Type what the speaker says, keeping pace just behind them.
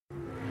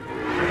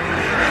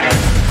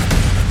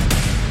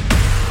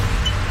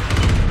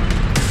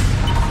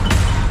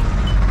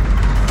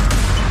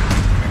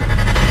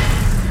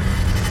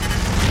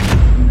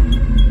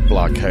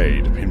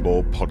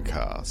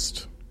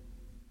Podcast.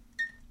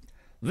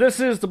 This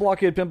is the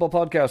Blockade Pinball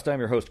Podcast. I'm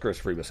your host, Chris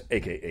Freebus,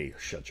 a.k.a.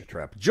 Shut Your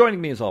Trap.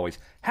 Joining me, as always,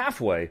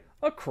 halfway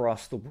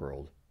across the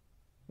world.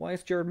 Why,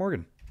 it's Jared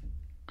Morgan.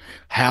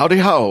 Howdy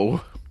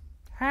ho.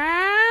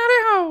 Howdy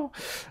ho.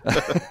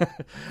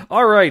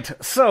 All right,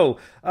 so,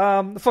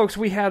 folks,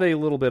 we had a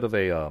little bit of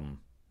a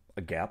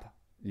gap,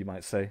 you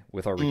might say,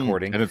 with our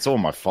recording. And it's all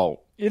my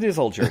fault. It is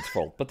all Jared's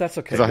fault, but that's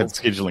okay. Because I had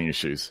scheduling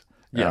issues.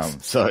 Yes.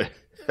 So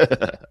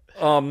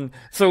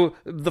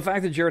the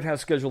fact that Jared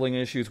has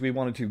scheduling issues, we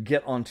wanted to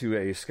get onto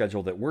a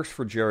schedule that works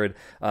for Jared.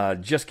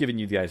 Just giving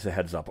you guys a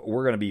heads up,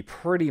 we're going to be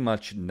pretty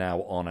much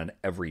now on an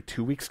every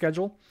 2-week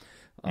schedule,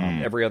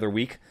 every other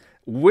week,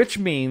 which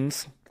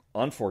means,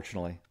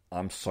 unfortunately,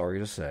 I'm sorry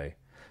to say,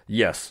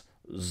 yes,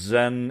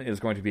 Zen is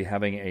going to be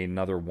having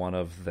another one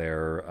of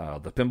their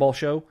the pinball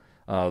show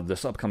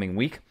this upcoming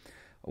week.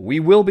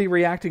 We will be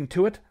reacting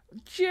to it,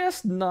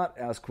 just not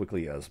as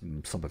quickly as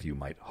some of you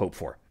might hope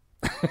for.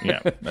 Yeah,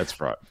 that's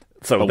right.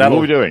 So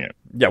we'll be doing it.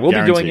 Yeah, we'll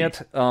Guaranteed. be doing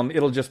it.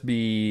 It'll just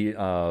be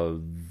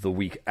the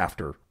week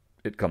after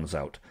it comes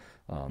out.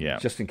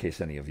 Just in case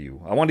any of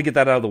you. I wanted to get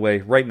that out of the way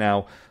right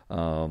now.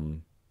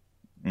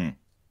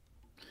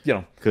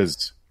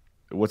 Because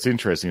what's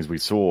interesting is I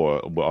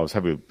was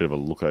having a bit of a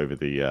look over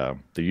the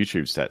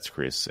YouTube stats,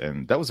 Chris,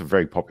 and that was a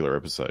very popular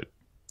episode.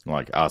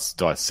 Like us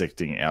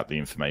dissecting out the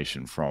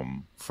information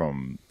from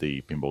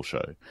the pinball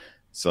show.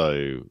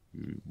 So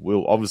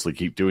we'll obviously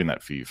keep doing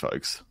that for you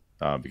folks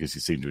because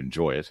you seem to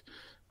enjoy it.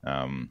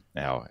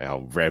 Our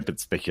rampant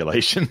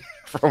speculation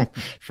from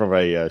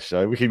a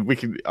show. We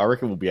can. I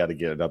reckon we'll be able to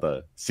get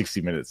another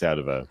 60 minutes out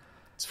of a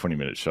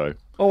 20-minute show.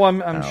 Oh,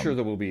 I'm sure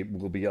that we'll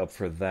be up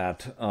for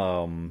that.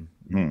 And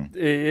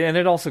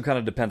it also kind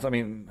of depends. I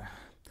mean,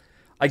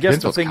 I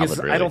guess the thing is,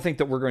 really. I don't think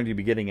that we're going to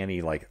be getting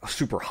any like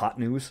super hot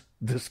news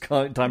this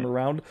time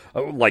around.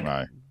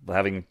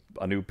 Having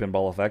a new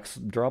Pinball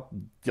FX drop,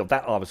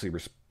 that obviously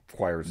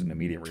requires an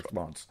immediate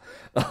response.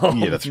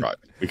 Yeah, that's right.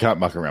 We can't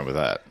muck around with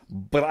that.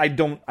 But I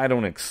don't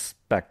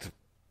expect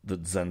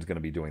that Zen's going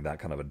to be doing that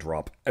kind of a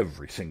drop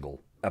every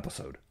single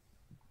episode.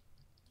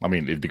 I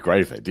mean, it'd be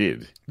great if they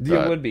did.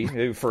 Yeah, it would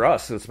be for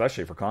us,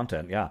 especially for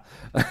content. Yeah.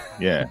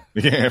 Yeah.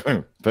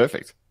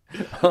 Perfect.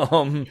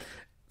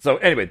 So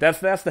anyway, that's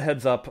the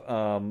heads up.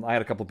 I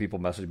had a couple of people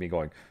message me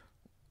going,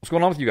 "What's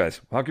going on with you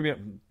guys? How come you?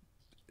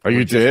 Are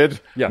you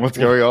dead? Yeah, what's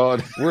going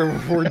on?"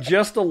 We're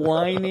just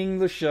aligning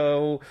the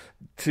show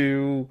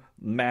to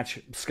match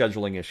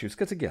scheduling issues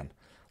because again,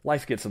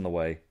 life gets in the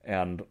way,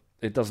 and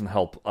it doesn't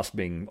help us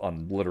being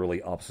on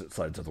literally opposite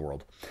sides of the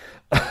world.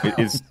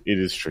 It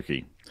is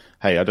tricky.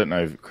 Hey, I don't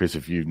know, Chris,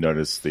 if you've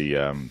noticed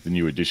the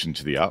new addition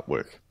to the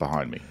artwork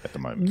behind me at the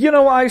moment. You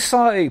know, I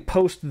saw a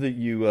post that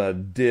you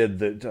did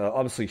that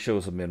obviously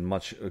shows them in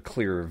much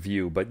clearer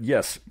view. But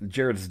yes,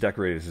 Jared's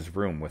decorated his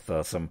room with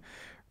some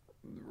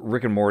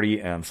Rick and Morty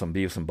and some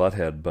Beavis and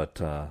Butthead,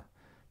 but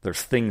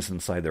there's things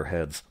inside their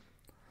heads.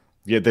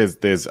 Yeah,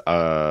 there's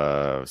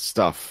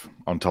stuff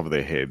on top of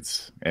their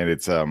heads, and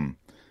it's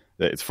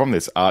from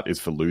this Art is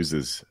for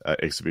Losers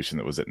exhibition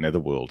that was at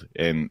Netherworld.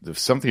 And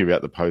there's something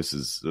about the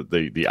posters,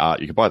 the art.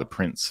 You could buy the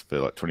prints for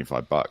like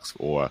 $25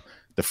 or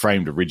the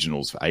framed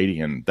originals for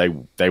 $80, and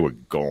they were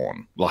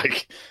gone.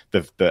 Like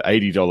the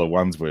 $80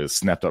 ones were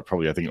snapped up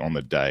probably, I think, on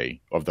the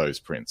day of those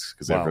prints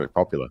because they're very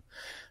popular.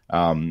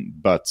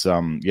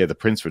 The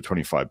prints were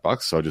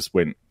 $25, so I just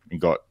went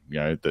and got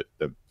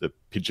the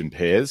pigeon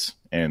pairs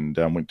and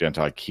went down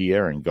to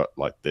IKEA and got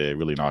like the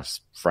really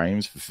nice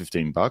frames for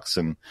 $15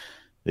 and.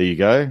 There you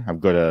go. I've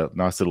got a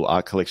nice little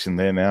art collection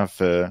there now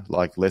for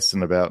like less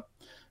than about,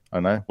 I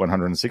don't know,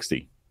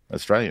 160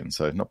 Australian.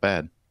 So not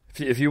bad.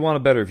 If you want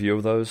a better view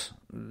of those,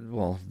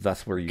 well,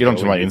 that's where you get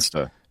onto my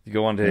Insta. You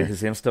go onto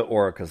his Insta,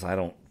 or because I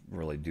don't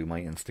really do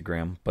my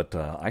Instagram, but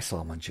I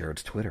saw him on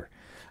Jared's Twitter.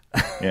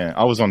 Yeah,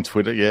 I was on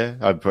Twitter. Yeah,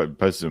 I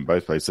posted in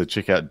both places. So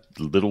check out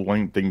the little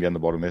thing down the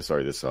bottom there.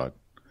 Sorry, this side.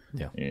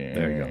 Yeah.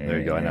 There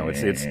you go. I know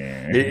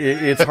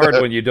it's hard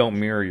when you don't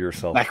mirror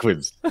yourself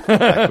backwards.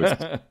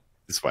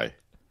 This way.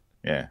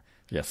 Yeah.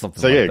 Something.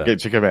 So like that.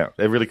 check them out.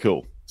 They're really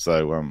cool.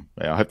 So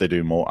I hope they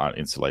do more art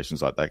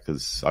installations like that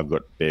because I've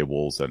got bare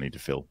walls I need to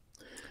fill.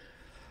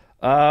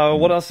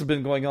 What else has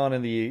been going on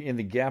in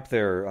the gap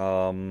there?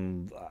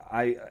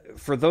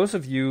 For those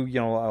of you,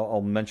 I'll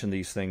mention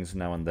these things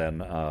now and then.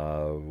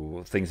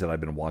 Things that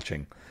I've been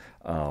watching.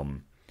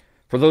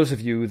 For those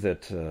of you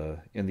that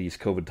in these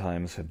COVID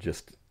times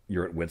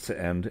you're at wit's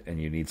end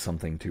and you need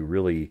something to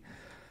really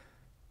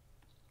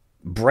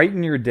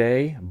brighten your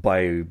day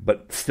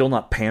but still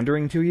not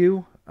pandering to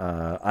you,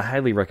 I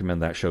highly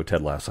recommend that show,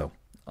 Ted Lasso.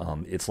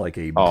 It's like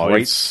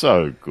it's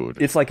so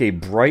good. It's like a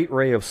bright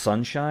ray of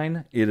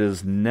sunshine. It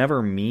is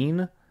never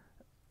mean,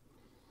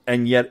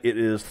 and yet it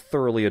is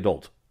thoroughly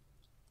adult.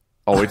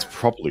 Oh, it's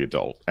properly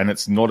adult, and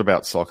it's not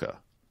about soccer.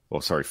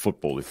 Or sorry,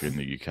 football if you're in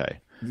the UK.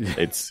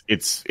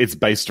 It's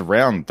based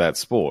around that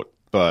sport.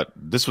 But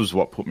this was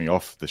what put me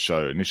off the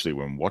show initially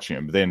when watching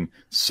it. But then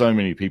so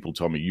many people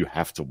told me you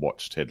have to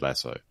watch Ted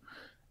Lasso.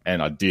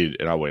 And I did,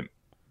 and I went,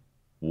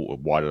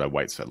 why did I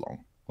wait so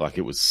long? Like,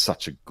 it was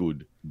such a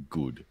good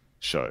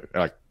show.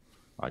 Like,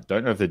 I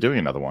don't know if they're doing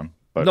another one,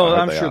 but no, I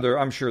hope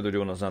I'm sure they're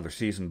doing another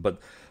season. But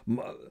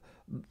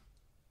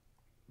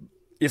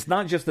it's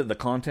not just that the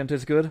content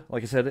is good.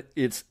 Like I said,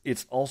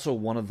 it's also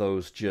one of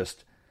those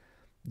just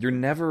you're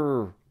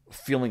never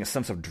feeling a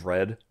sense of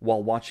dread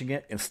while watching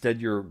it. Instead,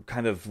 you're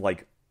kind of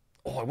like,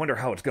 oh, I wonder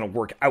how it's going to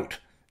work out.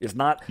 It's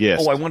not, yes.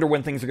 Oh, I wonder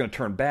when things are going to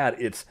turn bad.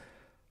 It's,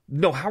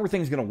 no, how are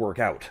things going to work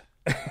out?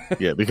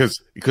 Yeah,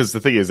 because the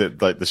thing is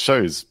that, like, the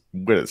show's,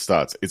 when it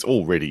starts, it's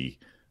already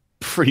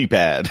pretty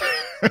bad.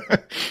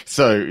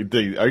 So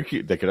they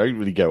can only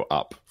really go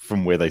up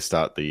from where they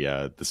start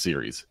the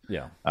series.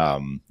 Yeah.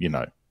 You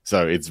know,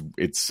 so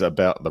it's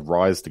about the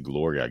rise to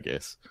glory, I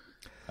guess.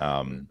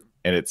 And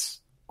it's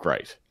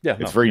great. Yeah,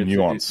 it's very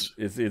nuanced.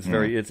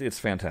 It's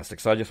fantastic.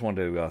 So I just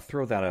wanted to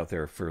throw that out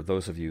there for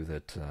those of you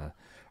that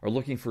are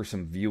looking for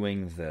some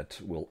viewing that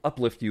will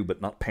uplift you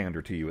but not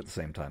pander to you at the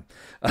same time.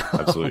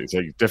 Absolutely.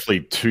 So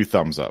definitely 2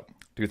 thumbs up.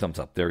 2 thumbs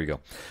up. There you go.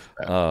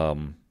 Yeah.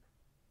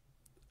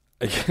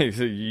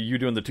 So you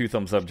doing the 2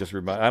 thumbs up just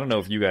remind. I don't know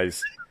if you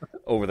guys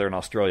over there in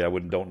Australia,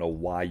 don't know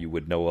why you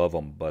would know of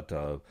them, but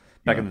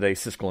back in the day,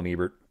 Siskel and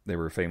Ebert, they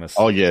were famous.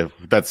 Oh yeah,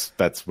 that's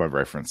my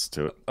reference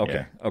to it.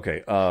 Okay, yeah.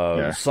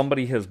 Okay.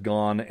 Somebody has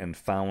gone and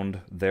found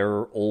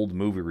their old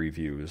movie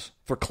reviews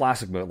for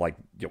classic movies like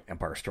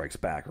Empire Strikes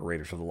Back or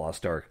Raiders of the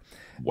Lost Ark.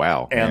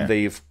 Wow. And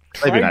they've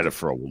been at it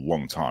for a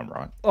long time,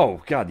 right?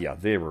 Oh God, yeah,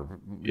 they were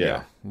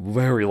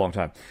very long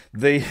time.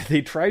 They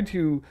tried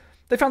to.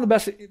 They found the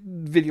best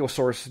video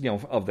source,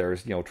 of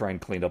theirs, try and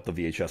clean up the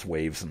VHS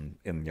waves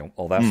and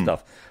all that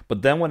stuff.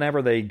 But then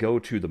whenever they go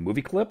to the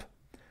movie clip,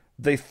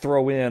 they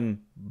throw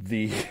in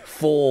the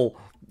full,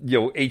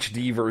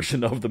 HD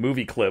version of the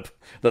movie clip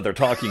that they're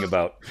talking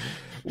about,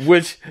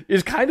 which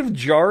is kind of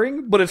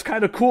jarring, but it's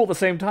kind of cool at the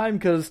same time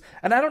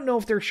and I don't know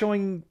if they're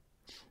showing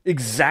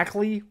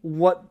exactly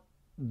what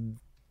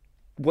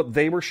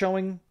they were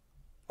showing.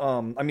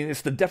 I mean,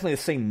 it's definitely the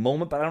same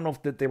moment, but I don't know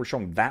if they were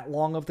showing that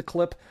long of the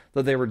clip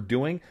that they were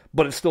doing.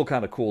 But it's still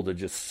kind of cool to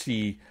just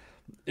see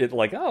it,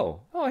 like,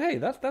 oh, hey,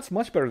 that's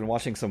much better than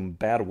watching some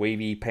bad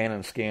wavy pan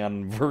and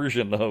scan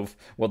version of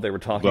what they were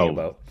talking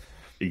about.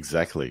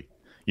 Exactly.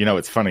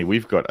 It's funny.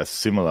 We've got a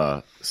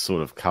similar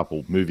sort of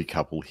movie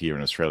couple here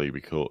in Australia.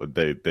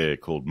 They're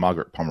called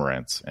Margaret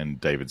Pomerantz and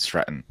David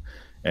Stratton,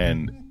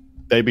 and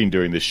they've been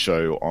doing this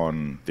show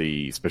on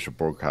the Special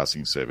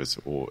Broadcasting Service,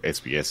 or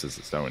SBS as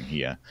it's known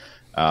here,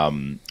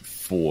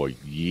 for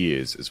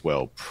years as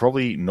well.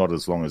 Probably not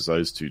as long as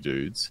those 2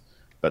 dudes,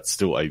 but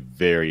still a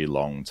very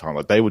long time.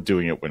 Like, they were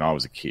doing it when I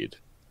was a kid,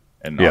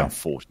 and I'm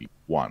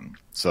 41.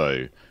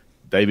 So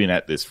they've been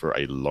at this for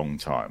a long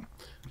time.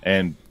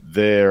 And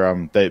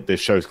their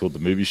show's called The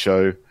Movie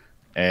Show,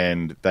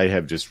 and they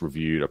have just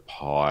reviewed a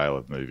pile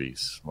of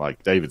movies.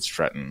 Like, David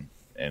Stratton,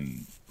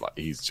 and like,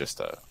 he's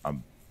just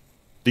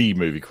the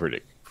movie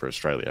critic for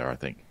Australia, I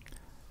think.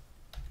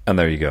 And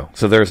there you go.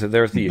 So there's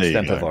the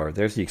extent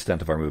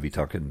of our movie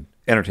talk and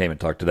entertainment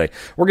talk today.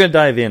 We're going to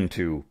dive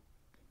into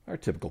our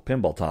typical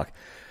pinball talk.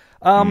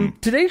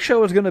 Today's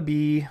show is going to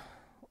be a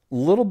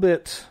little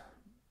bit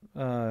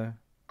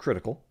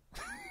critical,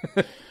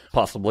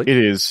 possibly. It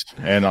is,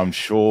 and I'm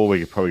sure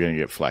we're probably going to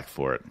get flack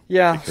for it.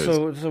 Yeah.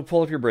 So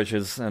pull up your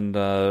britches, and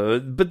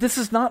but this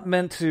is not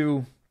meant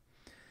to.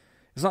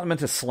 It's not meant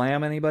to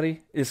slam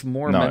anybody. It's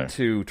more meant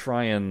to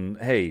try and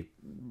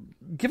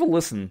give a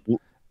listen.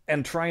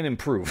 And try and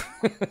improve.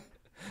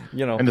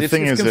 And the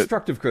thing is,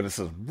 constructive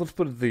criticism. Let's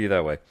put it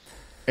that way.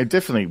 It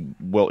definitely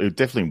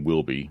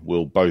will be.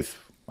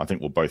 I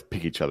think we'll both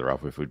pick each other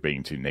up if we're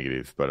being too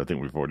negative. But I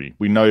think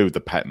we know the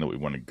pattern that we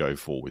want to go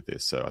for with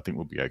this, so I think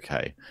we'll be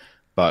okay.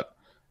 But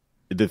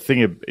the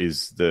thing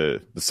is,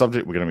 the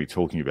subject we're going to be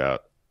talking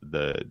about.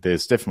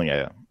 There's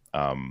definitely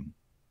I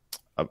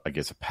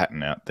guess a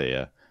pattern out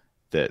there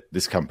that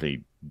this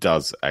company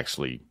does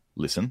actually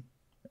listen,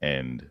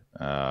 and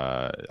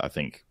I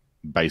think,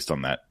 based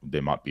on that,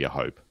 there might be a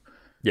hope.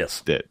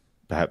 Yes. That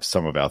perhaps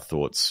some of our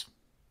thoughts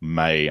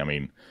we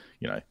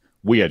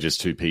are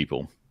just 2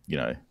 people.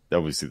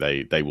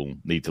 Obviously they will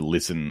need to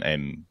listen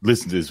to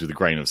this with a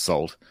grain of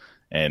salt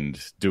and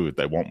do what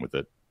they want with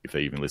it, if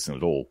they even listen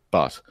at all.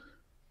 But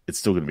it's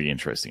still going to be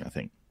interesting, I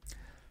think.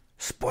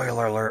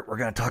 Spoiler alert, we're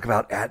going to talk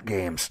about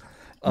AtGames.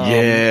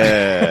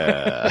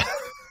 Yeah.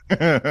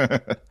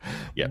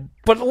 Yeah.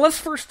 But let's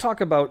first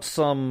talk about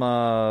some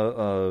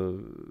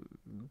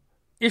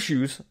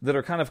issues that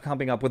are kind of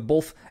coming up with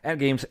both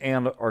AtGames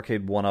and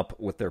Arcade 1-Up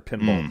with their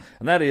pinball,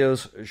 and that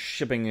is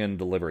shipping and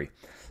delivery.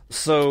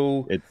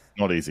 So it's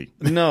not easy.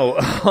 No.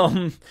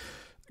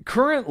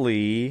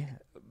 Currently,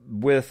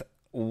 with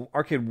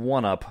Arcade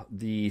 1-Up,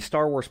 the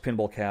Star Wars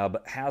pinball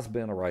cab has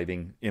been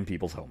arriving in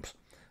people's homes.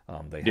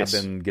 They have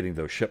been getting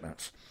those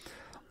shipments.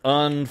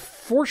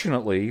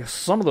 Unfortunately,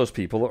 some of those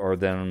people are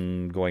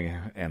then going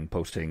and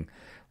posting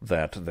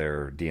that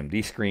their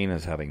DMD screen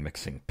is having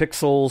mixing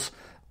pixels,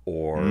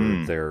 or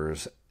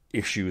there's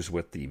issues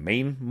with the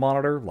main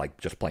monitor, like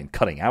just plain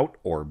cutting out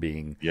or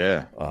being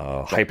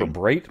hyper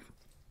bright.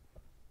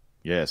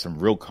 some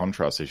real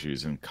contrast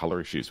issues and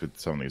color issues with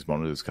some of these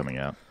monitors coming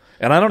out.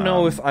 And I don't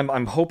know if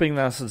I'm hoping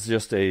this is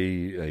just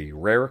a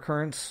rare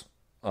occurrence,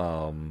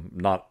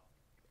 not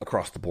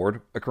across the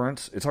board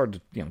occurrence. It's hard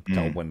to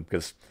tell when,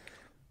 because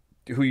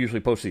who usually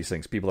posts these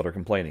things? People that are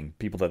complaining.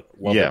 People that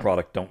love their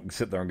product don't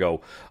sit there and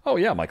go, "Oh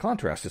yeah, my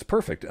contrast is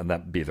perfect," and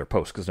that be their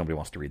post, because nobody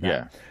wants to read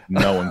that. Yeah,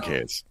 no one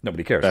cares.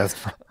 Nobody cares. That's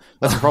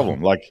a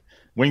problem. Like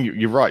when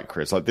you're right,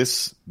 Chris. Like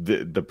this,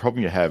 the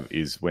problem you have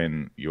is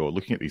when you're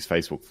looking at these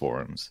Facebook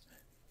forums.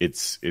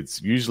 It's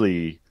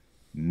usually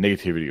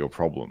negativity or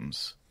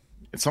problems.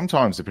 And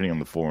sometimes, depending on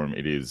the forum,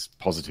 it is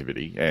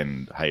positivity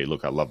and, hey,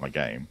 look, I love my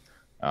game.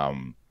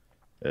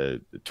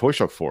 The Toy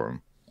Shock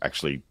forum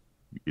actually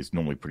is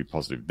normally pretty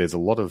positive. There's a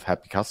lot of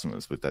happy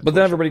customers with that. But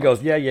then everybody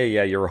goes, yeah,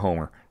 you're a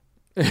homer.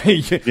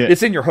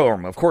 It's in your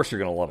home. Of course you're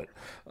going to love it.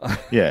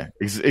 Yeah,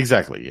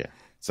 exactly, yeah.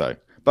 So,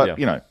 but,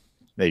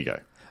 there you go.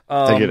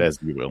 Take it as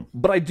you will.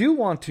 But I do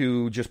want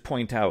to just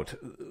point out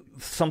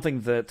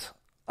something that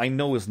I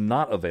know is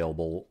not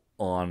available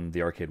on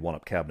the Arcade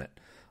 1-Up cabinet.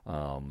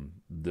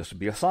 This would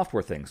be a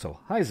software thing. So,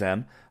 hi,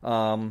 Zen.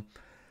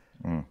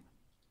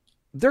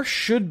 There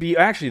should be...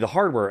 Actually, the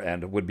hardware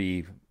end would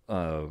be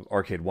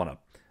Arcade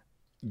 1-Up.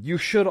 You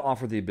should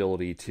offer the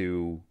ability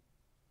to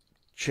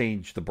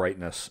change the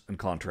brightness and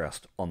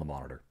contrast on the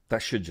monitor.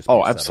 That should just be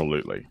a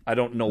absolutely. setting. I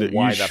don't know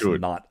why that's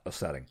not a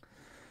setting.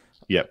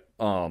 Yep.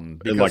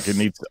 Because, like it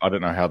needs... I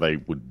don't know how they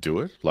would do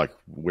it. Like,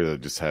 whether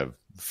just have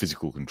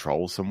physical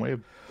control somewhere,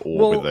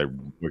 or whether they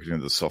work it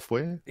into the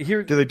software.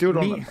 Do they do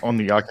it on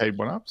the Arcade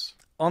 1-Ups?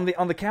 On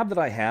the cab that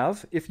I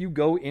have, if you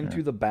go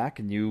into the back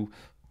and you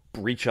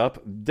reach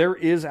up, there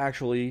is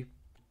actually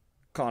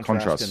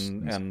contrast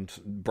and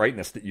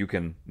brightness that you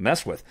can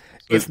mess with.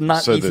 It's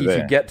not easy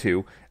to get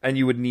to, and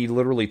you would need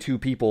literally two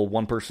people,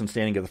 one person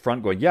standing at the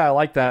front going, yeah, I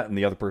like that, and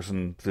the other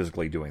person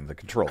physically doing the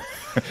control.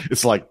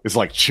 It's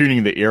like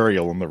tuning the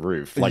aerial on the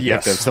roof. Like you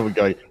have to have someone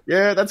going,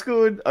 yeah, that's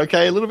good.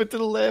 Okay, a little bit to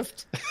the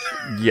left.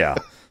 Yeah.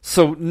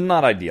 So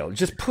not ideal.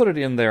 Just put it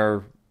in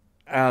there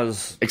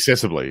as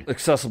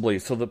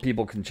accessibly so that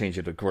people can change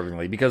it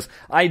accordingly. Because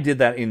I did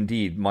that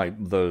indeed.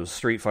 The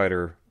Street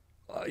Fighter,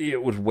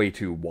 it was way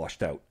too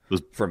washed out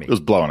for me. It was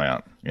blown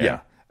out. Yeah.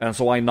 And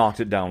so I knocked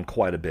it down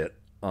quite a bit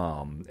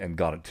and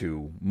got it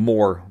to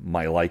more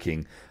my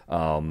liking,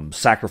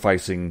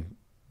 sacrificing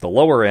the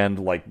lower end,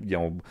 like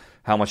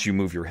how much you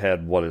move your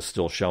head, what is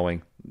still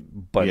showing.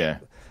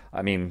 But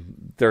I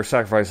mean, there are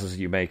sacrifices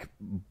you make,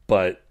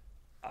 but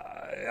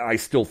I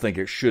still think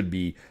it should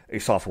be a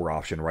software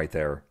option right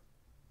there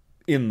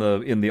in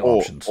the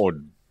options. Or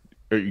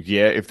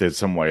if there's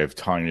some way of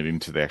tying it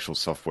into the actual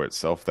software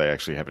itself, they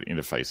actually have an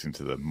interface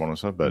into the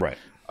monitor. But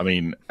I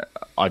mean,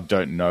 I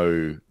don't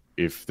know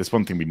if there's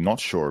one thing we're not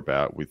sure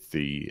about with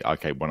the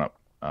Arcade 1-Up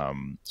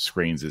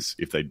screens is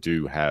if they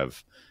do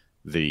have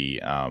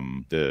the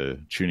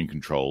tuning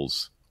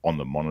controls on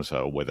the monitor,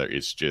 or whether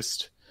it's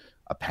just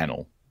a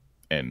panel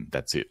and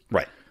that's it.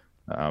 Right.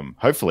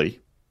 Hopefully,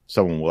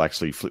 someone will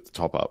actually flip the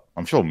top up.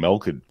 I'm sure Mel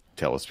could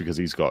tell us because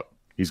he's got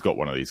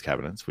one of these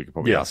cabinets. We could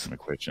probably ask him a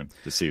question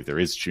to see if there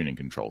is tuning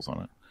controls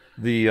on it.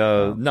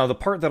 Now, the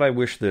part that I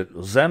wish that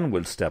Zen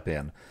would step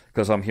in,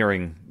 because I'm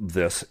hearing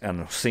this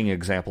and seeing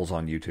examples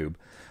on YouTube,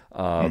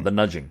 the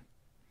nudging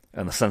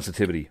and the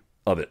sensitivity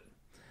of it.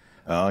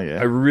 Oh, yeah.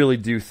 I really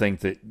do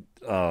think that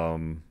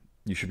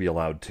you should be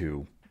allowed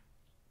to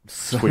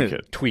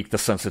tweak the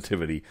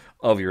sensitivity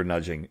of your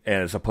nudging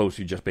as opposed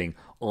to just being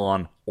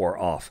on or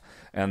off.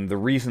 And the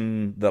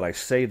reason that I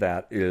say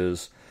that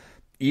is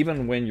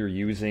even when you're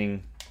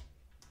using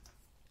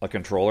a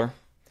controller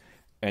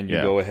and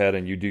you go ahead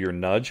and you do your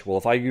nudge, well,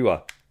 if I do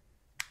a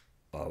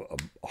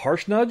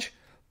harsh nudge,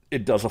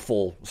 it does a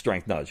full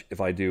strength nudge. If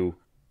I do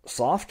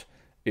soft,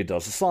 it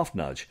does a soft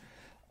nudge.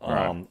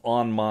 Right.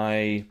 On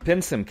my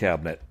PinSim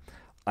cabinet,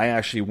 I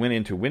actually went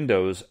into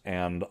Windows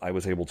and I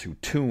was able to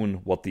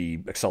tune what the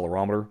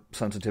accelerometer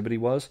sensitivity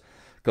was.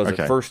 Because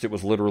at first it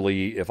was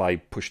literally, if I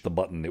pushed the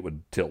button, it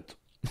would tilt.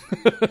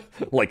 I'm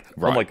like,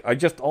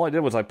 all I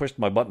did was I pushed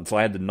my button, so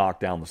I had to knock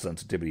down the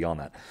sensitivity on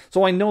that.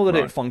 So I know that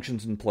it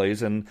functions and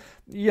plays, and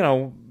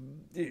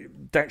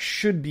that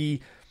should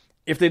be,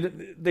 if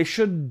they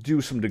should do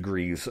some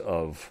degrees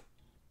of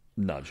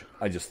nudge.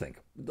 I just think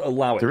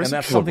allow it, and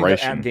that's something that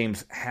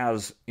AtGames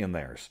has in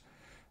theirs.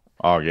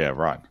 Oh yeah,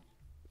 right.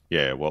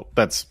 Yeah, well,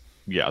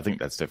 I think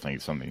that's definitely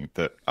something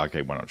that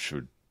Arcade 1-Up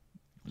should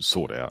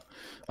sort out.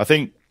 I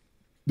think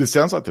this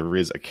sounds like there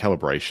is a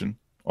calibration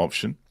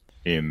option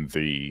in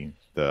the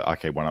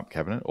Arcade 1-Up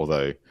cabinet,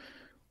 although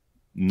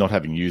not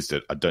having used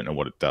it, I don't know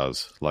what it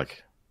does.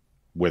 Like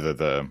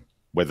whether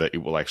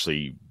it will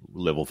actually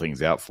level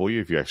things out for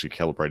you if you actually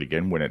calibrate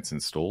again when it's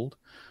installed.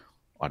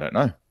 I don't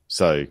know.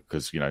 So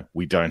because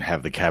we don't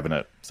have the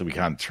cabinet, so we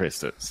can't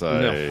test it.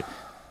 So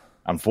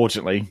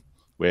unfortunately,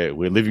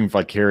 we're living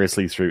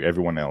vicariously through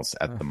everyone else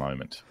at the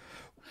moment.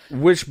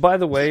 Which, by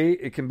the way,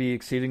 it can be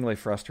exceedingly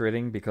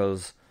frustrating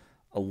because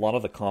a lot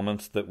of the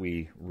comments that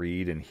we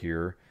read and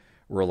hear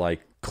were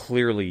like,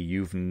 clearly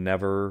you've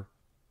never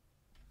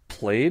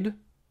played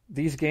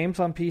these games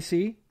on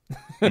PC.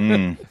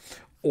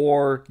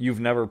 Or you've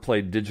never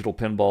played digital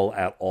pinball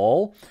at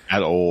all.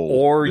 At all.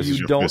 Or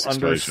you don't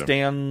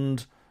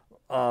understand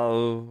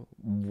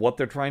what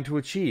they're trying to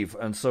achieve.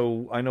 And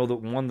so I know that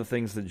one of the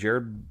things that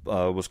Jared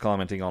was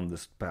commenting on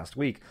this past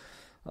week,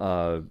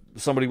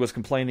 somebody was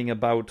complaining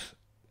about,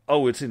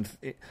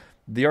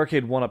 the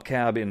Arcade 1-Up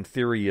cab in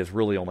theory is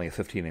really only a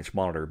 15-inch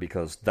monitor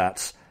because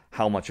that's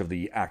how much of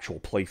the actual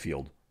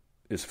playfield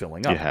is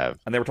filling up.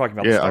 And they were talking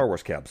about the Star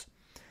Wars cabs.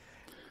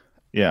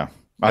 Yeah.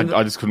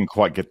 I just couldn't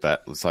quite get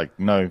that. It's like,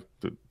 no.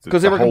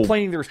 Because they were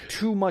complaining there's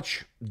too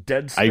much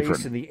dead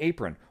space in the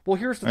apron. Well,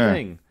 here's the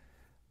thing.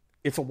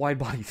 It's a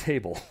wide-body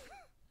table.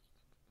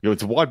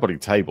 It's a wide-body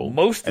table.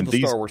 Most of the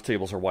Star Wars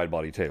tables are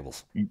wide-body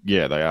tables.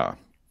 Yeah, they are.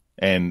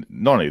 And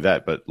not only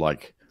that, but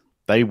like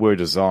they were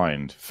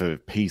designed for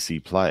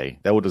PC play.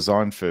 They were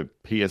designed for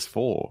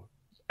PS4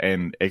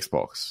 and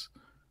Xbox.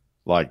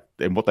 Like,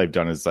 and what they've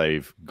done is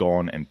they've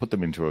gone and put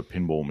them into a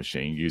pinball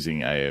machine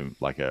using an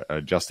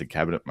adjusted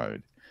cabinet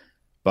mode.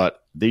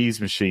 But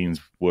these machines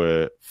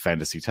were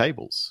fantasy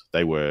tables.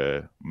 They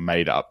were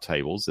made-up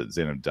tables that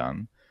Zen have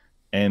done,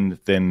 and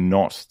they're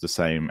not the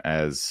same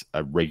as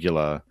a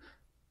regular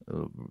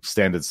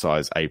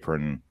standard-size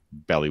apron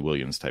Bally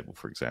Williams table,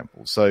 for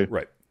example. So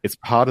it's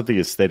part of the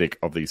aesthetic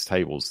of these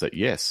tables that,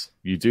 yes,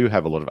 you do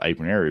have a lot of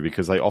apron area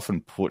because they often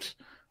put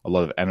a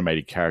lot of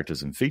animated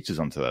characters and features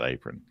onto that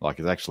apron. Like,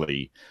 it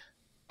actually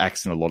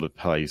acts in a lot of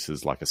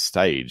places like a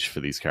stage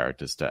for these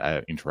characters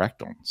to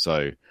interact on.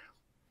 So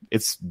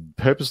it's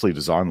purposely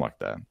designed like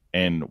that.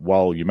 And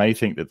while you may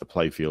think that the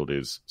playfield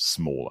is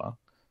smaller,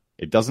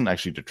 it doesn't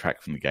actually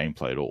detract from the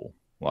gameplay at all.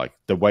 Like,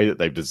 the way that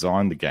they've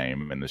designed the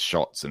game and the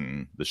shots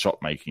and the shot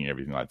making and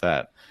everything like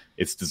that,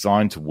 it's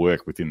designed to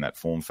work within that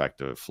form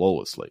factor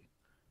flawlessly.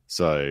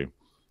 So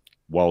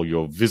while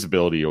your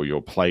visibility or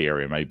your play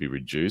area may be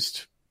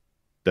reduced,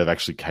 they've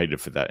actually catered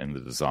for that in the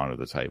design of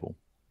the table.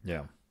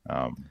 Yeah.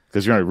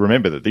 Because,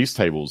 remember that these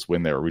tables,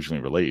 when they were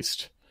originally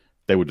released,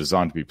 they were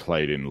designed to be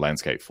played in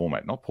landscape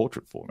format, not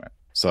portrait format.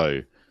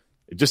 So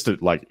just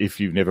if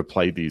you've never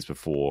played these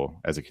before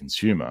as a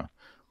consumer,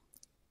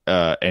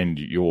 and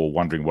you're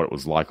wondering what it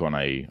was like on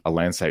a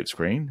landscape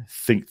screen,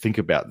 think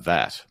about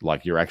that.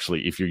 Like, you're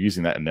actually, if you're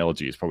using that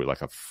analogy, it's probably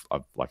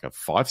like a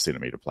 5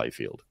 centimeter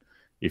playfield.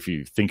 If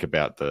you think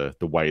about the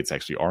way it's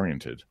actually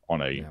oriented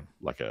on a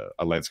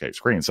landscape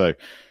screen. So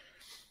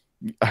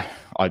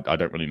I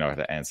don't really know how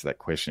to answer that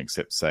question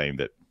except saying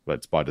that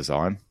it's by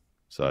design.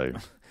 So,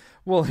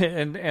 well,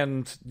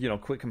 and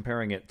quit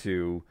comparing it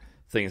to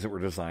things that were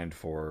designed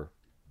for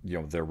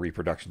their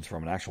reproductions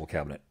from an actual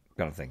cabinet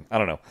kind of thing. I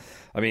don't know.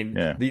 I mean,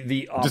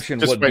 the option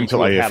would be to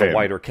have had a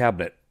wider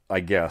cabinet, I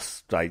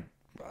guess.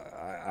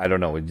 I don't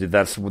know.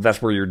 That's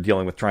where you're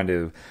dealing with trying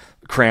to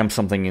cram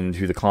something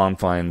into the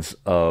confines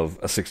of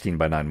a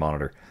 16:9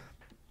 monitor.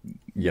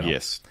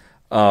 Yes.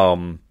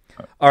 All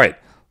right.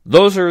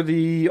 Those are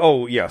the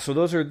So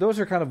those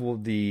are kind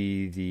of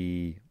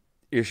the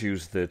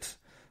issues that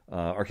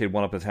Arcade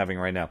 1-Up is having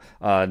right now.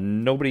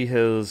 Nobody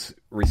has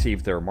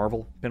received their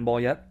Marvel pinball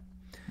yet.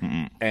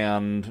 Mm-mm.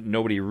 And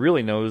nobody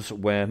really knows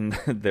when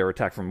their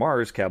Attack from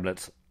Mars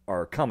cabinets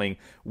are coming,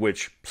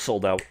 which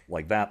sold out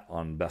like that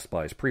on Best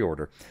Buy's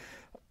pre-order.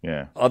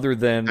 Yeah. Other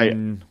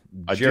than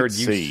Jared,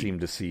 you seem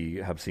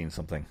to have seen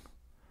something.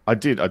 I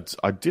did.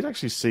 I did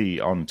actually see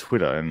on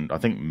Twitter, and I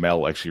think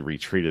Mel actually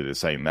retweeted it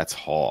saying that's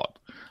hot.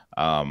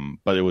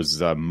 But it was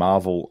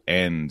Marvel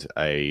and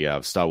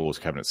a Star Wars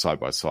cabinet side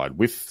by side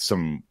with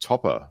some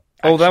Topper.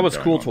 Oh, that was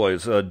Cool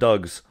Toys,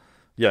 Doug's.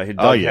 Yeah,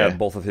 Doug had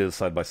both of his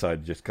side by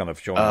side, just kind of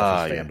showing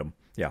off his fandom.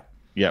 Yeah.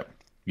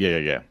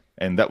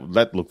 And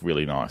that looked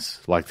really nice.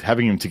 Like,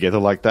 having them together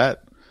like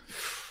that,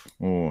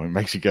 it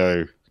makes you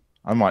go,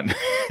 I might.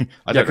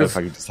 I don't know if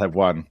I could just have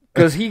one.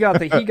 Because he got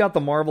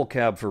the Marvel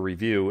cab for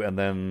review, and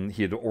then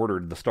he had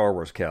ordered the Star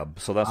Wars cab.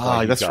 So that's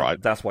why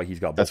right. That's why he's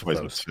got both of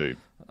those. Too.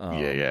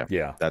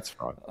 Yeah. That's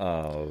right.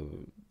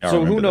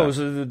 So who knows?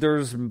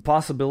 There's a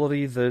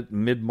possibility that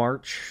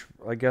mid-March,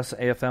 I guess,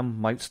 AFM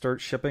might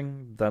start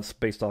shipping. That's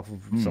based off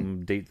of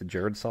some date that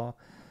Jared saw.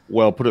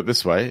 Well, put it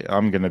this way,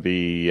 I'm going to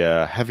be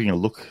having a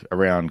look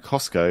around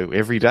Costco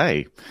every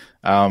day,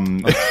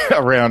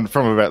 around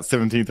from about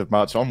 17th of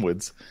March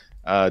onwards,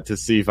 to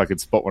see if I could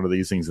spot one of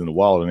these things in the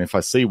wild. And if I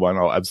see one,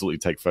 I'll absolutely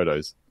take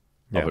photos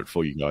of it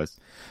for you guys.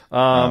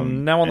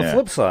 Now, on the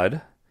flip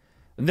side,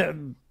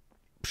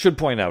 should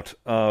point out,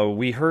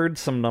 we heard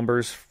some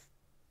numbers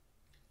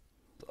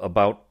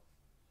about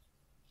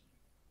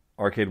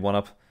Arcade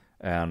 1-Up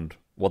and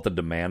what the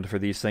demand for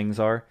these things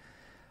are.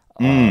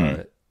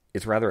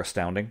 It's rather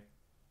astounding.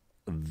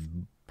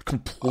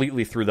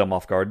 Completely threw them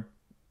off guard.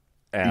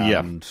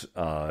 And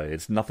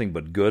it's nothing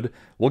but good.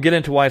 We'll get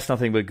into why it's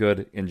nothing but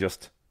good in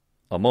just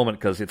a moment,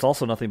 because it's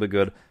also nothing but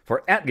good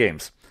for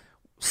AtGames.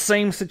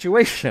 Same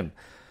situation.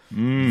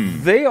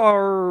 They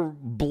are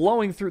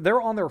blowing through. They're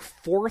on their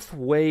 4th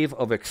wave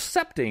of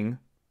accepting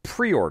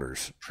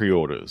pre-orders.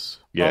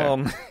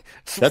 Yeah.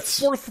 That's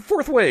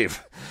fourth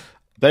wave.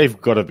 they've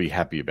got to be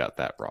happy about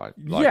that, right?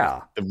 Like,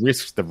 yeah.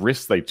 The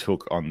risk they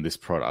took on this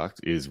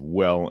product is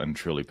well and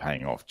truly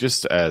paying off,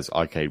 just as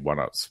Arcade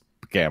 1-Up's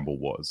gamble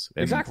was.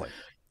 And Exactly.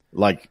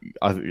 Like,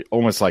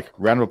 almost like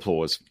round of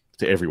applause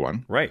to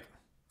everyone, Right,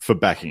 for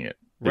backing it,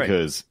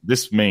 because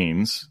this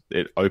means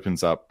it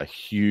opens up a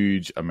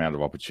huge amount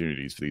of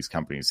opportunities for these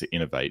companies to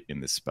innovate in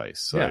this space.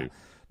 So,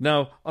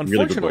 now,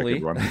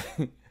 unfortunately,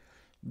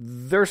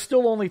 they're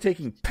still only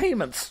taking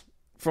payments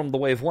from the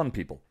Wave 1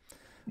 people.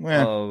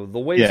 The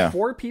Wave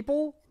 4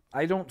 people,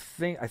 I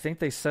think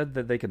they said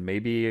that they could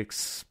maybe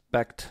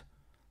expect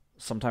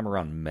sometime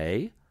around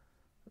May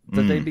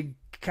that they'd be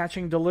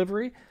catching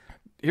delivery.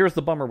 Here's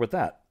the bummer with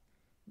that.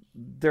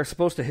 They're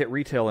supposed to hit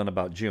retail in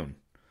about June.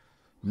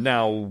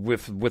 Now,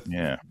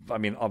 I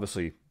mean,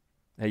 obviously,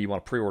 hey, you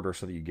want to pre-order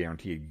so that you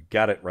guarantee you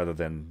got it, rather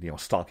than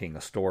stocking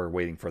a store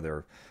waiting for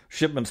their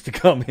shipments to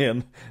come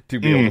in to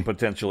be able to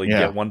potentially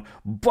get one.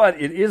 But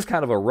it is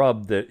kind of a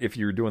rub that if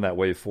you're doing that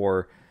Wave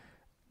 4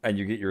 and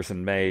you get yours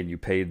in May and you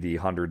paid the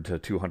 $100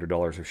 to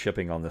 $200 of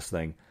shipping on this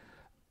thing,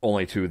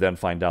 only to then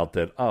find out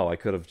that, oh, I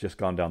could have just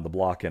gone down the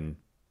block and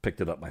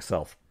picked it up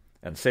myself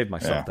and saved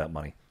myself that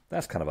money.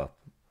 That's kind of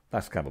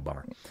a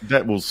bummer.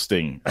 That will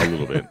sting a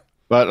little bit.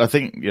 But I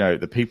think,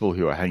 the people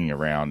who are hanging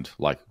around,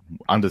 like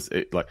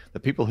the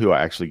people who are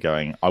actually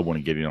going, I want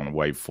to get in on a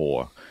Wave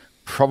 4,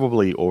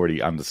 probably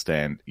already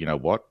understand, you know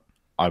what,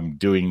 I'm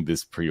doing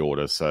this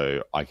pre-order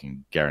so I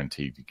can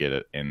guarantee to get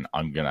it, and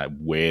I'm going to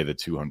wear the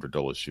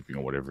 $200 shipping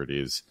or whatever it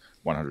is,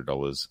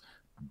 $100,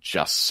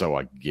 just so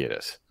I get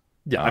it.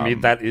 Yeah, I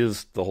mean, that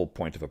is the whole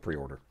point of a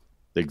pre-order.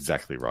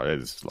 Exactly right. It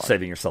is like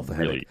saving yourself the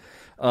headache.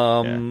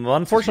 Really,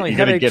 unfortunately,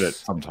 you're going to headaches... get it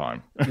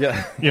sometime.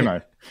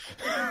 Yeah.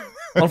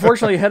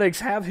 Unfortunately, headaches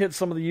have hit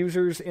some of the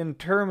users in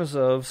terms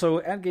of... So,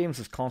 AtGames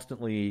is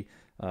constantly,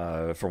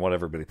 from what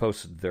everybody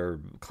posted, they're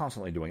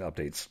constantly doing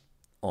updates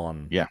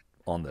on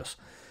this.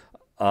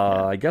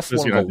 I guess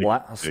one of the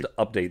last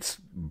updates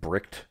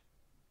bricked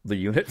the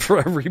unit for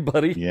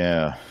everybody.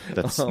 Yeah,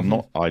 that's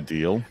not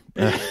ideal.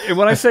 And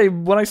when I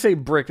say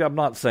bricked, I'm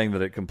not saying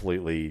that it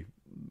completely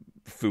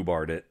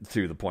foobarred it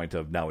to the point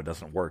of now it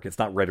doesn't work. It's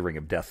not Red Ring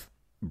of Death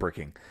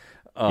bricking.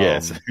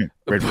 Yes,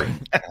 Red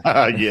Ring.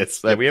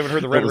 Yes, we haven't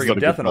heard the Red Ring of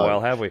Death in a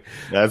while, have we?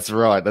 That's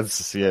right.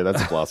 That's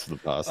a blast from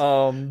the past.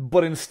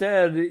 But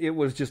instead, it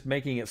was just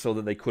making it so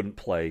that they couldn't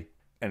play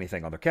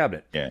anything on their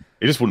cabinet. Yeah,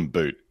 it just wouldn't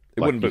boot.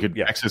 Wouldn't boot.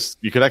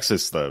 You could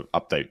access the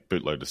update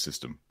bootloader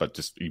system, but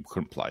just you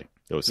couldn't play.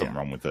 There was something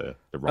wrong with the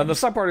ROM. And the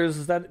sub part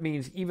is that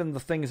means even the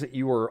things that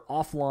you were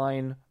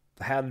offline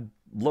had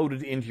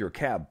loaded into your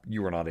cab,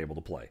 you were not able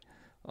to play.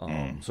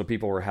 So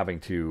people were having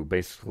to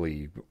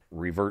basically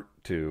revert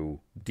to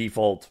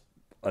default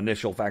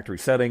initial factory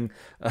setting,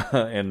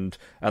 and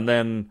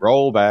then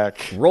roll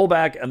back,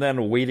 and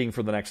then waiting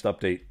for the next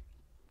update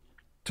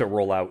to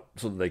roll out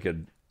so that they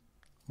could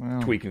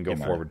tweak and go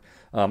forward.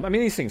 I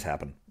mean, these things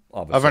happen.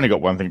 Obviously. I've only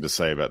got one thing to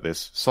say about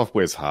this.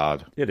 Software's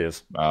hard. It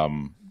is.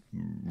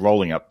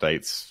 Rolling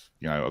updates,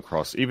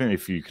 across, even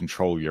if you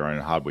control your own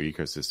hardware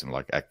ecosystem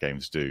like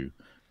AtGames do,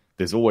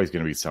 there's always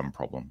going to be some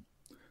problem.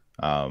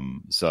 That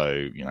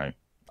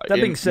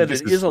being said,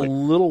 it is a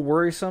little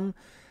worrisome.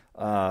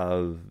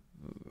 The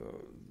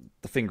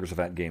fingers of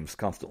AtGames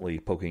constantly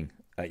poking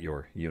at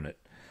your unit.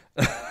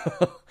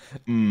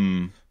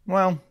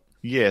 Well,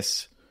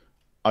 yes.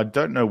 I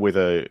don't know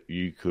whether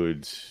you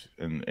could,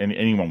 and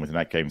anyone with an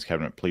AtGames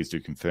cabinet, please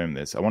do confirm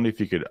this. I wonder if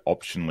you could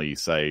optionally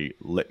say,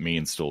 let me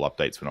install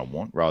updates when I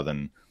want, rather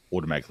than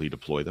automatically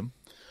deploy them.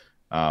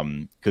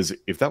 Because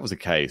if that was the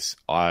case,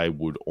 I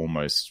would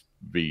almost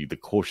be the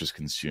cautious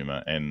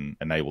consumer and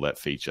enable that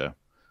feature.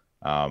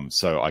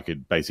 So I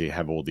could basically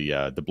have all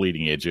the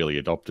bleeding edge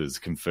early adopters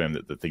confirm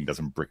that the thing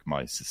doesn't brick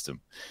my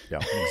system. Yeah,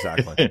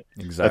 exactly.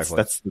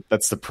 Exactly.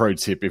 That's the pro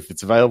tip. If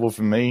it's available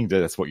for me,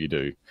 that's what you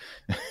do.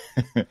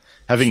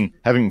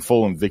 having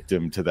fallen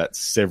victim to that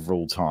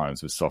several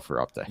times with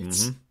software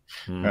updates.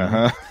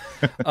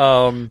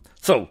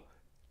 So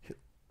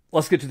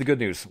let's get to the good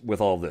news with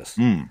all this.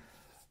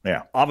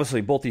 Yeah.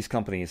 Obviously, both these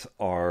companies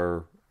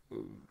are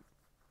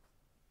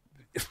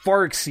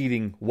far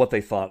exceeding what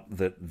they thought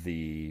that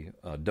the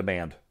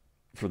demand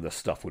for this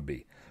stuff would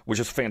be, which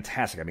is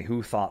fantastic. I mean,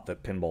 who thought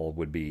that pinball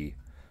would be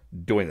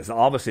doing this? And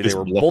obviously,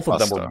 both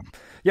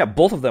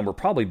of them were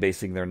probably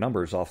basing their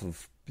numbers off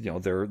of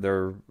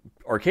their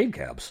arcade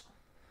cabs,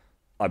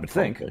 I would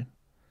think. Okay.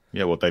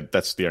 Yeah, well,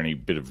 that's the only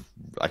bit of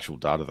actual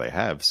data they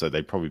have, so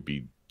they'd probably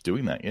be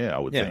doing that. Yeah, I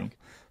would think.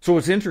 So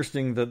it's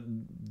interesting that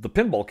the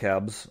pinball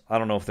cabs, I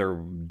don't know if they're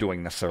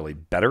doing necessarily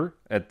better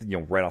at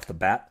right off the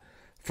bat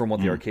from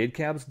what the arcade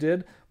cabs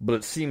did, but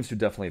it seems to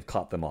definitely have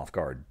caught them off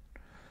guard.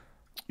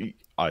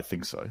 I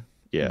think so.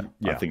 Yeah.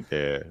 I think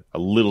they're a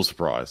little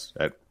surprised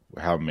at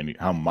how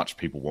much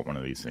people want one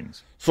of these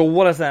things. So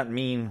what does that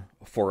mean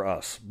for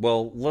us?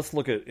 Well, let's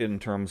look at it in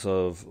terms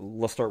of,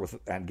 let's start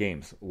with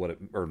AtGames.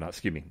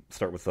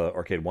 Start with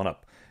Arcade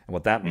 1-Up and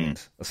what that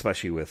means,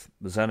 especially with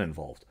Zen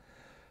involved.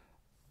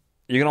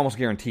 You can almost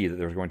guarantee that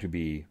there's going to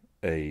be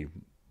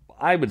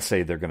I would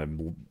say they're going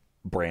to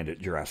brand it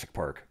Jurassic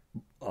Park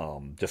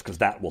just because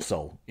that will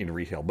sell in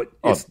retail. But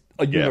it's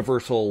a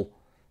universal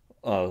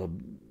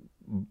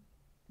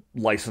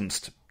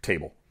licensed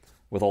table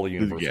with all the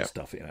universal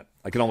stuff in it.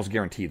 I can almost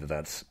guarantee that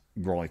that's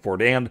rolling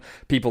forward. And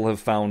people have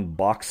found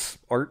box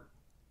art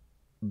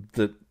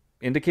that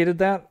indicated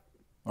that.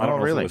 I don't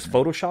know if it was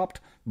photoshopped,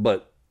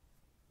 but...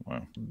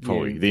 Well,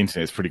 probably. The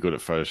internet's pretty good at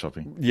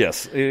photoshopping.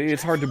 Yes,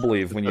 it's hard to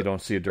believe when you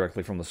don't see it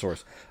directly from the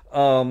source.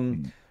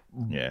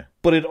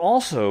 But it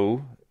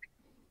also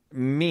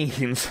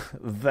means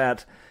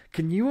that...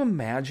 Can you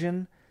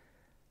imagine...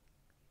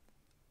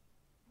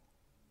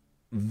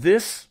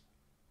 This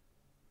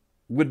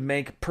would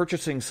make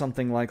purchasing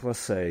something like, let's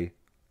say,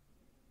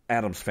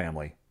 Addams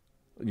Family,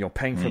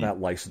 paying for that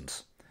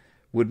license,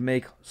 would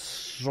make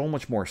so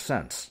much more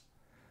sense,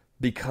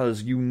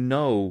 because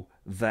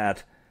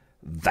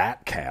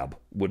that cab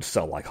would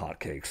sell like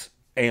hotcakes,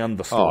 and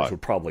the stores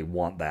would probably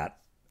want that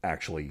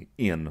actually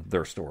in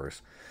their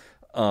stores.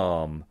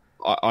 I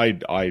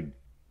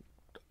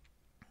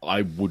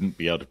wouldn't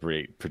be able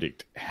to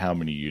predict how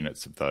many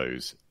units of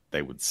those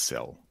they would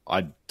sell.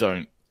 I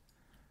don't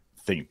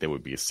think there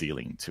would be a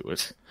ceiling to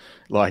it.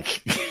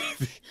 Like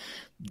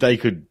they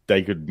could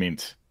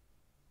mint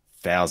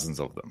thousands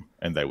of them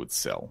and they would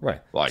sell.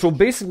 Right. So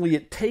basically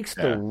it takes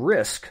the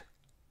risk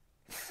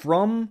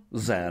from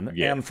Zen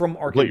and from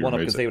Arcade One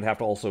Up, because they would have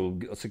to also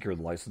secure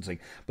the licensing,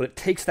 but it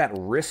takes that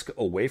risk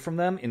away from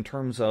them in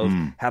terms of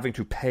having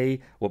to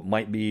pay what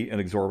might be an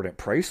exorbitant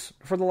price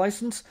for the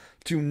license,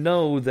 to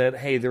know that,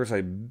 hey, there's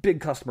a big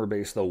customer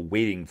base though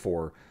waiting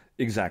for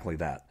exactly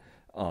that.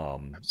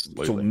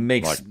 So it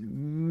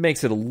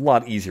makes it a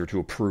lot easier to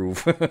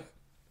approve.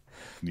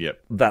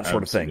 That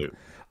sort of thing.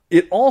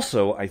 It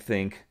also, I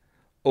think,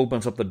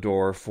 opens up the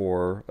door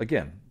for,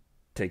 again,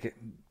 take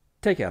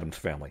Addams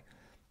Family.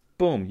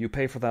 Boom, you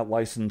pay for that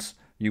license,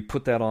 you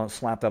put that on,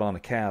 slap that on a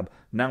cab.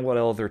 Now what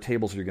other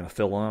tables are you going to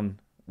fill on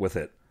with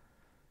it?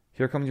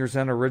 Here come your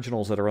Zen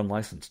originals that are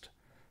unlicensed.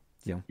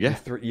 You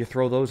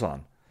throw those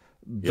on.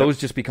 Those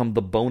just become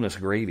the bonus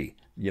gravy.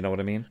 You know what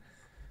I mean?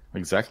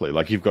 Exactly.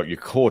 Like you've got your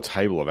core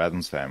table of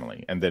Addams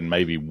Family, and then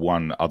maybe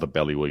one other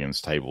Belly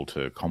Williams table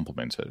to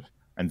complement it,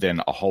 and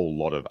then a whole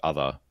lot of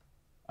other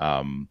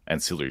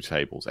ancillary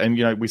tables.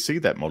 And we see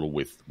that model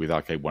with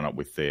Arcade One Up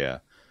with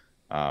their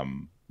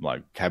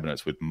like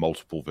cabinets with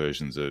multiple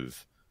versions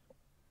of,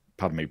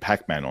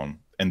 Pac-Man on,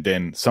 and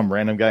then some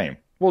random game.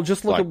 Well,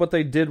 just look at what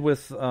they did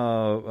with what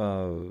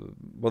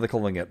are they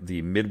calling it,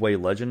 the Midway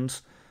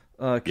Legends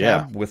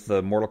cab with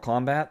the Mortal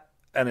Kombat,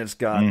 and it's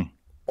got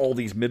all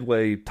these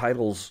Midway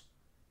titles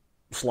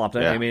slopped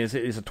in. I mean, it's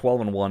a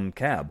 12-in-1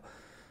 cab.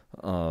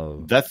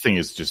 That thing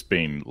has just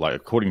been, like,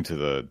 according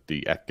to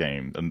the Act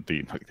Game, and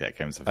the Act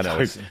Games.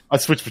 I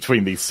switch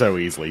between these so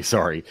easily,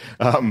 sorry.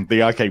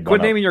 The Arcade One Up.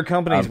 Quit naming your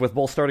companies with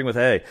both starting with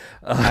A.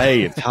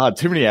 Hey, it's hard.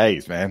 Too many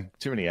A's, man.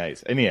 Too many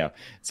A's. Anyhow,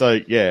 so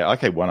yeah,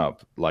 Arcade One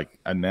Up, like,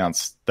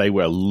 announced they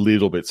were a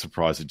little bit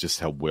surprised at just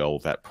how well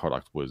that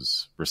product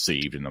was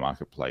received in the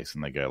marketplace.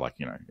 And they go, like,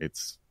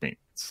 it's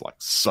like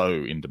so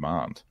in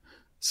demand.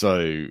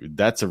 So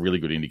that's a really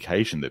good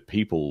indication that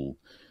people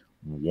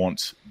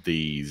want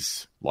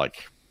these,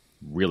 like,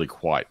 really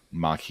quite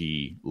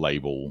marquee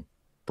label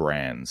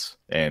brands.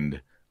 And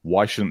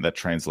why shouldn't that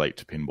translate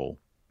to pinball?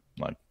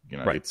 Like,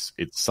 it's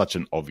such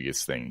an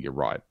obvious thing. You're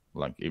right.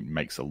 Like, it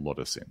makes a lot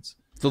of sense.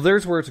 So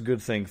there's where it's a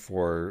good thing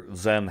for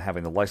Zen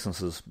having the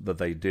licenses that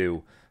they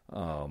do,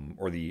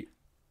 or the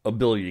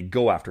ability to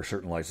go after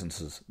certain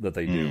licenses that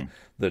they do,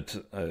 that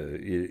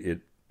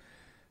it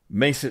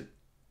makes it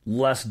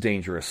less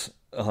dangerous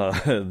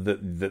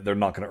that they're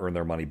not going to earn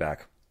their money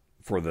back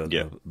for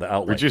the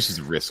outlay. Reduces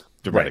the risk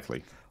dramatically.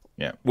 Right.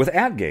 Yeah. With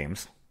ad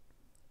games,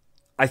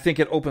 I think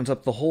it opens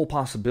up the whole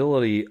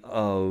possibility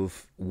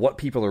of what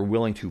people are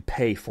willing to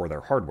pay for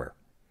their hardware.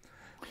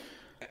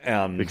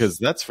 And because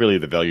that's really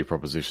the value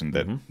proposition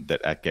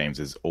that Act Games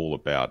is all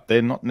about.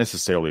 They're not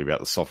necessarily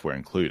about the software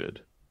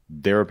included.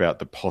 They're about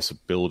the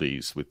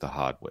possibilities with the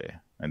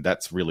hardware. And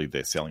that's really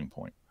their selling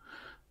point.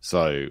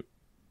 So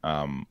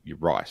you're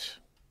right.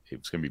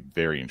 It's going to be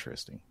very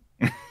interesting.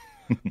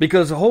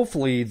 Because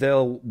hopefully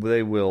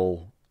they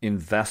will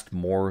invest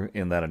more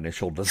in that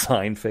initial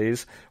design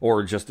phase,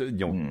 or just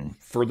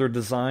further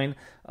design.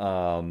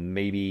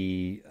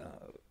 Maybe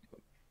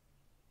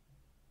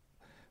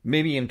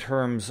in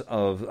terms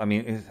of, I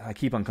mean, I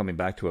keep on coming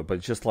back to it, but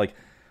it's just like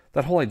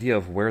that whole idea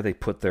of where they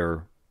put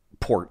their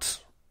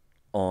ports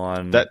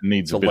on that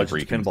needs the a bit Legends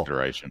of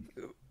reconsideration.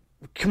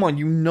 Come on,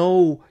 you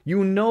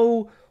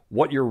know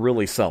what you're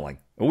really selling.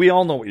 We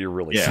all know what you're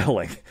really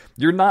selling.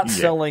 You're not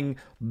selling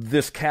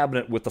this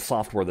cabinet with the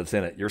software that's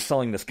in it. You're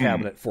selling this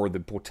cabinet for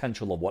the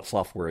potential of what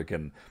software it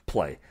can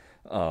play,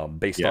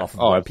 based off of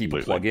what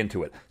people plug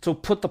into it. So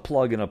put the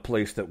plug in a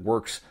place that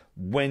works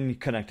when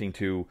connecting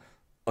to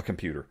a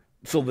computer,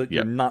 so that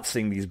you're not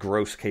seeing these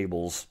gross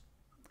cables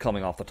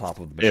coming off the top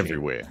of the machine.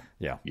 Everywhere.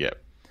 Yeah.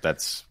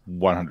 That's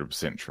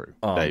 100% true.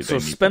 So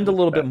spend a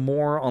little bit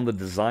more on the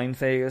design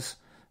phase,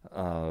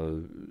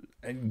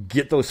 and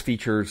get those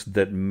features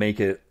that make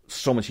it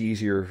so much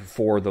easier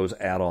for those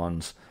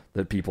add-ons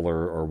that people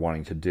are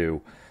wanting to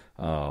do.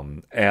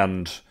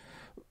 And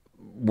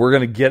we're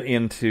going to get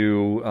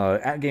into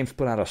AtGames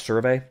put out a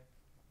survey.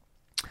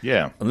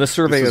 Yeah. And this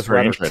survey is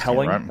rather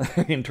telling,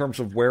 right? in terms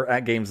of where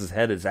AtGames'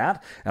 head is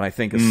at. And I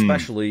think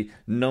especially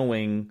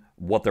knowing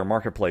what their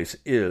marketplace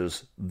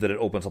is, that it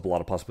opens up a lot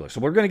of possibilities.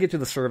 So we're going to get to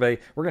the survey.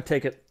 We're going to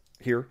take it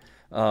here.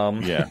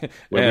 We're going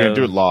to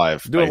do it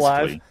live. Do it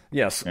live.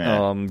 Yes. Yeah.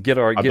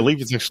 I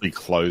believe it's actually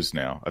closed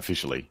now,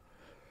 officially.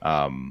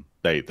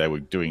 They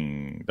were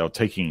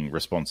taking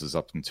responses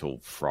up until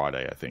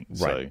Friday, I think.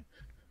 Right.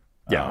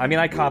 So, I mean,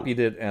 I copied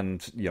it,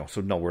 and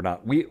so no, we're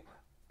not.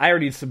 I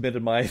already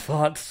submitted my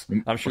thoughts.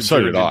 I'm sure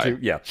so did I. Too.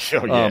 Yeah,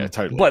 oh, yeah,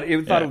 totally. But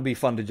I thought it would be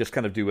fun to just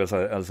kind of do as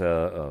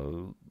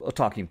a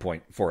talking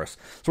point for us.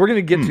 So we're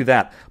going to get to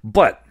that.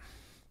 But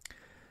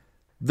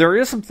there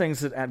is some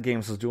things that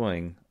AtGames is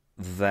doing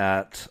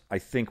that I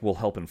think will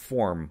help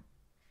inform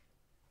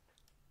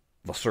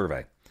the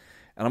survey,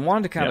 and I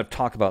wanted to kind of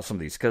talk about some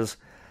of these because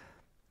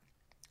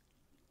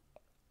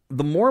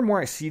the more and more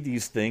I see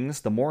these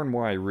things, the more and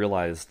more I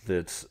realize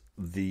that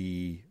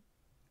the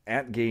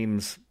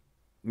AtGames.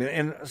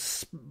 And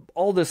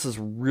all this is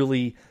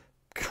really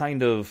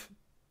kind of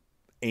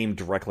aimed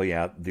directly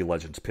at the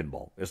Legends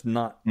pinball. It's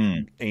not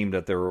aimed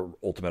at their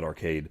Ultimate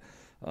Arcade,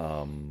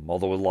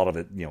 although a lot of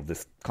it,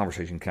 this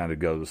conversation kind of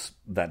goes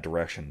that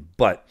direction.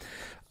 But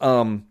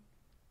I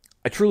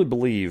truly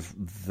believe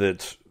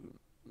that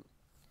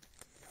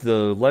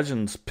the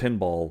Legends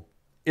pinball,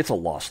 it's a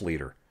loss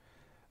leader.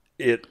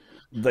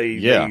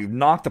 They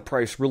knock the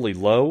price really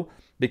low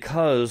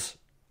because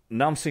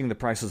now I'm seeing the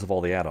prices of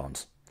all the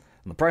add-ons.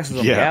 And the prices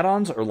of the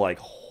add-ons are like,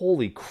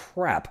 holy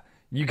crap,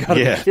 you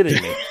gotta be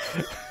kidding me.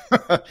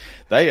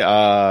 They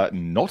are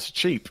not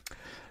cheap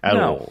at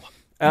all.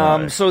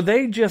 No. So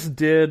they just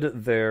did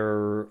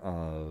their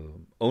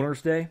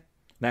Owners' Day,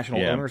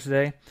 National Owners'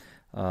 Day.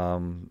 I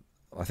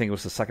think it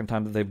was the second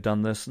time that they've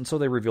done this. And so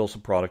they reveal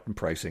some product and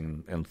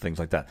pricing and things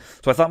like that.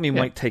 So I thought we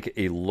might take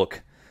a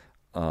look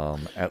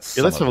at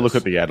some let's have a look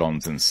at the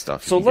add-ons and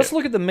stuff. So let's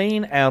look at the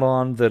main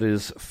add-on that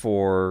is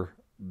for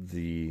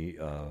the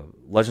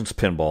Legends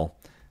Pinball,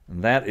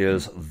 and that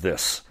is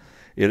this.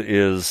 It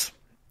is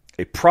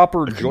a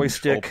proper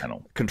joystick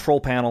control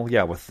panel,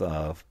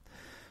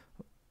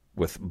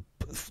 with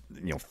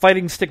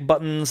fighting stick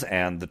buttons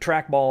and the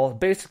trackball,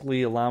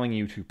 basically allowing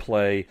you to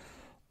play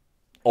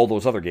all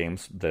those other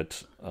games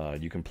that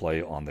you can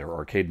play on their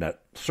ArcadeNet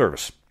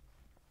service.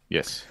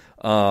 Yes.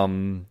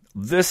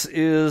 This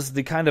is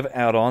the kind of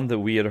add-on that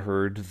we had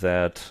heard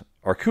that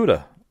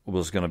Arcuda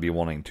was going to be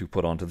wanting to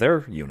put onto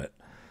their unit.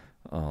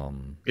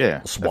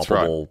 Swappable. That's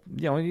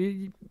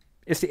right.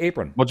 It's the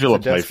apron.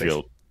 Modular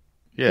playfield.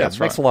 Yeah, that's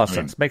makes a lot of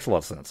sense. Makes a lot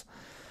of sense.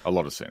 A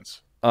lot of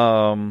sense.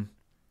 How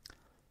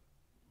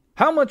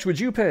much would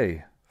you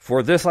pay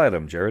for this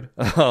item, Jared?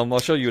 I'll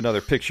show you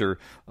another picture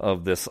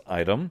of this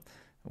item,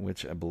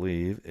 which I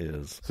believe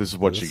is. This is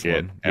what you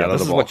get.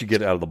 This is what you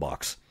get out of the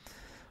box.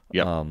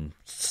 Yeah.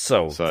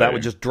 So that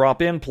would just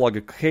drop in, plug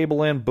a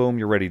cable in, boom,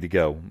 you're ready to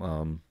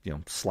go.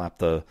 Slap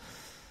the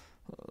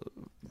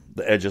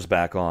edges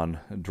back on,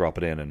 and drop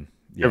it in, and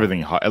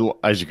everything.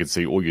 As you can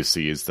see, all you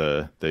see is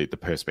the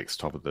perspex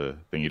top of the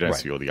thing. You don't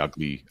see all the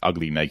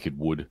ugly naked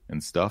wood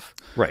and stuff.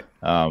 Right.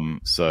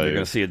 So you're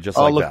going to see it just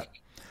like that.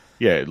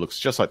 Yeah, it looks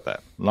just like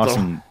that. Nice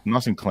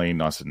and clean,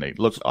 nice and neat.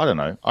 Look, I don't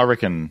know. I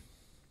reckon.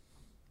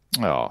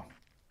 It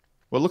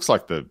looks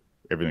like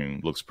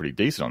everything looks pretty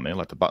decent on there,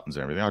 like the buttons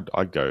and everything.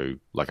 I'd go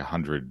like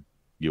 $100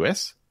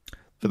 US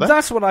for that.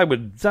 That's what I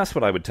would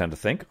tend to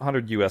think.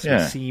 $100 US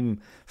would seem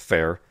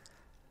fair.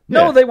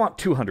 No, they want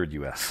 $200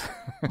 US.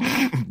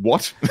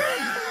 What?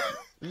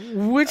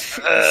 Which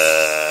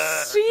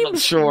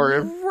seems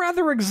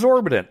rather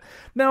exorbitant.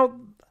 Now,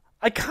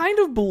 I kind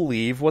of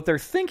believe what they're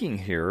thinking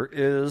here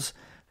is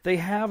they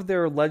have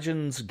their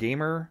Legends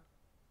Gamer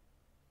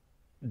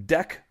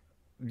deck,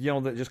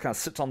 that just kind of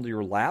sits on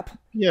your lap.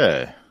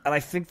 Yeah. And I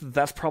think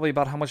that's probably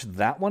about how much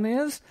that one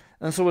is.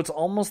 And so it's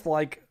almost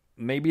like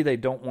maybe they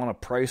don't want to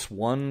price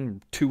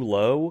one too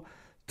low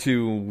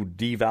to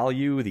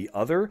devalue the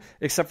other,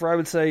 except for I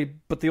would say,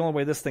 but the only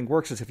way this thing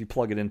works is if you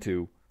plug it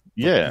into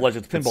the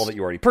Legends Pinball that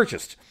you already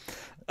purchased.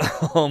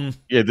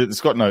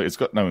 It's got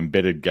no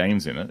embedded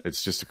games in it.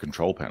 It's just a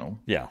control panel.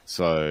 Yeah.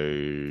 So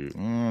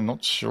I'm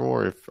not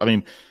sure if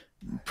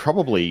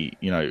probably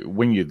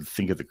when you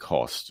think of the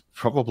cost,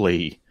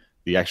 probably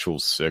the actual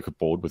circuit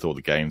board with all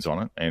the games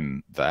on it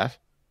and that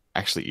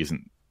actually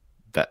isn't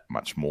that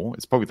much more.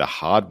 It's probably the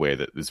hardware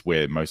that is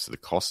where most of the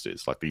cost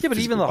is. Like but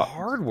even the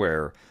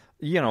hardware.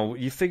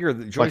 You figure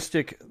the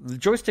joystick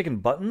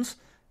and buttons,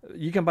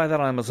 you can buy that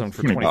on Amazon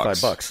for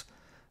 $25.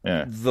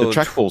 Yeah, the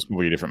trackball's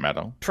probably a different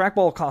matter.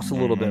 Trackball costs a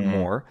little bit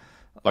more,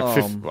 like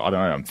I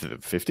don't know,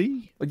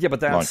 50. Yeah, but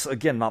that's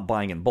again not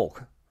buying in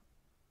bulk.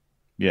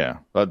 Yeah,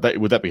 but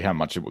would that be how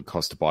much it would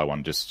cost to buy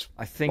one?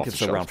 I think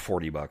it's around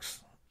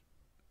 $40.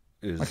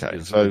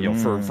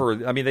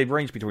 I mean, they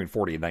range between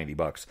 $40 and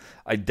 $90.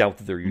 I doubt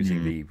that they're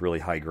using the really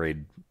high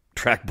grade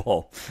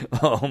trackball.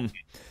 No,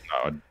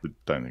 I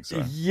don't think so.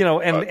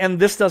 And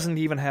this doesn't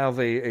even have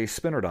a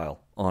spinner dial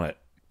on it.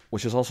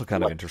 which is also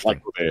kind of interesting.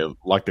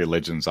 Like their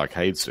Legends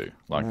arcades do.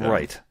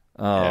 Right.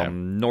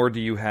 Nor do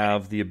you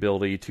have the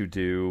ability to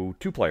do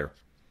 2-player.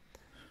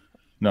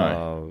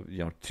 No.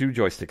 2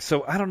 joysticks.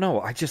 So I don't know.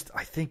 I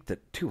think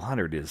that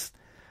 200 is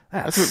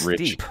that's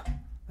steep.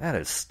 That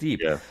is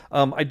steep. Yeah.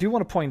 I do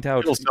want to point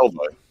out. It'll sell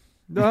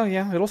though. Oh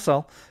yeah, it'll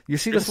sell. You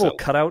see this little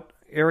cutout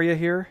area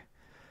here?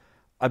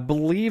 I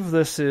believe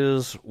this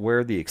is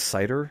where the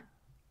exciter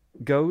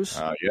goes.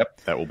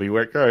 Yep, that will be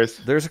where it goes.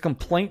 There's a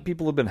complaint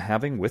people have been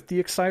having with the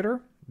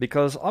exciter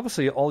because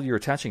obviously all you're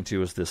attaching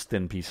to is this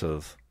thin piece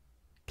of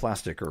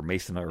plastic or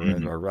mason or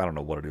I don't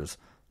know what it is,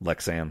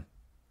 Lexan.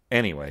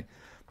 Anyway,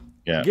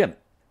 again,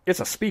 it's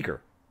a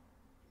speaker.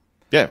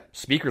 Yeah,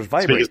 speakers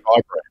vibrate. Speakers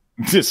vibrate.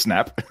 Just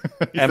snap.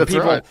 And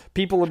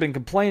people have been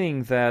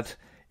complaining that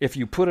if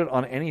you put it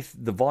on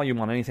the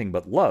volume on anything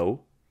but low,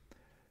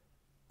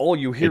 all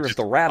you hear is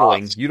the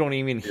rattling. You don't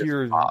even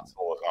hear all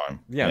the time.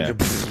 Yeah.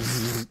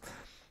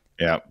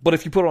 Yeah. But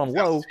if you put it on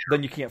low,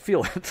 then you can't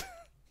feel it.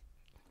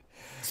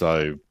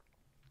 So,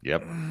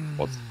 yep.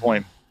 What's the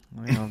point?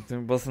 There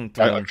wasn't.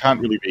 I can't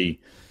really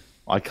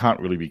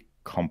be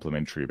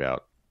complimentary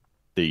about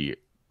the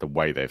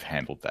way they've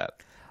handled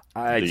that.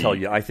 I tell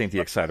you, I think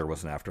the exciter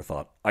was an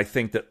afterthought. I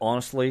think that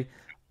honestly,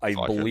 I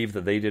believe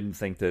that they didn't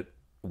think that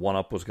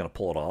 1UP was going to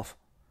pull it off.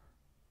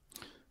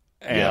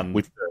 And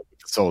with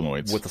the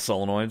solenoids. With the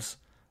solenoids.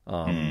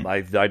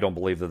 I don't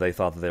believe that they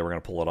thought that they were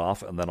going to pull it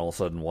off, and then all of a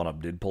sudden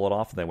 1UP did pull it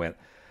off, and they went,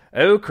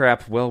 oh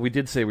crap, well, we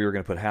did say we were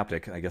going to put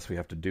haptic. I guess we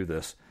have to do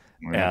this.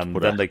 And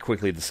then they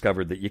quickly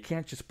discovered that you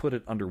can't just put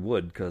it under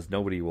wood because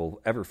nobody will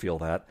ever feel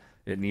that.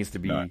 It needs to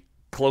be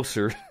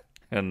closer.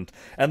 and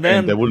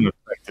then they wouldn't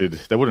have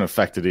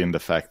factored in the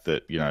fact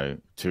that,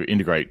 to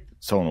integrate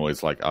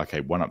solenoids like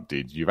Arcade 1UP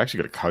did, you've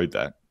actually got to code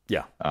that.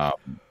 Yeah.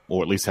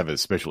 Or at least have a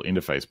special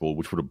interface board,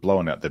 which would have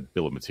blown out the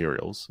bill of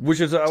materials.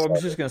 Which is, I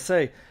was just going to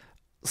say,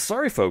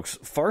 sorry, folks,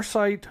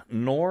 Farsight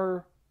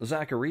nor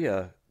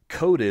Zaccaria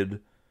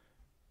coded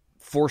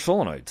for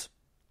solenoids.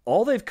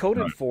 All they've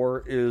coded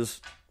for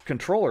is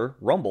controller,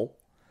 rumble,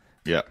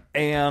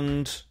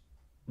 and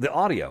the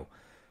audio.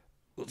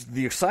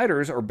 The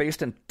exciters are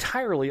based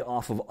entirely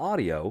off of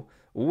audio,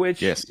 which,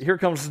 here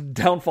comes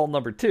downfall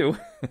number 2.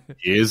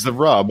 Here's the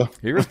rub.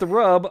 Here's the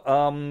rub.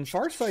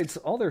 Farsight's,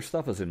 all their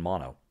stuff is in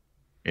mono.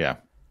 Yeah.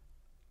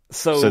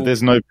 So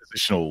there's no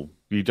positional.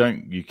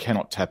 You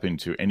cannot tap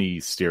into any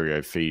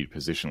stereo feed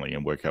positionally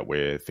and work out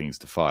where things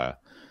to fire.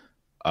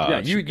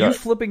 You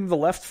flipping the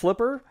left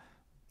flipper,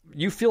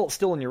 you feel it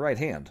still in your right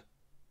hand.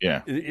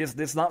 Yeah.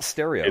 It's not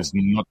stereo. It's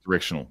not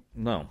directional.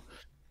 No.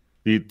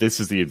 This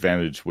is the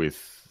advantage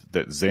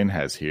that Zen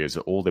has here, is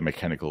that all their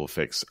mechanical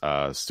effects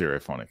are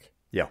stereophonic.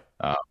 Yeah.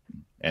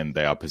 And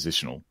they are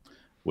positional,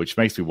 which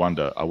makes me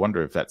wonder. I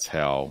wonder if that's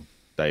how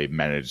they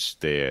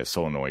managed their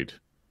solenoid,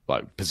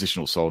 like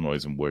positional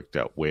solenoids, and worked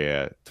out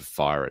where to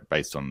fire it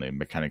based on their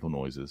mechanical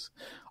noises.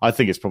 I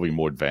think it's probably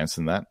more advanced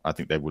than that. I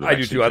think they would have. I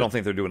do too. I don't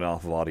think they're doing it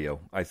off of audio.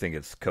 I think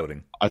it's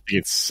coding. I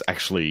think it's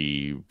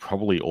actually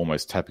probably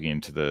almost tapping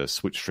into the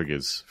switch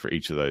triggers for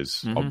each of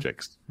those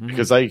objects,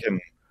 because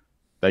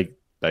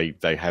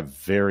they have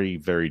very,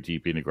 very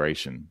deep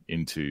integration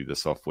into the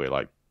software.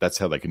 Like, that's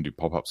how they can do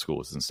pop-up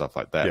scores and stuff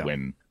like that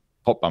when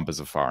pop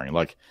bumpers are firing.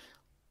 Like,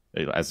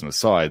 as an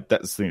aside,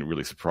 that's the thing that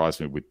really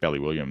surprised me with Bally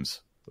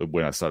Williams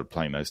when I started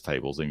playing those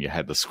tables, and you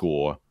had the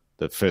score,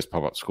 the first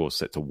pop-up score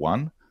set to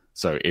 1,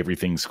 so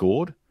everything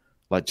scored.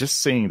 Like,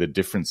 just seeing the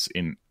difference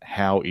in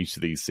how each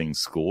of these things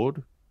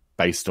scored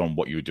based on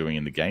what you were doing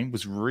in the game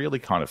was really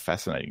kind of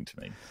fascinating to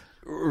me.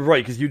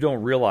 Right, because you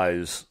don't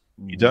realize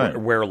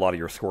where a lot of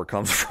your score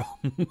comes from.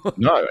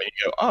 No, and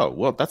you go, oh,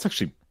 well, that's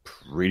actually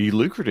pretty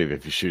lucrative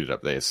if you shoot it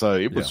up there. So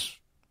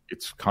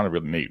it's kind of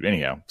really neat.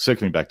 Anyhow,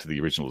 circling back to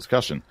the original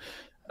discussion,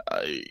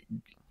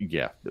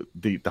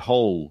 the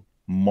whole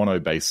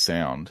mono-based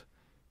sound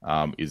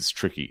is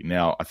tricky.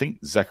 Now, I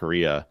think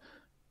Zaccaria,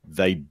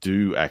 they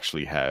do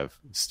actually have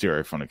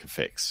stereophonic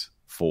effects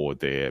for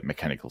their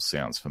mechanical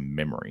sounds from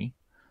memory.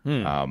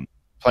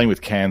 Playing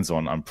with cans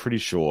on, I'm pretty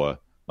sure,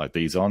 like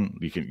these on,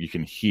 you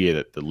can hear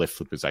that the left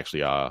flippers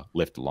actually are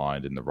left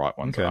aligned and the right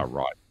ones are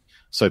right.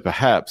 So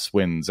perhaps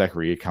when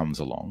Zaccaria comes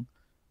along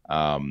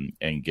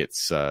and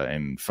gets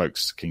and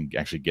folks can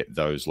actually get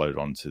those loaded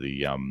onto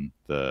the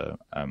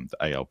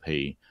ALP,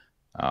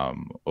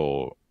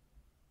 or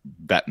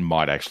that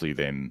might actually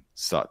then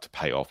start to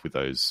pay off with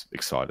those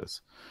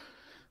exciters,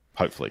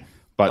 hopefully.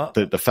 But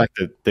the fact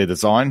that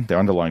their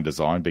underlying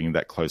design, being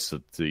that close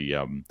to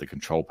the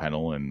control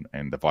panel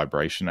and the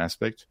vibration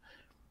aspect,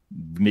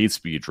 needs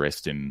to be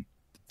addressed in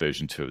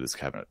version 2 of this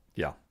cabinet.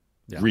 Yeah.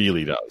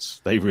 Really does.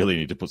 They really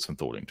need to put some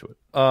thought into it.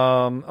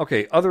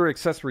 Okay, other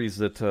accessories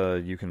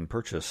that you can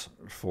purchase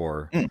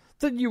for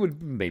that you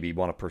would maybe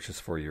want to purchase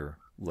for your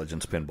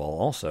Legends pinball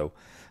also,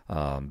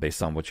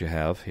 based on what you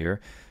have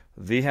here.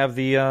 They have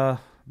their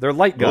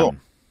light gun.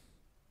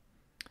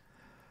 Oh.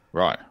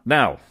 Right.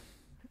 Now,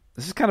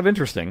 this is kind of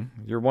interesting.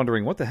 You're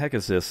wondering, what the heck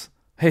is this?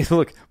 Hey,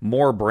 look,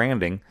 more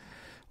branding.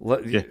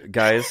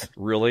 Guys,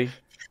 really?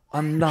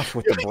 Enough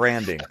with the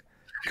branding.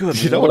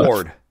 Good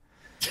Lord.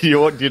 Do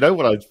you know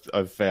what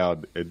I've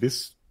found?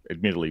 This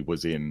admittedly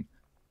was in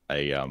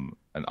an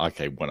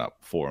Arcade One Up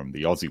forum,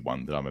 the Aussie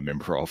one that I'm a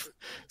member of.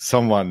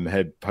 Someone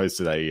had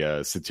posted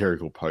a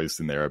satirical post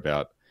in there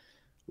about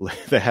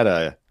they had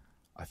I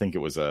think it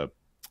was an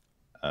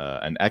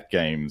Act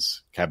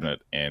Games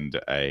cabinet and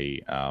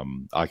a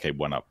Arcade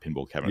One Up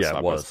pinball cabinet. Yeah,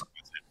 it was.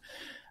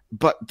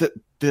 But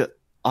the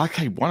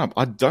Arcade One Up,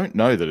 I don't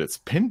know that it's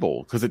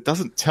pinball because it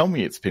doesn't tell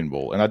me it's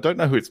pinball, and I don't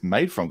know who it's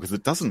made from because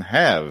it doesn't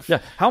have.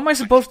 Yeah, how am I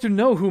supposed to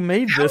know who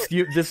made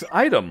this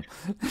item?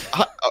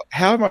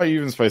 How am I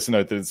even supposed to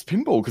know that it's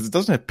pinball because it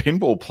doesn't have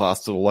pinball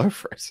plastered all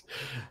over it?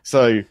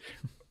 So,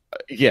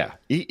 yeah,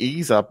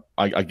 ease up.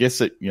 I guess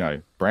that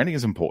branding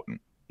is important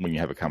when you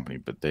have a company,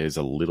 but there's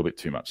a little bit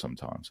too much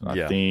sometimes, and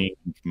I think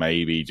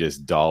maybe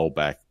just dial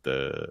back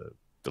the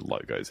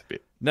logos a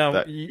bit. Now,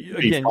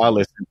 again,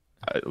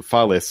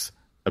 far less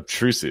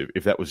obtrusive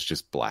if that was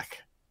just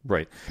black.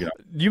 Right.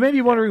 You may be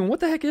wondering, what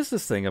the heck is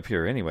this thing up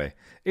here anyway?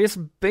 It's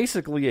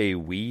basically a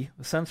Wii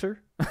sensor.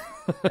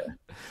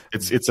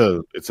 It's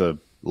a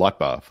light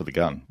bar for the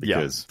gun.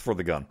 Because for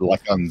the gun.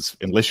 Light guns,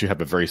 unless you have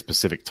a very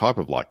specific type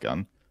of light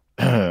gun,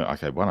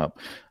 okay, One Up,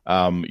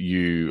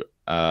 you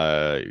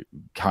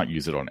can't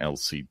use it on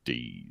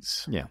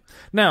LCDs. Yeah.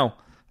 Now,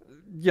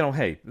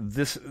 hey,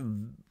 this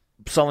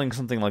selling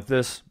something like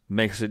this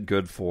makes it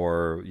good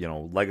for,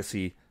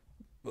 legacy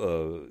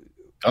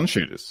gun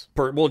shooters.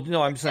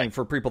 I'm saying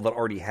for people that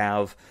already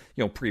have,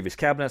 previous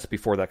cabinets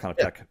before that kind of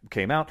tech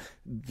came out,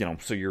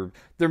 so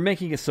they're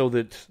making it so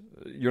that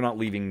you're not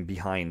leaving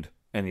behind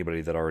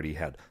anybody that already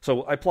had.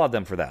 So I applaud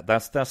them for that.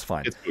 That's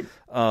fine. It's good.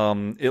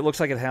 It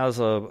looks like it has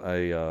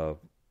a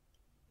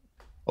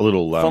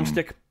little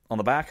thumbstick on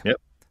the back. Yep.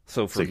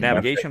 So for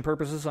navigation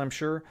purposes, I'm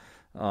sure.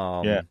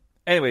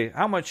 Anyway,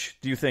 how much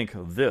do you think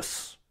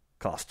this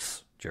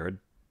costs, Jared?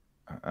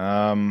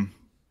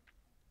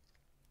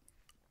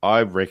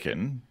 I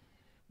reckon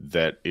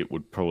that it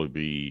would probably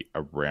be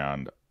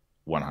around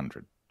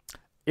 100.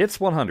 It's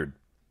 100.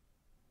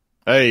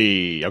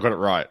 Hey, I got it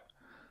right.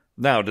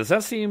 Now, does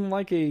that seem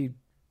like a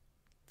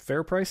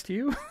fair price to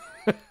you?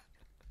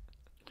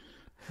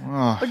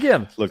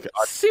 Again, look,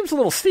 seems a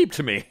little steep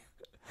to me.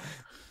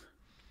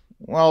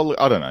 Well,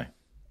 I don't know.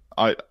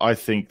 I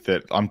think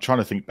that I'm trying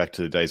to think back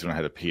to the days when I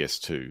had a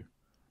PS2,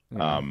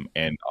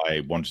 and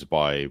I wanted to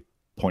buy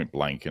Point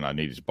Blank, and I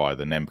needed to buy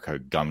the Namco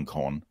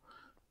GunCon.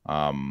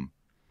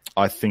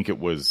 I think it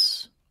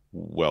was,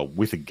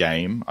 with a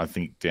game, I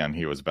think down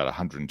here it was about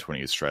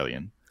 120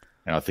 Australian,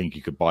 and I think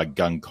you could buy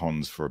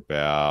GunCons for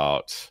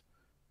about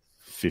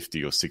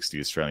 50 or 60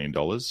 Australian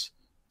dollars.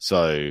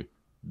 So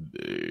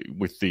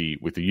with the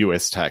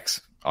US tax,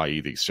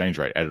 i.e. the exchange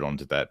rate added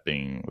onto that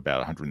being about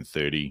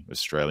 130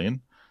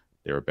 Australian,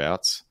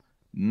 thereabouts,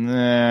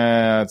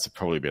 it's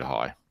probably a bit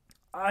high.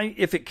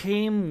 If it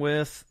came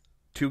with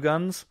two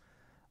guns,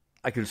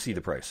 I could see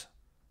the price.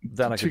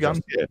 Then I could two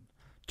guns, yeah.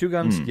 Two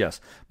guns,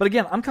 yes. But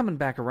again, I'm coming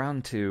back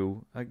around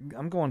to,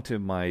 I'm going to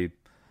my,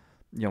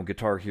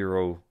 Guitar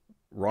Hero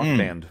Rock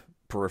Band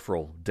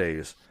peripheral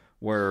days,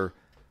 where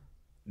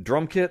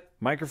drum kit,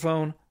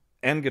 microphone,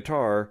 and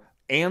guitar,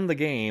 and the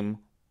game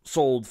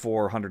sold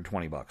for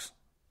 $120.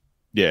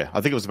 Yeah,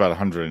 I think it was about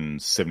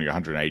 170 or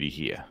 180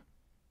 here.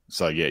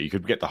 So yeah, you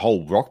could get the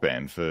whole Rock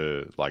Band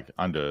for like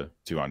under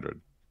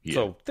 200 here.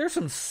 So there's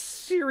some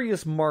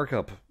serious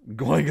markup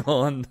going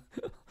on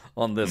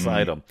this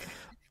item.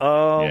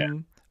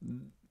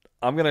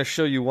 I'm going to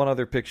show you one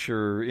other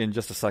picture in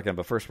just a second,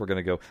 but first we're going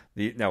to go.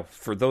 Now,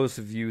 for those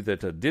of you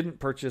that didn't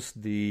purchase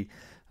that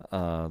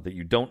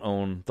you don't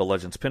own the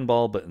Legends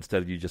Pinball, but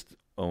instead you just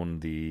own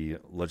the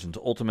Legends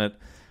Ultimate,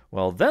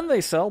 well, then they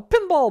sell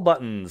pinball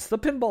buttons, the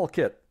pinball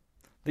kit.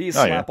 These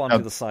slap onto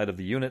the side of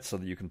the unit so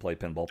that you can play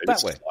pinball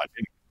that way.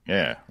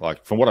 Yeah,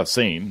 like from what I've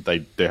seen,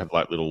 they have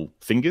like little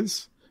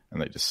fingers,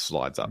 and they just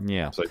slides up.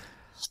 Yeah. So it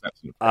snaps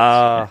into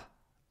place.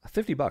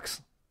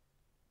 $50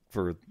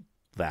 for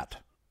that.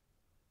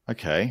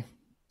 Okay,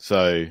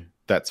 so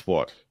that's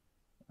what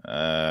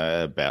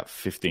about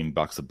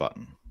 $15 a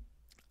button.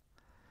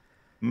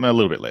 A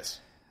little bit less.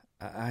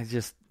 I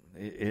just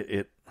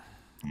I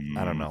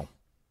don't know.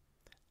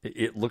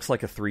 It looks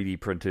like a 3D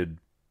printed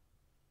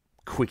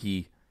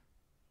quickie.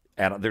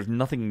 And there's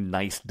nothing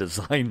nice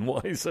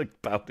design-wise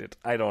about it.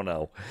 I don't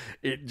know.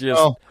 It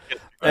just...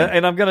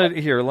 and I'm going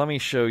to... Here, let me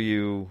show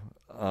you...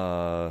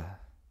 where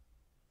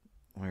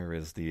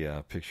is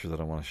the picture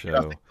that I want to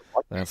show?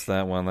 That's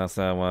that one. That's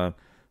that one.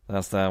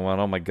 That's that one.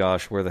 Oh my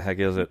gosh, where the heck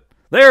is it?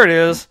 There it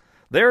is!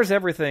 There's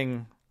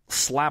everything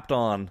slapped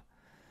on...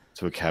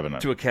 To a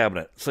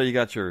cabinet. So you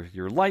got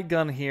your light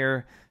gun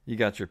here. You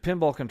got your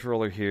pinball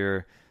controller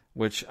here.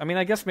 Which, I mean,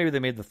 I guess maybe they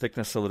made the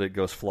thickness so that it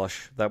goes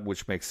flush.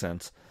 Which makes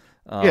sense.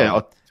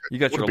 You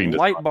got your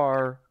light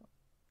bar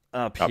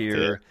up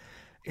here.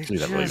 It's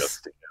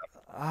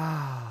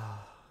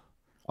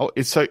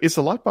it's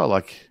a light bar.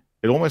 Like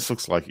it almost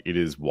looks like it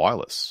is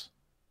wireless.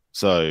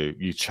 So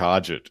you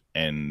charge it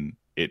and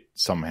it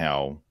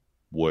somehow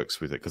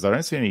works with it because I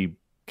don't see any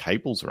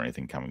cables or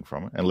anything coming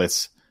from it,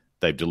 unless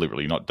they've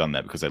deliberately not done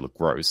that because they look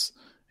gross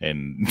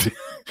and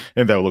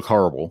and they'll look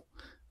horrible.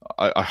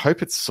 I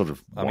hope it's sort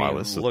of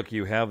wireless. I mean, look,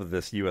 you have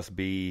this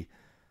USB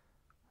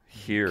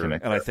here,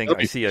 Connector. and I think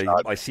I see a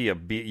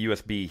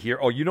USB here.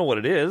 Oh, you know what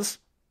it is?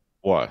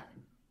 What?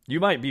 You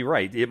might be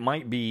right. It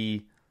might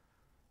be.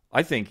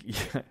 I think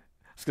I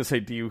was gonna say,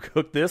 do you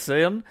hook this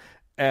in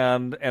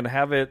and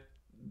have it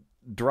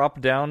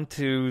drop down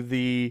to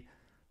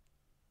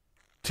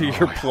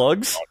your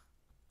plugs?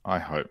 I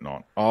hope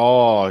not.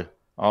 Oh.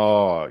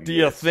 Do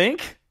you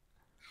think?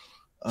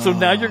 So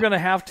now you're gonna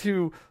have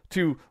to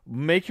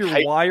make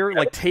your wire,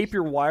 like tape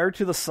your wire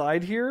to the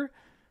side here.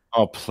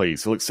 Oh,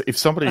 please. Look, if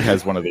somebody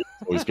has one of these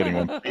toys getting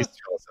one, please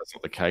tell us that's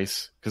not the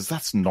case, because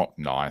that's not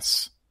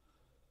nice.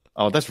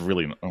 Oh, that's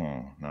really...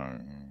 Oh, no.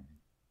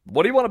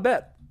 What do you want to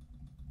bet?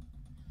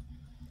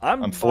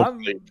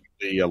 Unfortunately, it would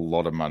be a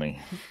lot of money.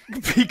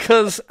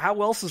 Because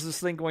how else is this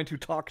thing going to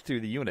talk to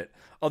the unit,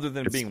 other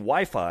than being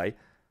Wi-Fi?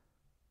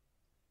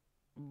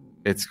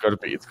 It's got to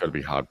be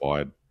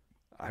hardwired.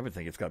 I would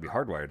think it's got to be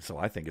hardwired, so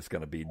I think it's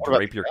going to be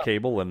drape your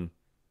cable and...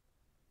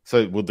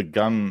 So, will the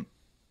gun...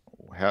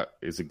 How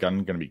is the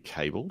gun going to be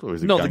cabled, or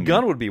is it? No, the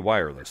gun would be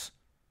wireless,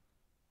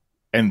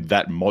 and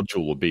that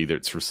module will be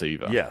its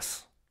receiver.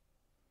 Yes.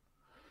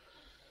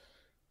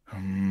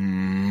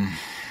 Don't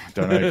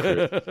know.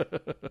 Chris.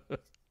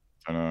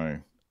 Don't know.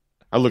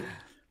 I look.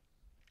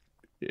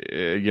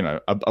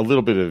 A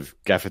little bit of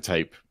gaffer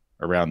tape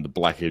around the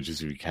black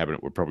edges of your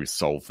cabinet would probably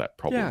solve that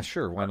problem. Yeah,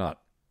 sure. Why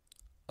not?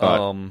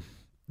 But,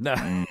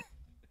 no.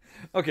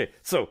 Okay,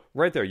 so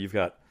right there you've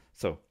got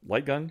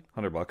light gun,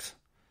 $100.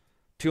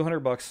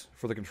 $200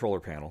 for the controller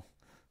panel,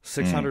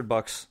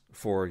 $600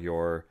 for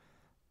your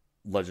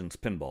Legends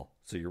pinball.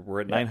 So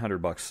we're at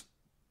 $900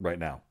 right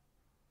now,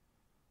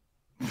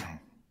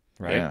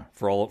 right? Yeah.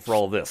 For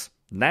all of this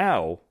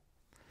now,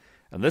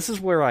 and this is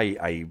where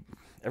I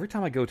every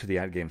time I go to the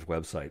Ad Games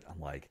website, I'm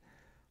like,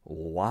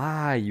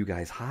 why you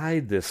guys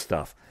hide this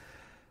stuff?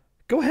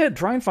 Go ahead,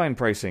 try and find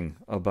pricing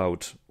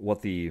about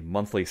what the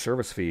monthly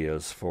service fee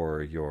is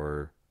for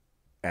your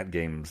Ad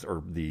Games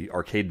or the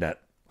ArcadeNet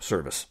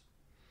service.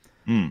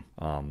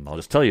 I'll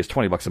just tell you, it's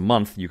 $20 a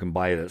month. You can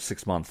buy it at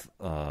 6-month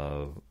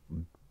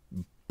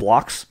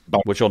blocks,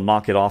 which will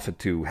knock it off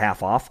to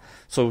half off.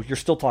 So you're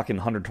still talking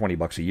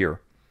 $120 a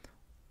year,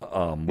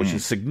 which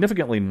is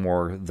significantly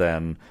more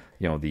than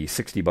the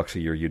 $60 a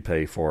year you'd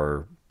pay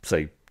for,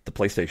 say, the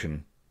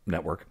PlayStation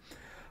Network.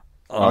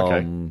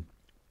 Okay.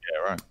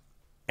 Yeah, right.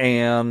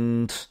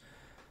 And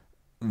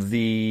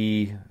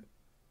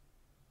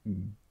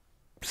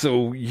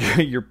so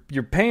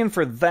you're paying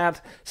for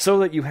that so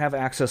that you have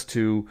access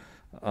to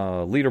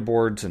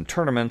leaderboards and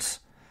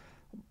tournaments.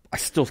 I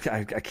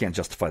can't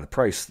justify the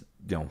price,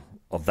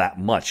 of that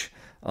much.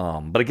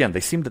 But again, they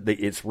seem that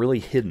it's really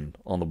hidden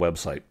on the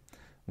website,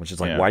 which is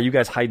like, why are you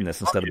guys hiding this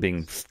instead of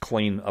being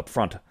clean up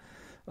front?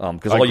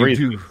 Because all you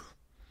do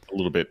a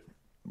little bit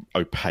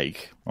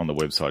opaque on the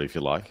website, if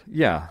you like.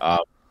 Yeah.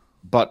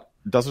 But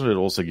doesn't it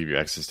also give you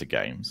access to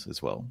games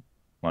as well?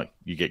 Like,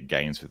 you get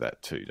games with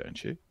that too,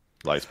 don't you?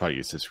 Like, it's part of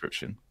your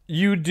subscription.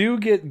 You do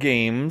get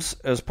games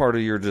as part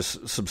of your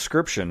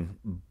subscription,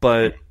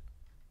 but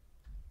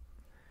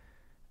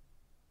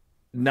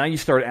now you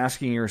start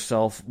asking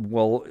yourself,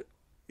 well,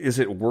 is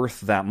it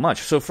worth that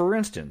much? So, for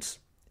instance,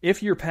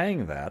 if you're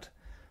paying that,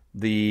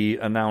 the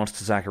announced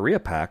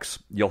Zaccaria packs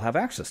you'll have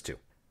access to.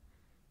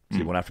 So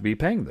you won't have to be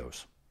paying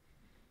those.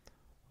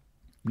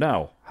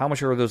 Now, how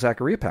much are those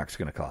Zaccaria packs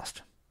going to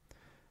cost?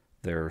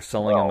 They're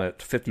selling them at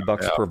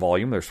 $50 per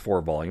volume. There's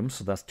 4 volumes,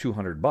 so that's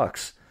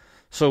 $200.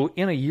 So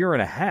in a year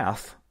and a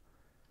half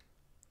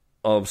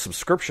of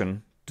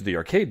subscription to the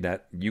ArcadeNet,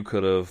 you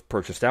could have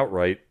purchased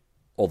outright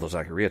all those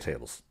Zaccaria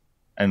tables.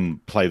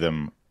 And play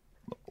them,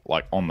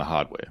 like, on the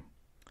hardware,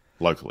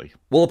 locally.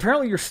 Well,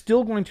 apparently you're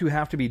still going to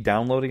have to be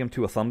downloading them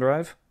to a thumb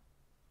drive.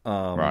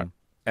 Right.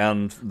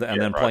 And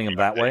then playing them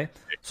that way.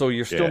 So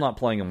you're still not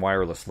playing them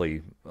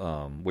wirelessly,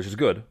 which is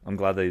good. I'm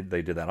glad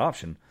they did that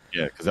option.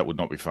 Yeah, because that would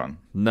not be fun.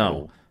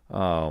 No.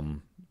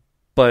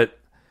 But...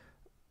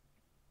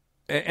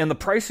 And the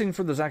pricing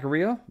for the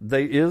Zaccaria,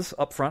 is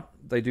upfront.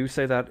 They do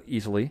say that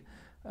easily.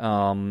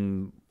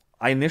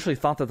 I initially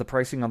thought that the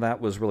pricing on that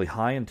was really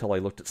high until I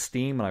looked at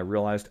Steam and I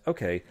realized,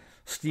 okay,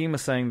 Steam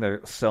is saying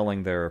they're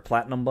selling their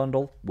Platinum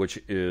Bundle, which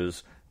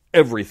is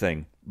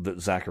everything that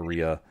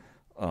Zaccaria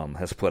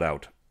has put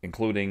out,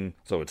 including,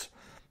 so it's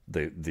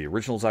the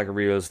original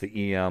Zaccarias,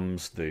 the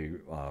EMs,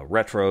 the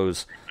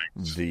retros,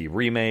 the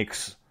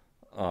remakes.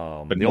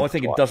 But the only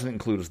thing it doesn't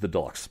include is the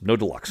deluxe. No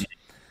deluxe.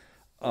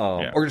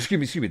 Or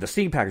excuse me, the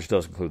Steam package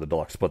does include the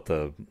deluxe, but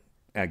the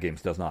Ad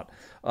Games does not.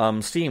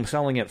 Steam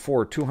selling it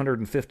for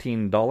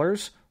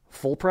 $215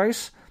 full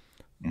price.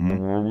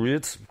 Mm-hmm.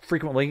 It's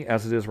frequently,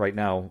 as it is right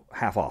now,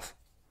 half off.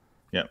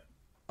 Yeah.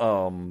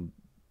 So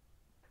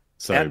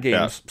Ad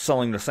Games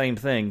selling the same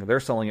thing. They're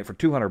selling it for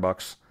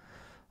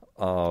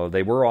 $200.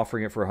 They were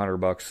offering it for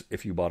 $100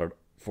 if you bought it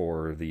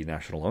for the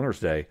National Owners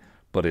Day,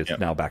 but it's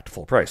now back to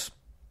full price.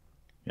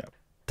 Yeah.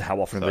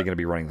 How often are they going to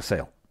be running the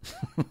sale?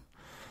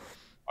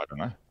 I don't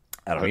know.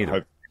 I don't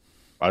either.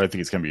 I don't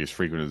think it's going to be as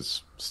frequent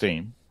as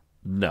Steam.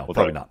 No, Although,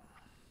 probably not.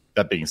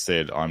 that being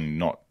said, I'm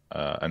not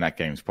an At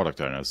Games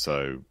product owner,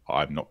 so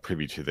I'm not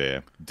privy to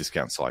their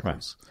discount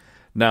cycles. Right.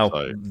 Now,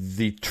 So,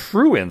 the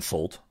true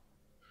insult,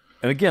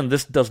 and again,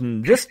 this does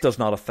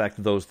not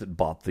affect those that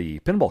bought the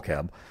pinball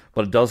cab,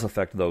 but it does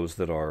affect those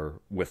that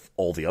are with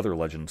all the other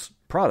Legends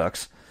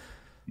products.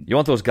 You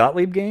want those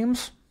Gottlieb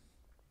games?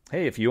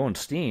 Hey, if you own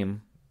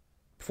Steam,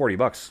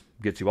 $40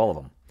 gets you all of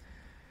them.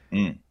 I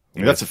mean,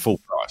 that's a full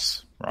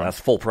price, right? That's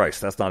full price.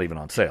 That's not even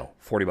on sale.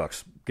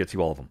 $40 gets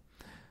you all of them.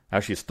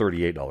 Actually, it's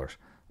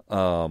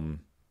 $38.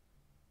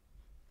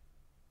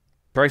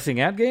 Pricing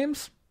At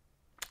Games,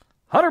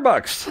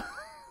 $100.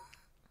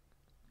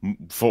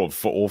 For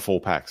all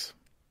 4 packs.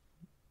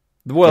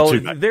 Well, The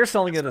 2-pack. they're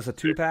selling it as a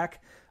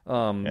 2-pack,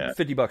 Yeah.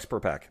 $50 per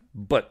pack.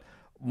 But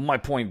my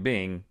point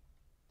being,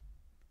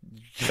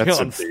 That's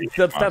a know, big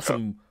that's markup.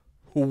 some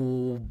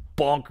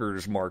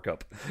bonkers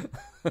markup.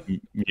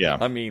 Yeah.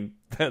 I mean,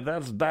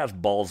 that's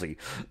ballsy.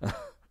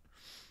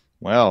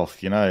 Well,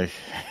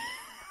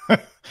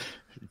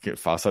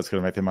 Farsight's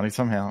going to make their money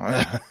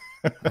somehow.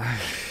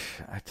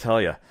 I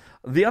tell you.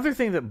 The other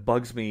thing that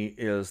bugs me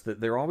is that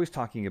they're always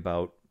talking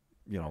about,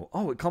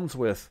 it comes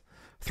with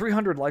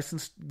 300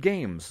 licensed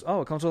games.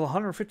 Oh, it comes with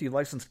 150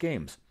 licensed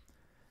games.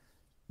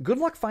 Good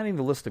luck finding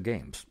the list of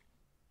games.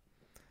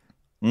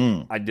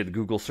 I did a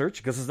Google search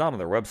because it's not on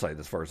their website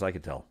as far as I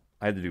could tell.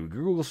 I had to do a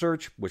Google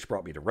search, which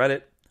brought me to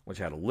Reddit, which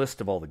had a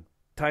list of all the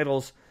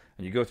titles.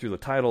 And you go through the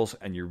titles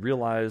and you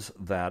realize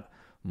that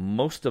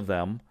most of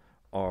them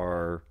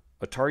are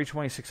Atari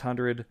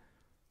 2600,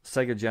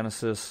 Sega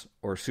Genesis,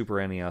 or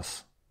Super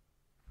NES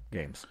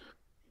games.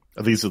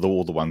 These are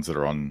all the ones that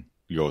are on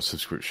your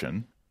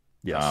subscription.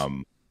 Yes.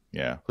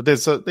 Yeah. But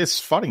there's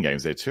fighting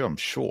games there too, I'm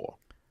sure,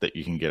 that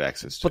you can get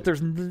access to. But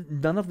there's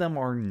none of them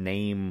are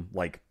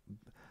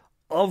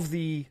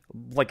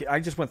I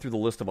just went through the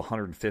list of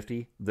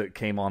 150 that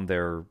came on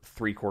their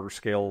 3/4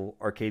 scale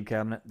arcade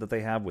cabinet that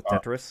they have with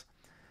Tetris.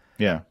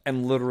 Yeah.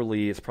 And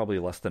literally it's probably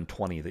less than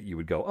 20 that you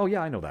would go, oh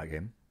yeah, I know that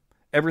game.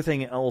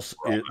 Everything else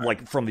is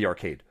like from the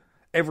arcade.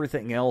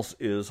 Everything else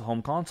is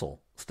home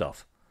console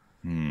stuff.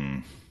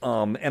 And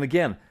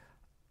again,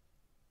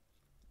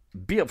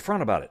 be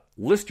upfront about it.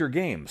 List your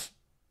games.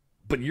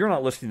 But you're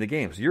not listing the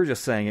games. You're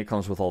just saying it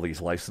comes with all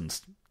these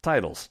licensed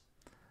titles.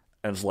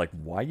 And it's like,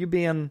 why are you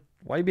being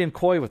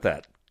coy with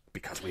that?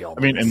 Because we all.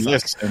 I mean,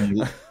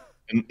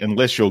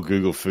 unless your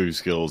Google Foo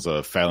skills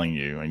are failing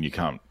you and you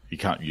can't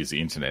use the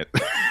internet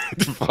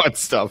to find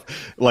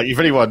stuff. Like, if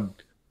anyone,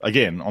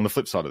 again, on the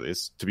flip side of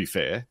this, to be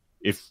fair,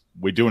 if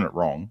we're doing it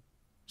wrong,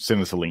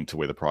 send us a link to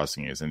where the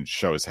pricing is and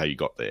show us how you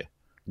got there.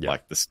 Yeah.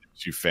 Like the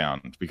steps you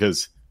found,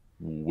 because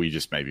we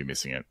just may be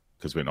missing it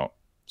because we're not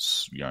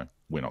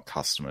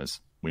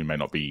customers. We may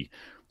not be.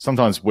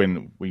 Sometimes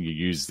when you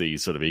use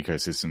these sort of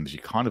ecosystems, you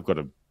kind of got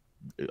to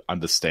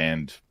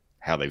understand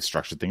how they've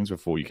structured things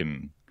before you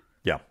can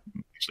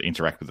actually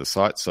interact with the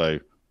site. So,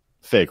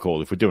 fair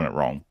call. If we're doing it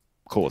wrong,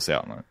 call us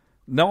out on it.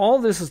 Now, all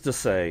this is to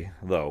say,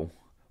 though,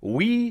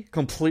 we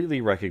completely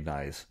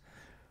recognize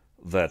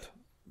that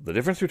the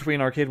difference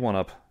between Arcade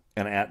 1-Up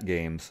and At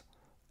Games,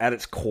 at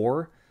its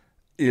core,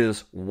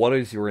 is what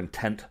is your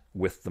intent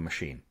with the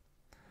machine.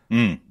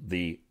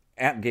 The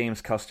At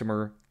Games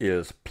customer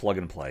is plug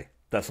and play.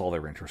 That's all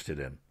they're interested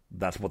in.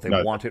 That's what they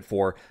want it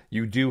for.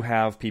 You do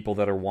have people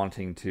that are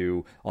wanting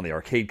to, on the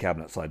arcade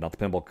cabinet side, not the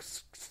pinball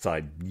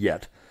side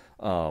yet,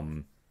 are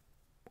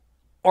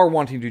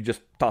wanting to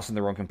just toss in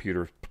their own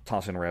computer,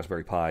 toss in a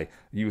Raspberry Pi,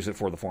 use it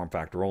for the form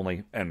factor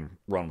only, and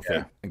run with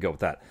it and go with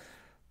that.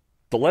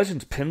 The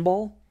Legends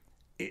Pinball,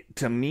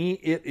 to me,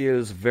 it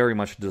is very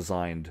much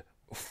designed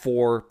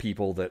for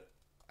people that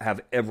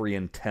have every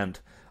intent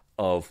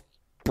of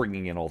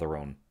bringing in all their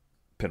own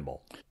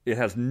pinball. It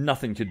has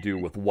nothing to do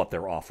with what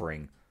they're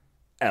offering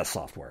as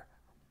software.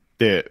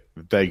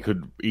 They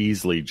could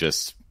easily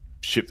just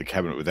ship the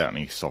cabinet without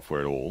any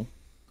software at all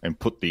and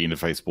put the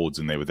interface boards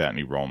in there without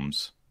any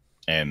ROMs,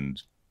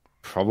 and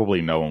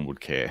probably no one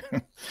would care.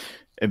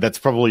 And that's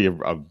probably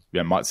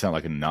it might sound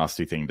like a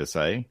nasty thing to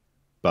say,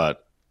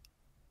 but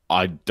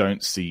I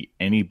don't see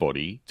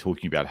anybody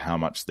talking about how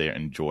much they're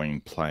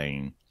enjoying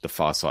playing the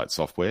Farsight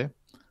software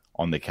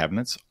on their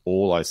cabinets.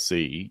 All I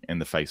see in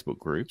the Facebook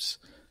groups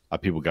are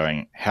people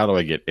going, how do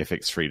I get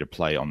FX3 to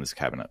play on this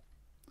cabinet?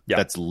 Yeah.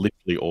 That's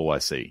literally all I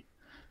see.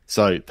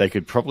 So they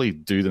could probably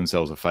do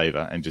themselves a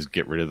favor and just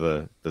get rid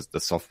of the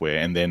software.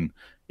 And then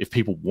if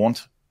people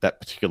want that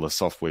particular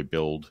software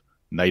build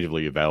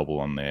natively available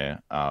on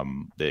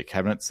their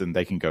cabinets, then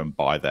they can go and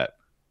buy that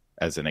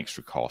as an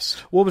extra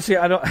cost. Well, but see,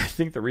 I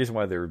think the reason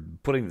why they're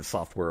putting the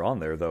software on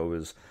there, though,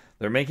 is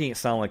they're making it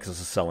sound like it's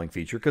a selling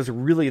feature, because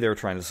really they're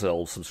trying to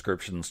sell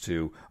subscriptions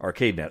to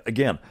ArcadeNet.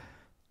 Again,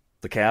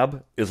 the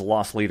cab is a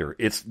loss leader.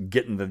 It's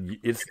getting them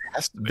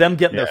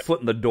getting their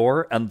foot in the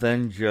door and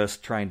then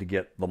just trying to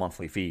get the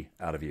monthly fee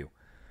out of you.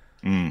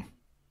 It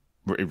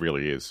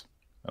really is.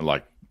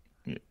 Like,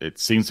 it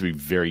seems to be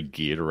very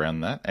geared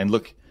around that. And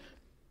look,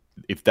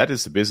 if that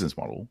is the business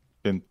model,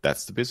 then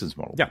that's the business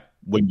model. Yeah.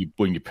 When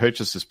you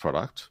purchase this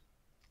product,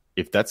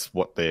 if that's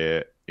what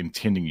they're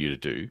intending you to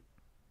do,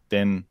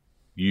 then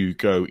you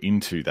go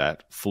into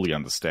that fully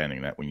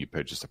understanding that when you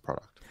purchase a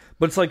product.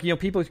 But it's like,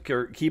 people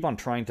keep on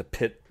trying to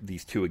pit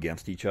these two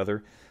against each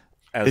other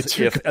as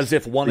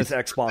if one is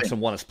Xbox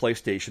and one is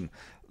PlayStation.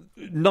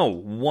 No,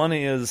 one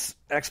is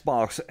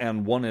Xbox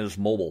and one is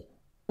mobile.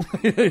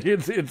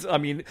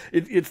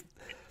 It's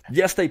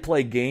yes, they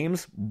play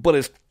games, but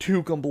it's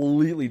two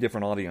completely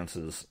different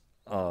audiences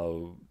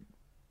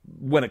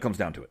when it comes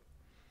down to it.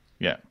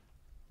 Yeah.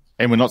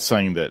 And we're not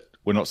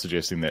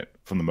suggesting that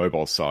from the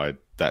mobile side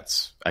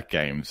that's at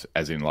games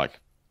as in like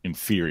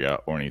inferior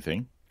or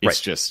anything. It's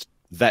just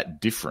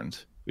that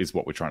different is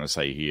what we're trying to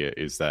say here,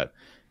 is that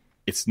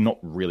it's not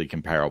really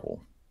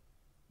comparable.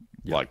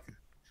 Yeah. Like,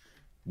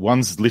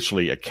 one's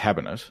literally a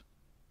cabinet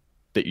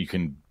that you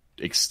can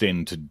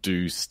extend to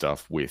do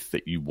stuff with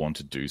that you want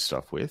to do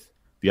stuff with.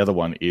 The other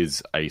one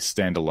is a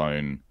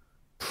standalone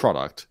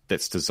product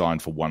that's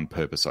designed for one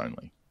purpose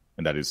only,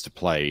 and that is to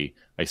play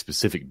a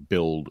specific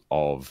build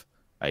of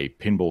a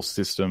pinball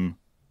system,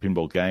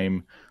 pinball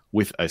game,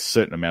 with a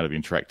certain amount of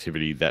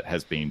interactivity that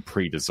has been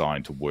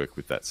pre-designed to work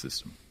with that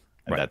system.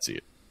 And that's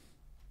it.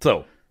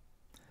 So,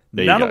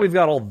 now that we've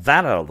got all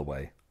that out of the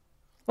way,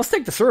 let's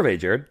take the survey,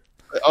 Jared.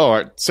 All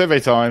right, survey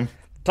time.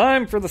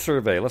 Time for the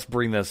survey. Let's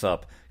bring this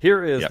up.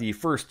 Here is the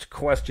first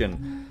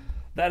question.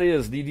 That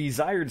is the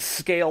desired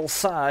scale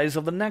size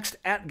of the next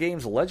At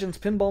Games Legends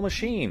pinball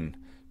machine.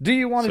 Do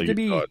you want it to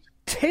be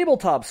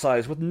tabletop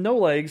size with no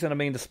legs and a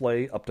main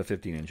display up to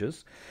 15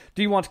 inches?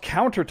 Do you want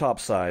countertop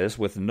size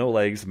with no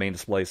legs, main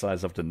display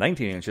size up to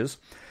 19 inches?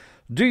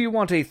 Do you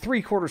want a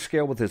 3/4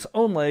 scale with its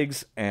own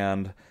legs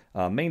and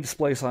main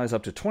display size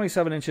up to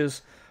 27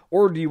 inches?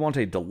 Or do you want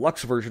a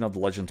deluxe version of the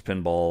Legends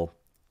pinball,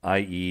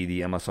 i.e.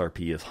 the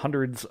MSRP is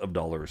hundreds of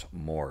dollars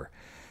more?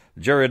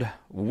 Jared,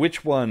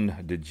 which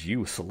one did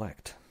you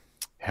select?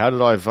 How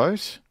did I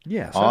vote?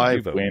 Yes,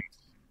 I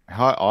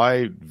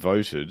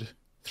voted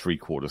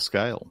 3/4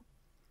 scale.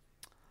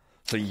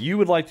 So you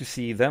would like to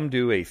see them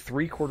do a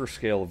 3/4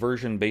 scale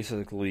version,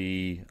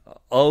 basically,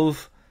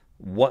 of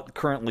what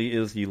currently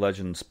is the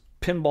Legends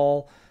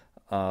pinball,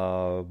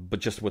 but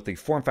just with the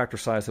form factor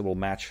size that will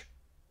match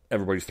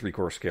everybody's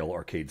 3/4 scale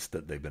arcades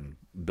that they've been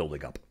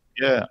building up.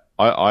 Yeah,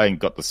 I ain't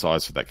got the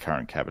size for that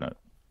current cabinet.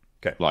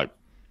 Okay, like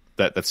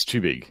that's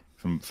too big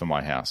for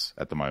my house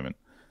at the moment.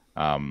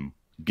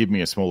 Give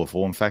me a smaller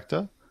form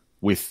factor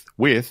with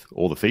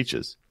all the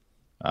features,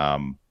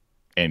 and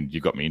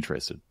you got me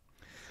interested.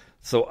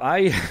 So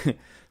I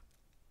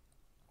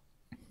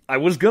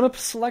was gonna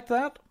select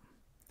that,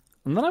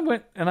 and then I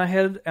went and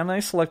I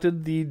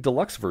selected the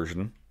deluxe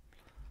version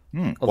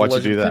of the Why'd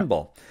you do that?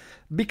 Pinball.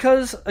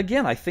 Because,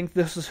 again, I think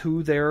this is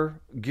who they're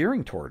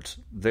gearing towards.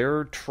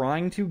 They're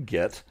trying to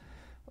get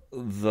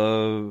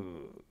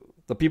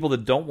the people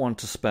that don't want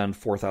to spend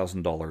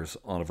 $4,000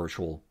 on a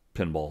virtual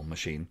pinball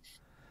machine.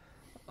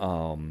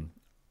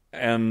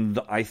 And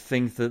I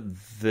think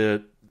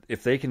that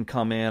if they can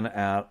come in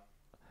at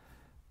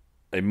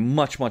a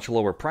much, much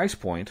lower price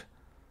point,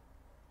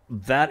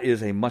 that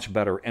is a much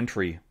better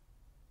entry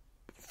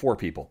for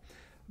people.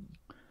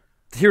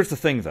 Here's the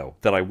thing, though,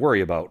 that I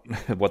worry about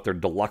what their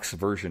deluxe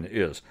version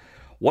is.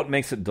 What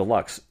makes it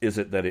deluxe? Is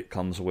it that it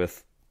comes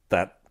with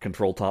that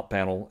control top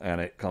panel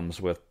and it comes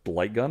with the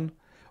light gun?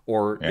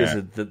 Or is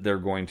it that they're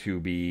going to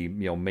be,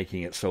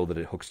 making it so that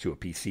it hooks to a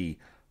PC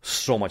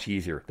so much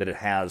easier, that it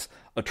has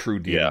a true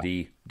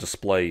D&D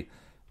display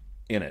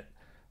in it?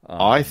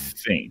 I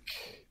think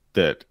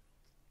that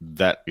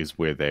is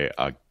where they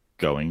are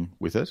going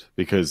with it,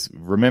 because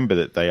remember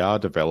that they are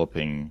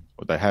developing,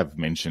 or they have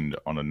mentioned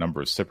on a number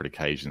of separate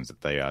occasions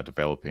that they are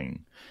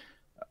developing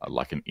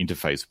like an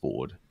interface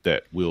board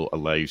that will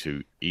allow you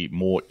to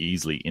more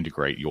easily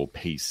integrate your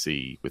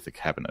PC with the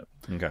cabinet.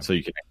 Okay. So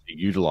you can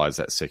actually utilize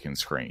that second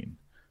screen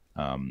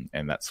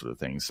and that sort of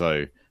thing.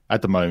 So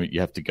at the moment,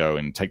 you have to go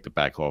and take the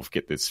back off,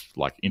 get this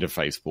like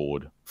interface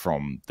board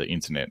from the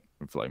internet,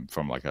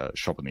 from like a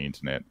shop on the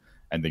internet,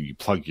 and then you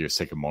plug your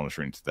second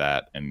monitor into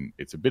that, and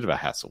it's a bit of a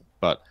hassle.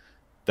 But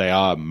they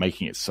are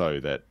making it so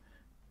that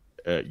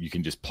you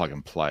can just plug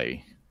and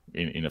play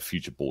in a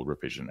future board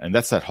revision. And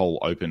that's that whole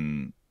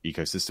open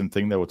ecosystem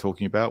thing they were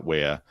talking about,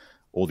 where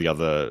all the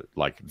other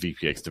like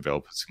VPX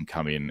developers can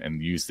come in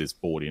and use this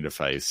board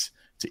interface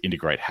to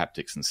integrate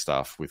haptics and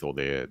stuff with all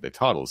their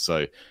titles.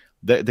 So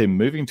they're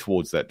moving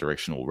towards that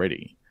direction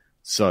already.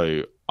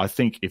 So I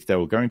think if they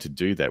were going to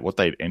do that, what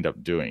they'd end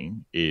up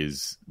doing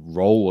is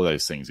roll all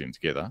those things in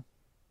together,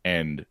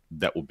 and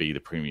that will be the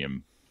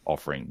premium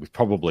offering with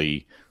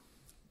probably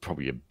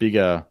a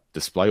bigger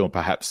display, or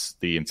perhaps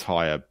the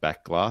entire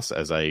back glass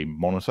as a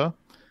monitor,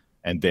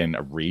 and then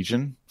a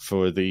region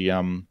for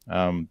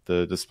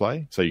the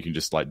display, so you can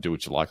just like do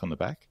what you like on the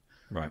back.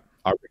 Right.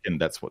 I reckon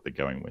that's what they're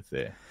going with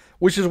there.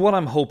 Which is what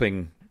I'm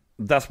hoping.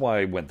 That's why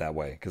I went that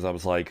way, because I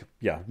was like,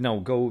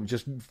 go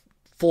just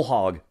full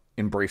hog,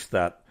 embrace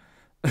that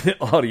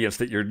audience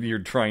that you're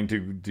trying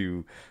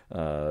to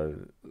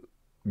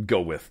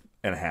go with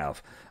and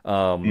have.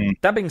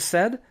 That being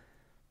said,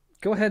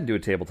 go ahead and do a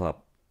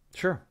tabletop.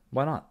 Sure,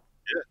 why not?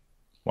 Yeah,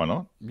 why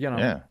not?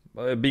 Yeah.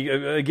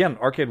 Again,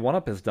 Arcade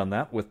 1-Up has done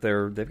that with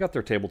they've got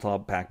their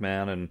tabletop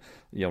Pac-Man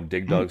and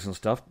Dig Dugs and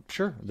stuff.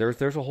 Sure,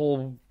 there's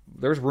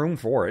room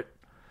for it.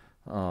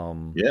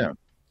 Yeah.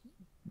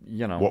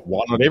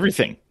 Why not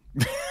everything?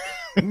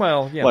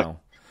 Well, know.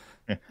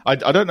 I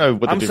don't know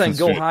what the I'm saying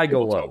go high,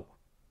 go tabletop. low.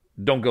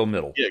 Don't go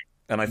middle. Yeah.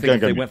 And I think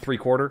if they went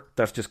 3/4,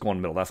 that's just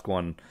going middle. That's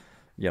going,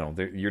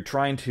 you're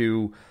trying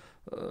to,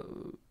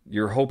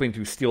 you're hoping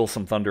to steal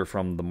some thunder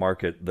from the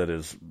market that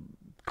is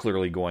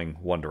clearly going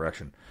one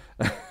direction.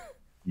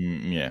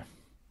 Yeah.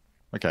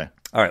 Okay.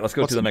 All right, let's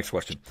go to the next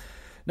question.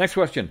 Next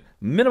question.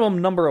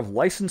 Minimum number of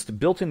licensed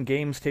built-in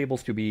games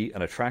tables to be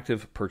an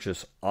attractive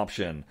purchase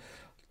option.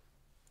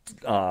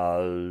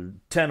 10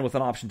 with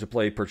an option to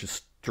play,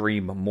 purchase,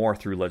 stream more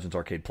through Legends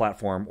Arcade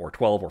platform, or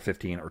 12 or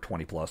 15 or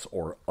 20 plus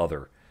or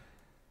other.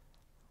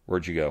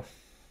 Where'd you go?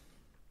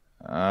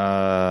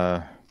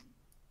 I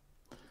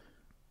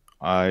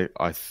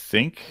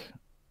think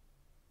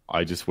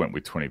I just went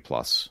with 20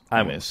 plus.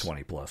 I went with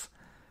 20 plus.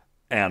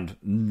 And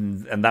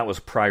that was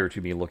prior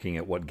to me looking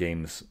at what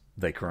games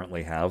they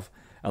currently have.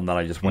 And then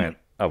I just went,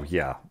 oh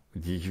yeah,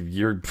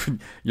 you're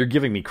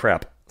giving me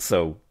crap,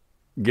 so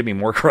give me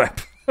more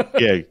crap.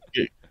 Yeah,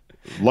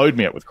 load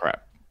me up with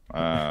crap.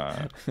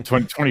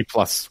 20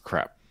 plus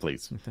crap,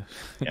 please.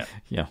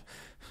 Yeah.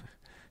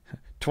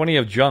 20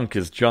 of junk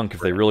is junk. If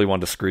they really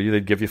wanted to screw you,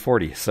 they'd give you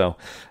 40. So,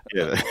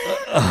 yeah,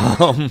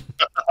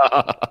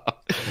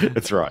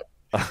 that's right.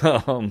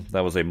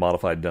 That was a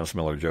modified Dennis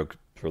Miller joke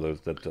for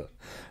those that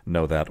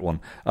know that one.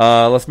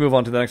 Let's move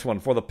on to the next one.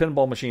 For the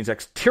Pinball Machine's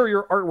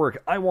exterior artwork,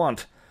 I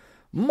want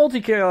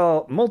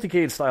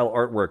multicade style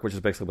artwork, which is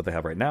basically what they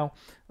have right now,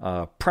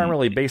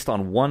 primarily based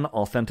on one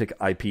authentic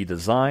IP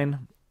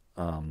design.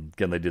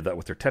 Again, they did that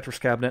with their Tetris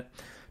cabinet.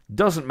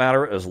 Doesn't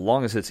matter as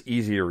long as it's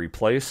easy to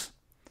replace.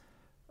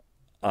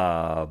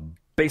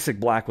 Basic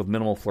black with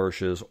minimal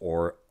flourishes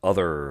or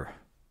other.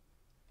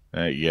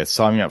 Yeah,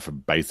 sign me up for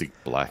basic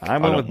black. I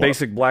went with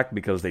basic black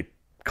because they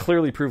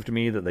clearly proved to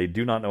me that they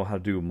do not know how to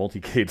do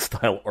multicade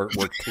style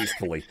artwork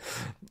tastefully.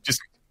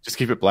 Just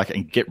keep it black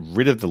and get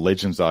rid of the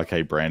Legends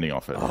Arcade branding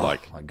off it. Oh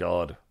my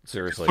god,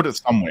 seriously. Put it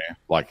somewhere,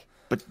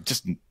 but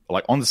just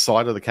on the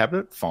side of the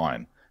cabinet,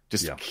 fine.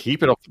 Just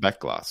keep it off the back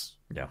glass.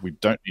 Yeah, we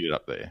don't need it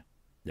up there.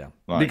 Yeah,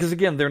 because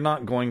again, they're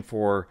not going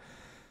for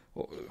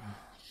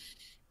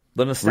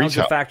the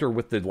nostalgia factor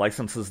with the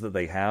licenses that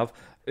they have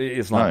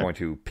is not going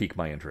to pique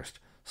my interest.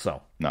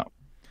 So no,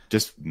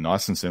 just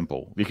nice and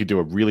simple. You could do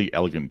a really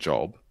elegant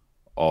job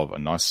of a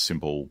nice,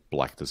 simple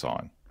black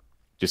design.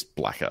 Just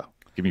blacker.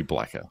 Give me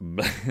blacker.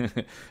 Make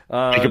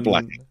it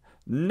blacker.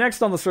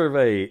 Next on the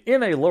survey,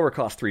 in a lower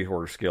cost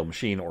 3/4 scale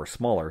machine or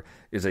smaller,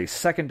 is a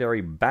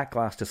secondary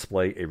backglass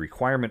display a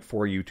requirement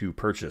for you to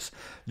purchase?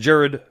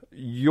 Jared,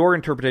 your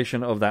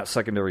interpretation of that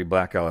secondary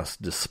backglass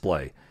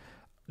display.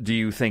 Do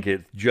you think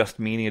it's just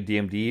meaning a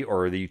DMD,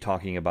 or are you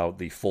talking about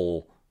the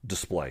full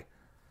display?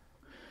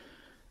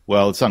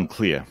 Well, it's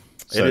unclear.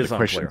 So it is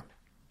unclear.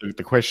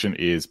 The question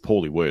is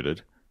poorly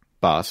worded,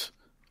 but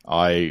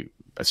I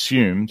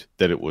assumed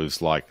that it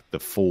was like the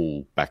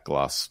full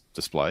backglass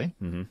display,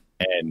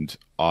 and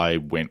I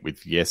went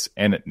with yes,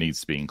 and it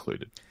needs to be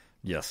included.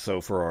 Yes,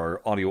 so for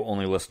our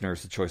audio-only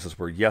listeners, the choices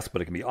were yes,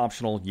 but it can be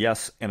optional,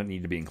 yes, and it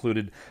need to be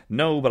included,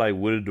 no, but I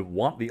would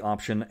want the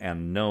option,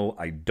 and no,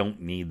 I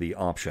don't need the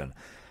option.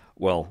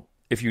 Well,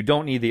 if you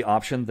don't need the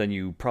option, then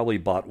you probably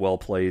bought Well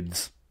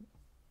Played's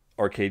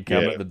arcade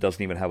cabinet that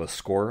doesn't even have a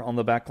score on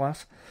the back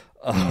glass.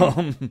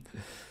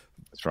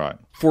 That's right.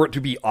 For it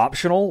to be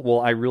optional,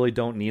 well, I really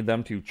don't need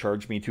them to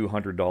charge me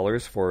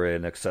 $200 for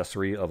an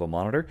accessory of a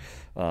monitor,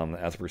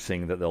 as we're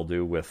seeing that they'll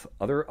do with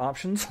other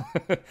options.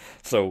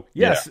 So,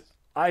 yes,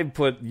 I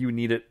put you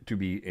need it to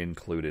be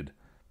included.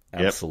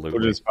 Absolutely.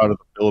 Put it as part of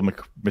the bill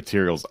of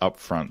materials up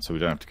front so we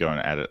don't have to go and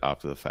add it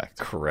after the fact.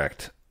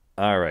 Correct.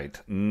 All right,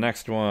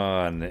 next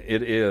one.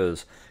 It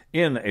is,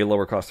 in a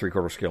lower cost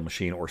 3/4 scale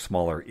machine or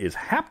smaller, is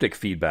haptic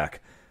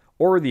feedback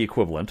or the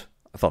equivalent.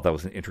 I thought that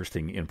was an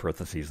interesting in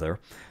parentheses there.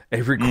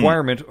 A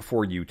requirement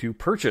for you to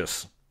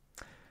purchase.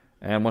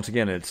 And once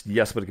again, it's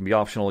yes, but it can be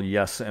optional.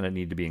 Yes, and it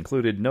need to be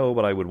included. No,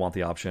 but I would want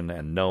the option.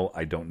 And no,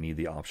 I don't need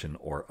the option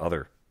or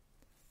other.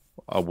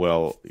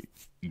 Well,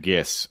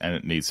 yes, and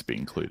it needs to be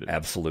included.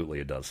 Absolutely,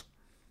 it does.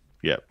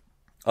 Yep.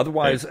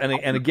 Otherwise, and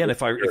again,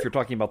 if you're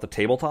talking about the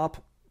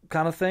tabletop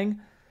kind of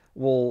thing,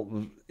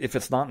 well, if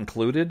it's not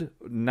included,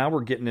 now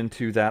we're getting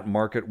into that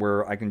market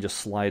where I can just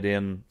slide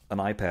in an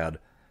iPad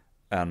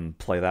and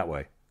play that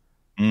way.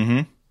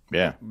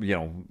 Yeah.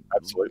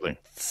 Absolutely.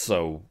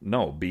 So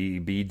no,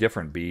 be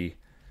different, be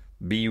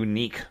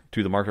unique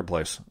to the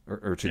marketplace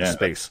or to the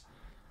space.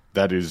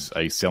 That is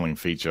a selling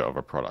feature of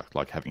a product,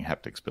 like having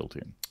haptics built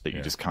in that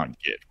you just can't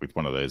get with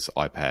one of those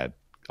iPad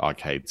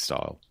arcade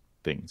style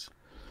things.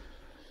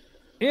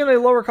 In a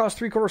lower cost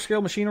 3/4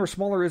 scale machine or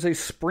smaller is a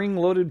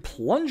spring-loaded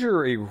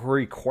plunger a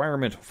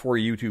requirement for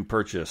you to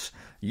purchase.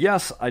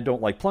 Yes, I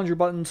don't like plunger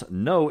buttons.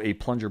 No, a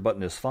plunger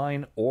button is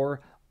fine.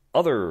 Or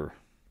other.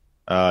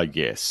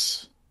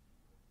 Yes.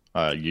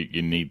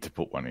 You need to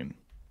put one in.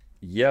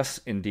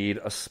 Yes, indeed,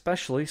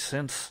 especially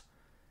since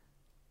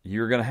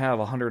you're going to have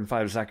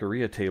 105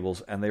 Zaccaria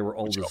tables, and they were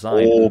all Which are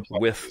designed all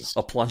with plungers.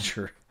 a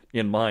plunger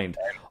in mind.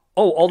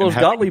 Oh, all those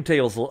having- Gottlieb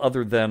tables,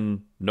 other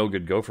than No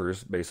Good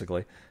Gophers,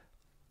 basically,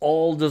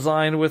 all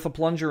designed with a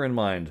plunger in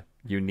mind.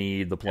 You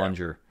need the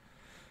plunger.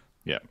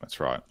 Yeah, that's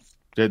right.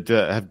 They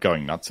have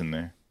going nuts in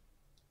there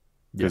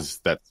because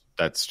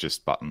that's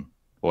just button.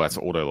 Well, that's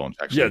auto launch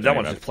actually. Yeah, that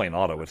one's just plain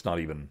auto. It's not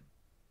even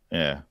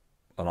Yeah.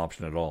 an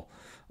option at all.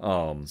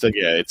 So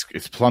yeah,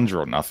 it's plunger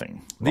or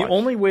nothing. The Like,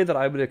 only way that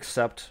I would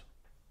accept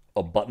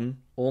a button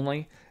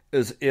only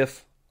is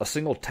if a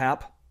single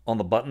tap on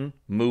the button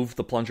moved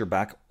the plunger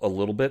back a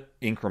little bit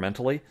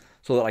incrementally,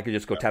 so that I could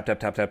just go tap, tap,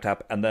 tap, tap,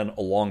 tap, and then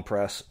a long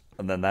press,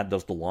 and then that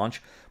does the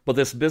launch. But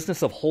this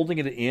business of holding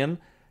it in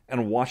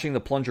and watching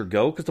the plunger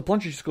go, because the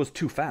plunger just goes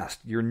too fast,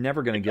 you're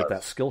never going to get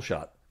that skill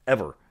shot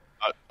ever.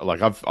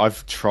 like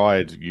I've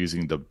tried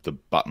using the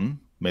button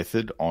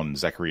method on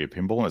Zaccaria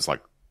Pinball, and it's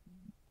like,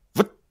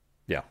 "Whoop,"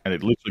 Yeah. and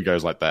it literally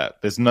goes like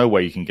that. There's no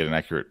way you can get an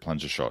accurate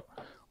plunger shot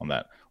on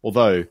that.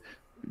 Although,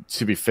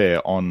 to be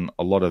fair, on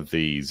a lot of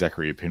the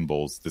Zaccaria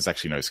pinballs, there's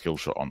actually no skill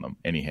shot on them.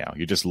 Anyhow,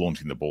 you're just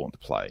launching the ball into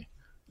play.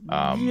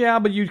 Yeah,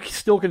 but you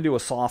still can do a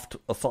soft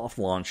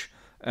launch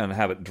and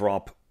have it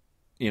drop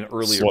in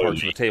earlier Slowly.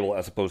 parts of the table,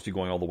 as opposed to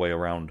going all the way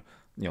around,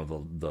 the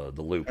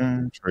loop.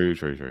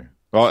 True.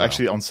 Well,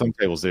 actually, on some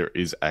tables there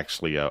is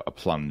actually a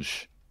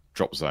plunge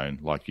drop zone.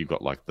 Like you've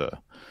got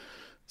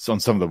so on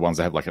some of the ones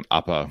that have like an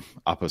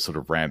upper sort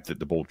of ramp that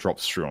the ball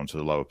drops through onto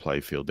the lower play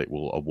field that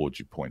will award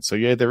you points. So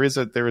yeah, there is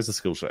a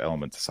skill shot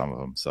element to some of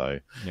them. So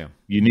Yeah.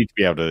 you need to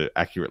be able to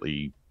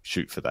accurately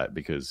shoot for that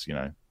because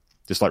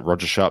just like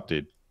Roger Sharp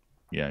did.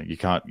 You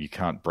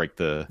can't break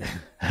the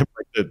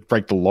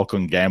break the lock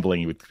on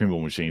gambling with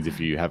pinball machines if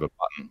you have a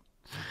button.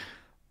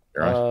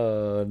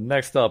 Right?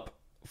 Next up,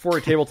 for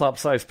a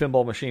tabletop-sized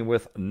pinball machine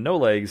with no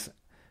legs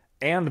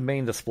and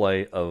main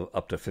display of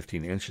up to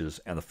 15 inches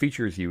and the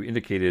features you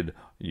indicated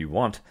you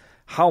want,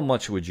 how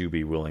much would you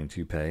be willing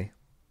to pay?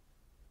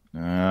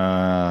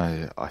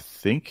 I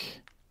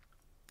think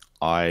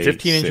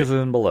 15 inches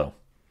and below.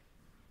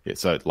 Yeah,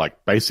 so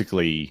like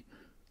basically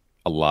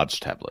a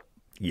large tablet.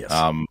 Yes.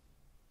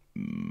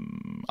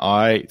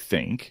 I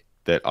think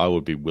that I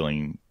would be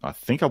willing. I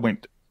think I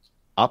went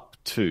up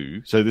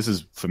to. So this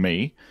is for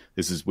me.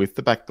 This is with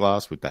the back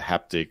glass, with the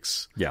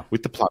haptics, Yeah.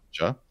 with the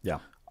plunger. Yeah.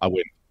 I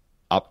went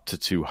up to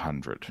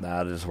 200.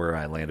 That is where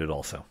I landed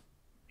also.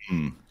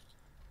 Hmm.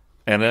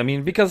 And I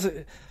mean, because,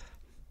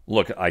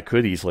 look, I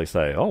could easily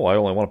say, oh, I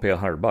only want to pay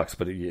 $100,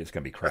 but it's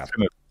going to be crap.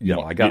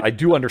 I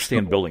do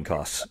understand building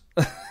costs.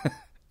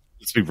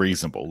 Let's be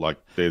reasonable. Like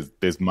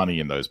there's money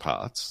in those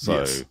parts. So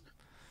Yes.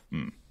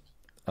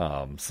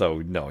 So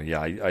no,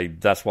 yeah, I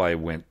that's why I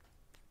went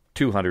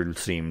 200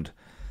 seemed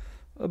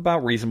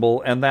about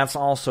reasonable, and that's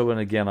also,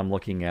 and again, I'm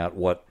looking at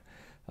what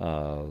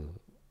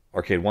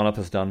Arcade 1-Up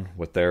has done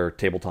with their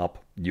tabletop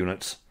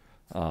units.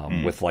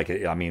 With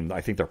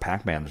I think their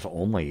Pac-Man is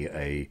only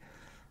a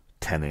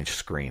 10-inch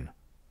screen.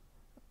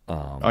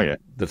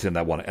 That's in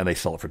that one, and they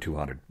sell it for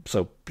 200.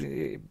 So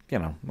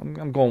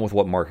I'm going with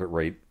what market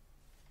rate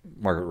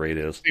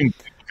is. it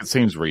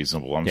seems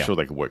reasonable. I'm Yeah. sure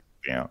they could work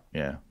it out.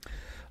 Yeah.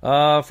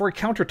 For a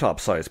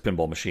countertop-sized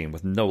pinball machine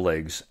with no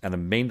legs and a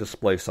main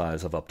display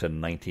size of up to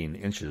 19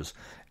 inches,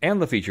 and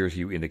the features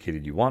you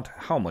indicated you want,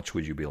 how much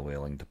would you be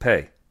willing to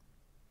pay?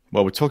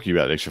 Well, we're talking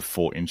about an extra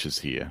 4 inches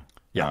here,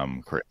 Yeah.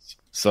 Chris.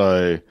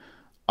 So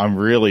I'm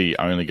really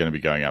only going to be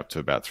going up to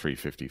about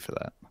 $350 for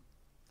that.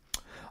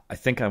 I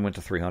think I went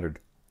to 300.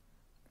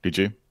 Did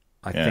you?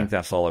 I think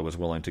that's all I was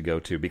willing to go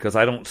to, because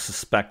I don't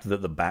suspect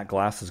that the back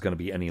glass is going to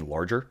be any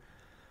larger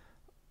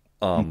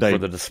for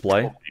the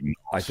display. Probably not.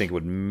 I think it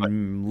would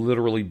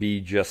literally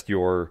be just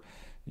your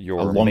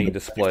longer main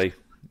display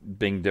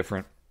being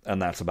different,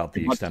 and that's about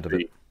the extent of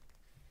it.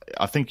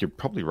 I think you're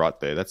probably right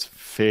there. That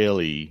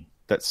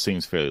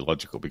seems fairly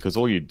logical, because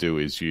all you'd do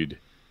is you'd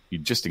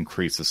just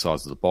increase the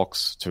size of the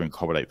box to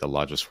accommodate the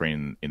larger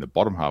screen in the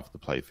bottom half of the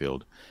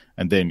playfield,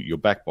 and then your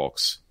back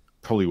box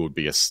probably would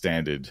be a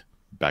standard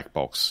back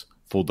box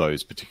for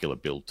those particular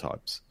build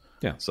types.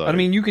 Yeah. So I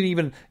mean, you can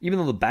even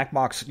though the back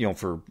box,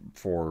 for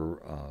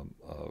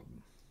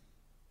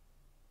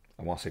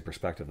I want to say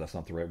perspective. That's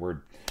not the right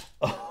word.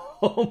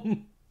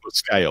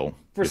 scale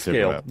For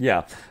scale,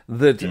 yeah,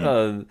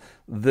 that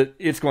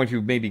it's going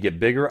to maybe get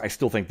bigger. I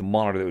still think the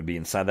monitor that would be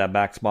inside that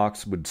back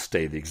box would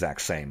stay the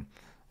exact same.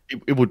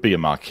 It would be a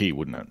marquee,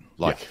 wouldn't it?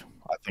 Like,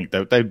 I think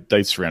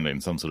they surround it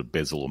in some sort of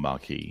bezel or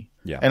marquee.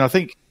 Yeah. And I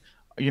think,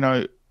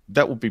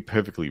 that would be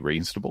perfectly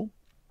reasonable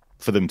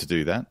for them to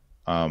do that.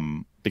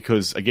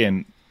 Because,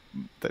 again,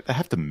 they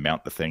have to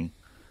mount the thing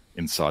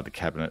inside the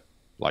cabinet,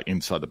 like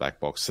inside the back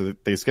box. So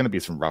there's going to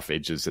be some rough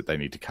edges that they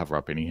need to cover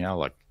up anyhow.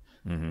 Like,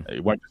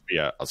 it won't just be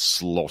a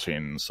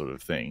slot-in sort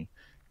of thing.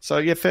 So,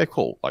 yeah, fair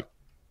call. Like,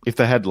 if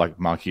they had, like,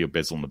 marquee or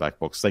bezel in the back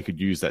box, they could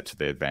use that to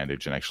their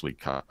advantage and actually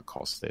cut the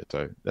costs there.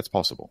 So that's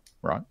possible,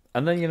 right?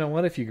 And then, you know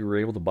what? If you were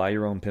able to buy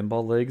your own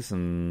pinball legs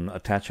and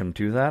attach them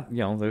to that,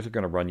 those are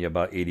going to run you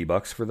about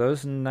 $80 for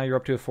those, and now you're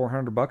up to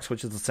 $400,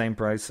 which is the same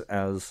price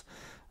as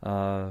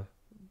the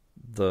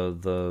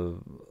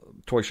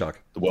Toy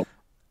Shock. Well,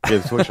 yeah,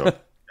 the toy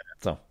shop.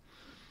 So,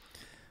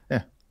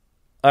 Yeah.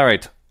 all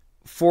right.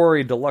 For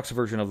a deluxe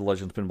version of the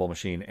Legends Pinball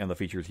Machine and the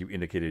features you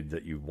indicated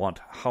that you want,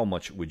 how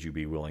much would you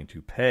be willing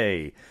to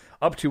pay?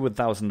 Up to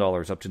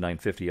 $1,000, up to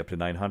 $950, up to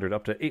 $900,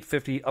 up to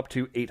 $850, up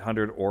to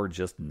 $800, or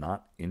just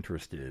not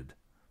interested?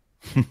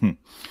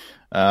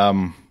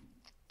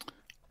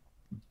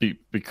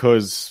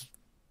 Because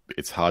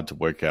it's hard to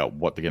work out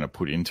what they're going to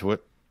put into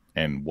it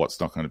and what's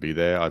not going to be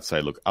there, I'd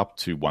say, look, up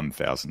to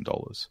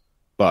 $1,000.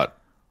 But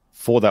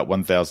for that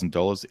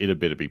 $1,000, it'd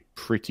better be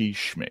pretty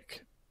schmick.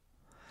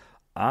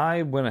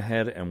 I went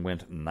ahead and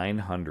went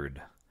 $900.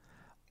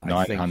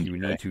 I think you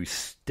need to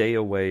stay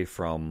away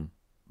from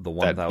the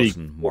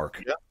 1,000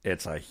 mark. Yeah.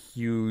 It's a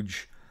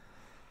huge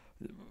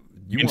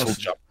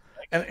jump.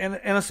 And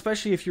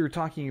especially if you're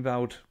talking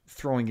about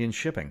throwing in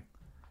shipping.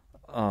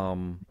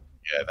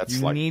 That's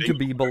you need to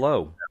be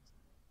below.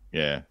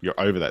 Yeah, you're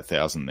over that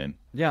 1,000 then.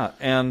 Yeah,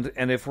 and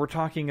if we're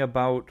talking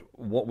about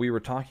what we were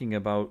talking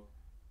about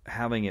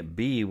having it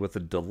be with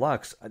the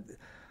deluxe,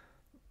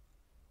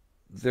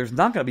 there's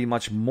not going to be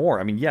much more.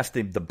 I mean, yes,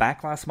 the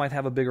back glass might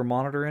have a bigger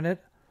monitor in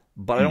it,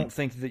 but I don't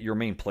think that your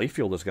main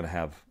playfield is going to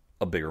have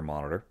a bigger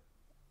monitor,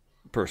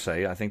 per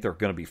se. I think they're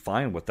going to be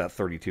fine with that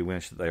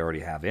 32-inch that they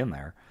already have in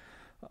there,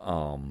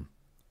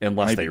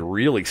 unless they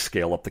really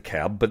scale up the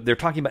cab. But they're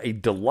talking about a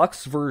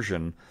deluxe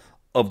version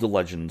of the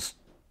Legends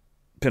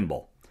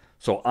pinball.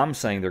 So I'm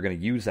saying they're going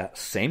to use that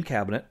same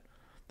cabinet.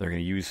 They're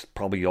going to use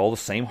probably all the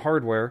same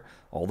hardware,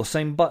 all the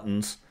same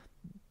buttons.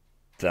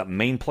 That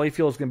main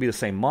playfield is going to be the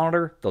same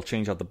monitor. They'll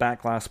change out the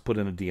back glass, put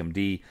in a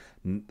DMD,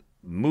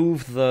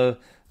 move those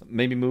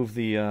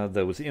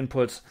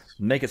inputs,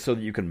 make it so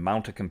that you can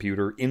mount a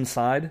computer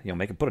inside.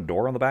 Make it put a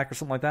door on the back or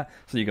something like that,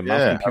 so you can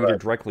mount a computer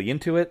directly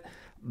into it.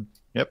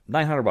 Yep,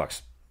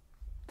 $900.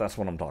 That's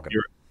what I'm talking.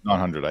 You're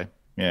 900, eh?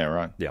 Yeah,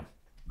 right. Yeah.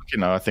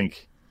 I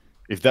think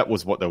if that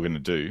was what they were going to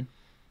do,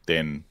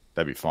 then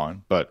that'd be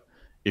fine. But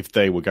if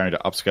they were going to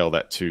upscale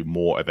that to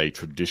more of a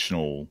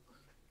traditional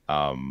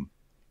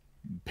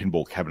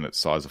pinball cabinet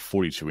size, a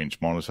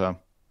 42-inch monitor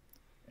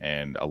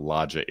and a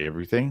larger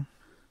everything,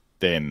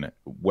 then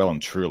well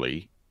and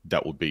truly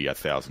that would be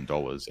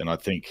 $1,000. And I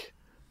think,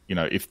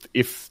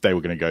 if they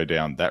were going to go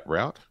down that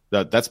route,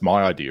 that's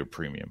my idea of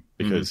premium,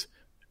 because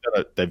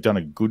they've done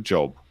a good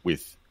job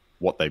with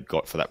what they've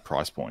got for that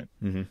price point.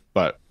 Mm-hmm.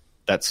 But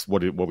that's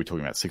what we're talking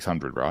about,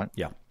 600, right?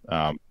 Yeah.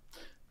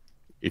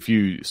 If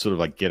you sort of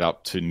like get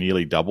up to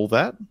nearly double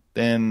that,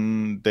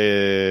 then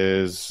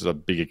there's a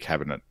bigger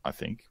cabinet, I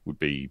think, would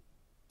be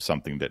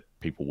something that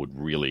people would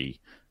really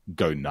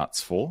go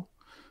nuts for.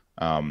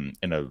 And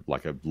a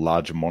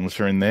larger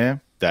monitor in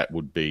there, that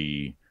would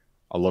be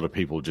a lot of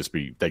people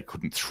they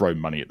couldn't throw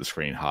money at the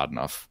screen hard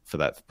enough for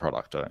that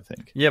product, I don't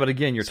think. Yeah, but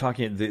again, you're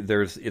talking,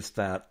 there's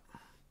a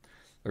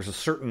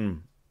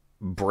certain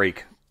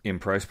break in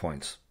price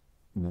points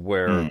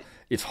where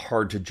it's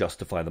hard to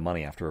justify the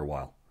money after a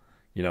while.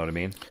 You know what I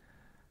mean?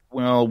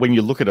 Well, when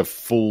you look at a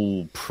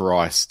full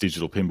price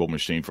digital pinball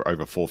machine for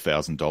over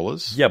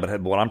 $4,000. Yeah,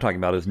 but what I'm talking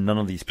about is none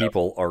of these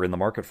people are in the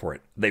market for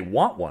it. They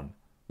want one,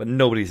 but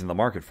nobody's in the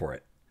market for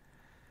it.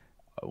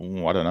 I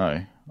don't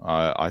know.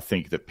 I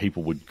think that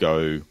people would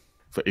go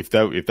if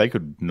they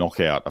could knock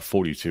out a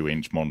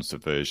 42-inch monitor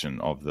version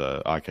of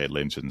the Arcade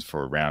Legends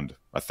for around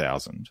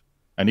 $1,000,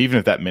 and even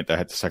if that meant they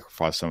had to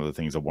sacrifice some of the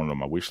things I wanted on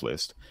my wish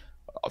list,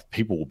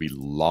 people will be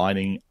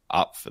lining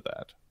up for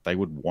that. They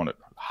would want it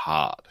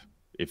hard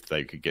if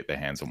they could get their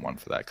hands on one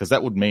for that, because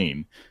that would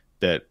mean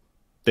that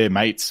their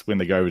mates, when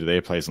they go over to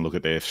their place and look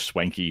at their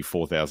swanky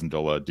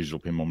 $4,000 digital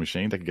pinball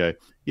machine, they could go,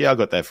 "Yeah, I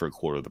got that for a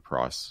quarter of the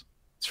price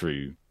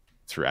through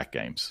Act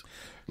Games."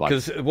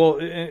 Because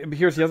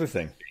here's the other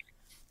thing: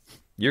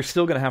 you're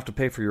still going to have to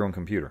pay for your own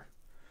computer.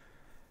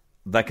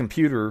 That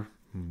computer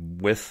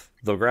with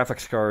the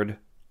graphics card,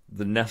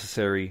 the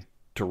necessary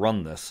to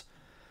run this,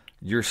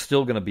 you're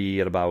still going to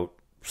be at about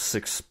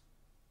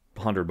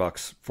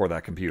 $600 for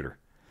that computer.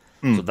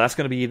 So that's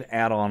going to be an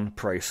add-on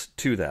price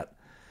to that.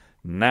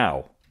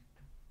 Now,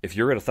 if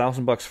you're at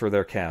 $1,000 for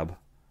their cab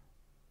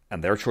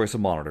and their choice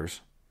of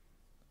monitors,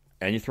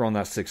 and you throw in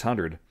that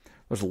 $600,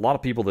 there's a lot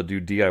of people that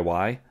do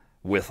DIY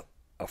with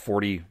a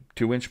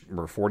 42-inch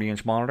or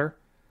 40-inch monitor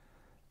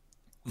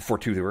for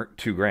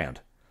 $2,000.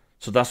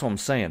 So that's what I'm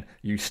saying.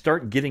 You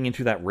start getting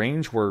into that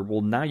range where,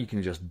 now you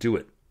can just do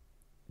it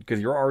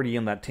because you're already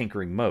in that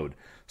tinkering mode.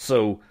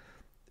 So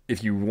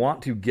if you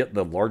want to get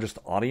the largest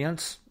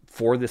audience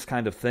for this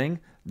kind of thing,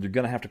 you're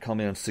going to have to come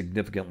in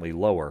significantly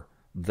lower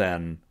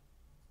than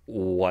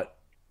what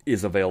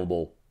is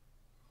available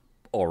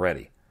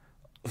already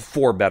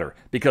for better.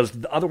 Because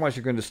otherwise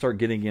you're going to start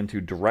getting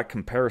into direct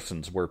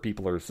comparisons where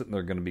people are sitting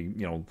there going to be,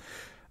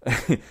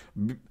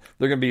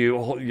 they're going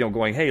to be,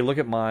 going, "Hey, look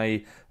at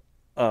my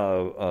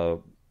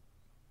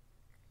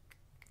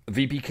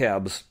VP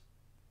Cabs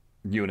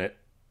unit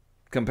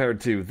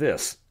compared to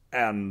this."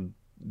 And,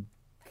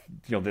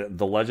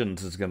 the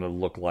Legends is going to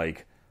look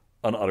like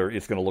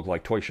it's going to look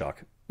like Toy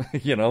Shock,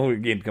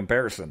 in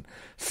comparison.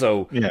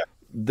 So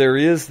there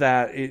is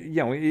that,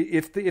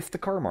 if the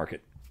car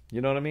market,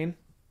 you know what I mean?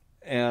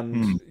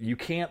 And you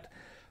can't.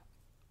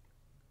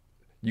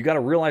 You got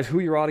to realize who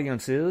your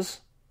audience is,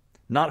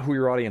 not who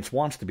your audience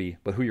wants to be,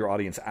 but who your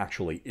audience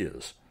actually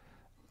is.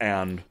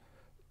 And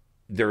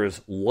there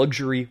is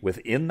luxury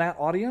within that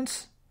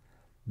audience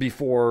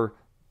before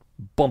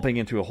bumping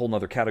into a whole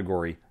nother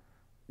category.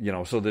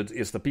 So that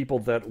it's the people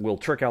that will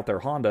trick out their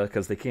Honda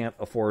because they can't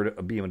afford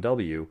a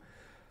BMW.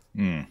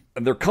 And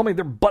they're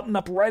buttoned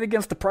up right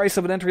against the price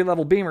of an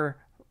entry-level Beamer,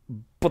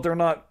 but they're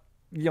not,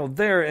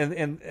 there.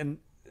 And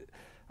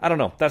I don't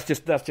know. That's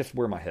just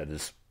where my head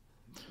is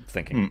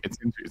thinking. It's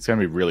going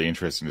to be really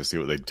interesting to see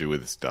what they do with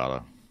this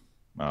data,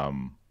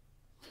 and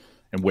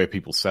where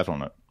people sat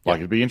on it. Like,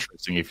 it'd be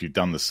interesting if you've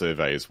done the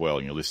survey as well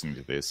and you're listening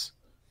to this.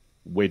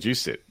 Where do you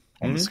sit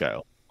on the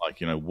scale? Like,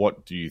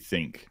 what do you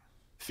think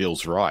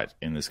feels right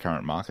in this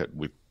current market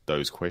with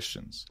those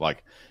questions?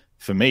 Like,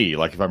 for me,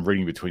 like, if I'm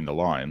reading between the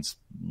lines,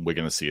 we're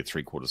going to see a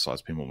 3/4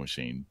 size pinball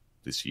machine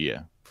this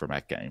year from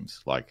At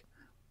Games. Like,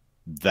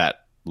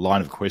 that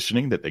line of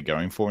questioning that they're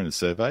going for in the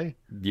survey.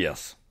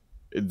 Yes.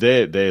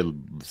 They're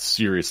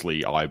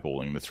seriously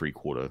eyeballing the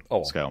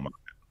 3/4 scale market.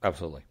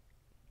 Absolutely.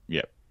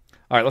 Yep.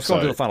 All right, let's go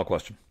on to the final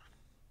question.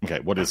 Okay,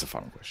 what is the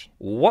final question?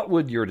 What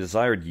would your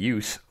desired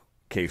use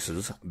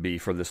cases be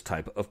for this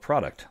type of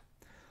product?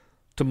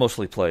 To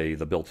mostly play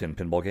the built-in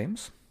pinball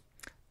games?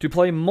 To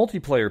play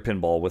multiplayer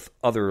pinball with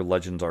other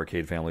Legends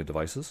Arcade family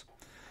devices?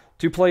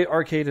 To play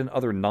arcade and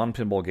other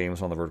non-pinball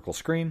games on the vertical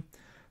screen?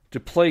 To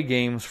play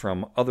games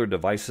from other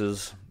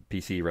devices,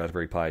 PC,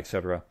 Raspberry Pi,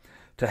 etc.?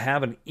 To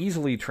have an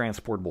easily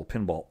transportable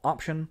pinball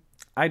option?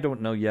 I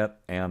don't know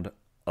yet, and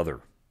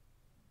other.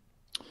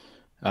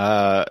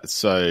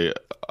 So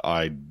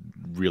I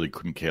really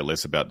couldn't care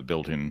less about the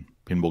built-in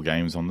pinball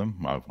games on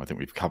them. I think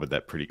we've covered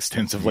that pretty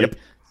extensively. Yep.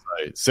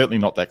 So certainly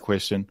not that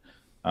question.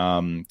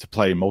 To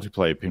play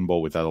multiplayer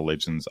pinball with other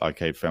Legends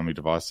Arcade family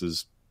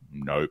devices,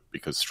 no,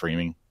 because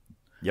streaming.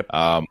 Yep.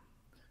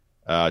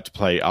 To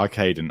play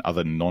arcade and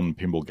other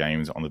non-pinball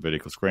games on the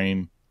vertical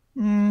screen,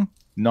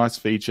 nice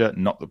feature,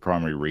 not the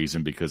primary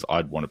reason, because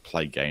I'd want to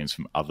play games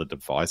from other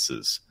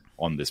devices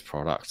on this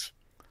product,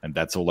 and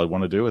that's all I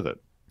want to do with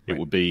it. Right.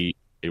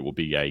 It will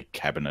be a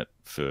cabinet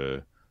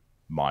for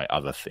my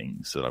other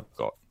things that I've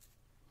got.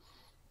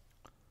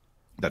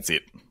 That's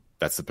it.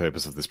 That's the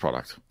purpose of this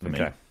product for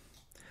me.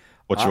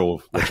 What's your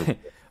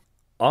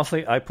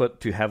Honestly, I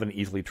put to have an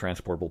easily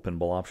transportable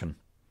pinball option.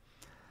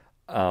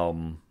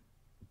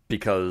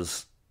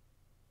 Because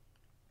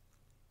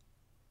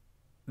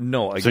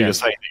no, again,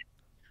 so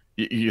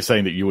you're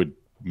saying that you would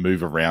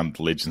move around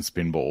Legends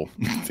pinball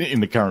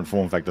in the current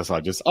form factor. So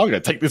I'm going to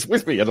take this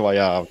with me.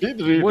 Well,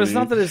 it's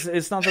not that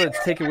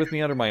it's taken with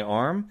me under my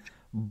arm,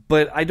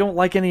 but I don't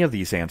like any of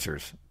these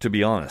answers, to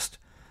be honest.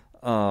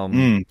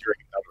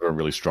 Are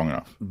really strong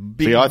enough.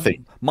 See, I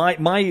think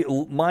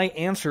my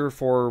answer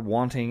for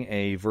wanting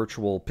a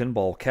virtual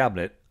pinball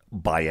cabinet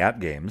by At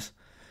Games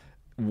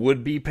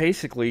would be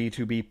basically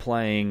to be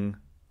playing.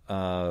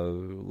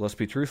 Let's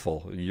be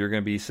truthful. You're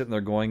going to be sitting there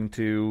going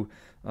to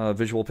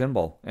Visual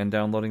Pinball and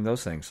downloading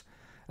those things,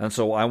 and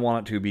so I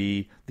want it to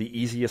be the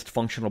easiest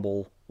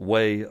functionable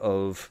way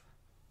of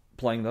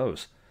playing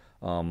those.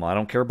 I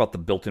don't care about the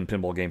built-in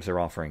pinball games they're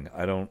offering.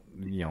 I don't,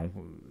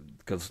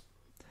 because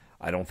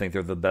I don't think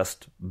they're the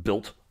best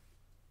built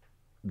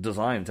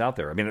designs out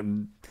there. I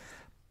mean,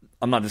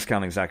 I'm not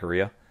discounting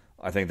Zaccaria.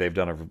 I think they've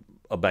done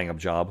a bang-up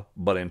job.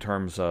 But in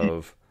terms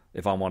of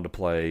if I wanted to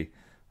play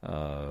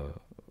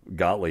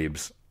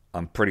Gottlieb's,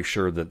 I'm pretty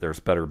sure that there's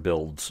better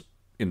builds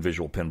in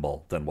Visual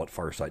Pinball than what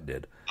Farsight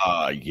did.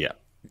 Yeah.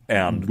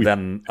 And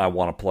then I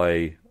want to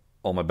play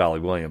all my Bally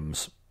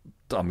Williams.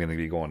 I'm going to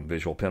be going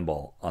Visual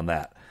Pinball on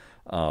that.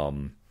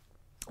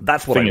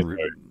 That's what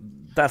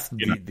that's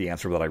the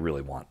answer that I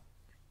really want.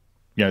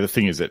 The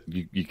thing is that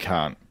you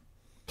can't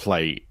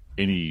play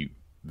any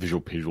visual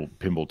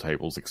pinball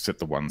tables except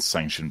the ones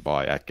sanctioned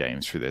by At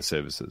Games through their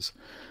services.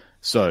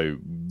 So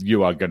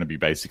you are going to be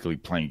basically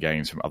playing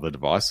games from other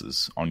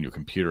devices on your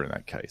computer in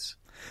that case.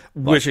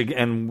 Which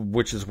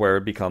is where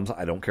it becomes,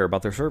 I don't care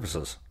about their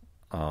services.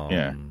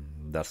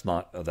 That's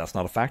not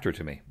a factor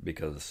to me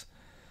because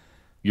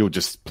you're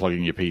just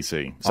plugging your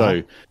PC.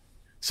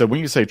 So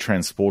when you say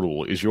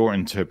transportable, is your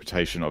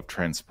interpretation of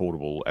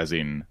transportable as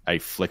in a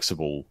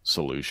flexible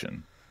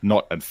solution,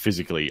 not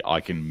physically I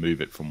can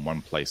move it from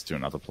one place to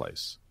another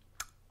place?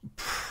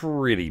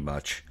 Pretty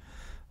much.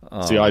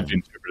 See, I've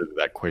interpreted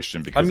that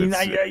question because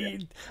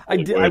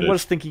I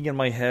was thinking in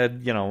my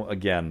head,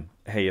 again,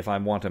 hey, if I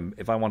want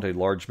a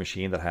large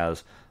machine that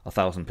has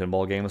 1,000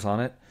 pinball games on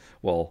it,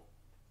 well,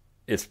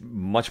 it's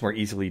much more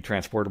easily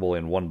transportable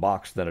in one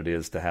box than it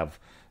is to have,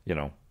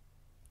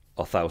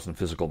 1,000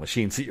 physical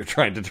machines that you're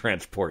trying to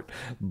transport.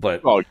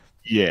 But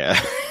yeah,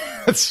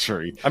 that's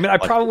true. I mean, I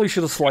probably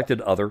should have selected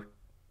other,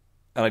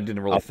 and I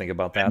didn't really think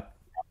about that.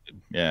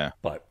 Yeah,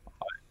 but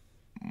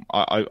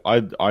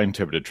I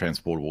interpreted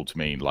transportable to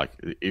mean like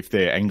if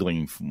they're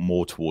angling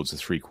more towards the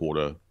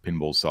 3/4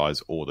 pinball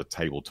size or the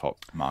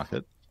tabletop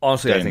market.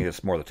 Honestly, I think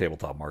it's more the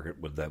tabletop market.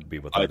 Would that be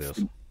what that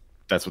is?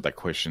 that's what that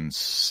question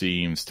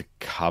seems to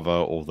cover,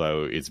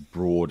 although it's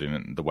broad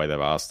in the way they've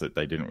asked it.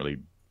 They didn't really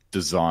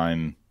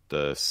design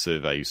the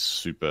survey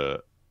super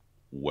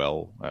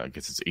well. I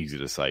guess it's easy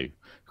to say.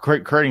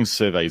 Creating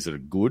surveys that are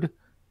good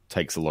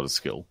takes a lot of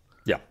skill.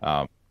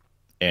 Yeah.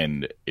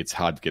 And it's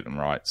hard to get them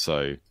right.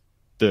 So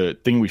the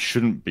thing we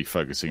shouldn't be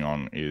focusing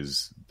on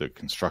is the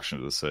construction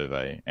of the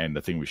survey. And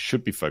the thing we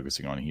should be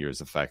focusing on here is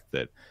the fact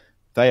that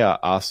they are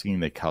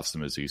asking their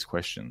customers these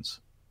questions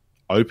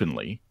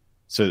openly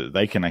so that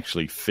they can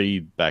actually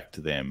feed back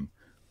to them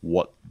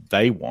what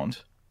they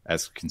want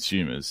as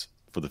consumers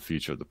for the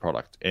future of the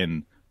product.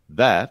 And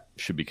that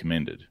should be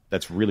commended.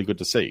 That's really good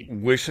to see.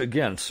 Which,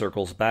 again,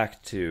 circles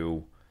back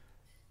to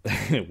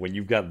when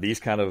you've got these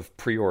kind of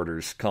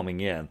pre-orders coming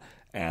in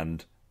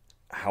and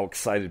how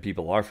excited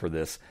people are for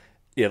this,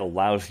 it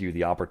allows you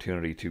the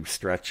opportunity to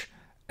stretch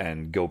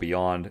and go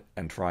beyond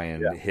and try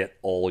and hit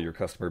all your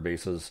customer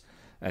bases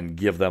and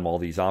give them all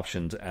these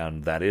options,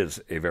 and that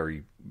is a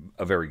very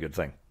good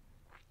thing.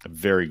 A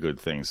very good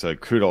thing. So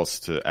kudos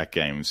to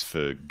AtGames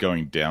for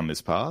going down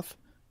this path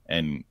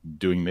and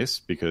doing this,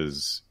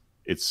 because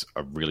it's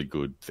a really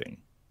good thing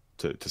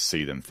to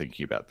see them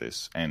thinking about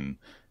this and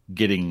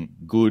getting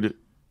good,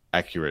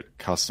 accurate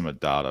customer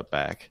data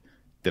back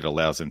that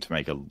allows them to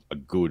make a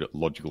good,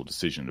 logical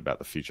decision about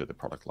the future of the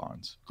product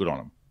lines. Good on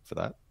them for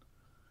that.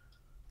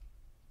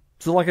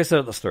 So like I said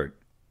at the start,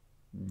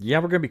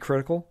 we're going to be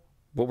critical,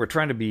 but we're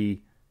trying to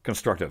be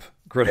constructive,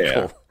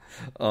 critical. Yeah.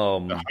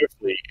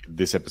 Hopefully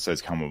this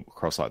episode's come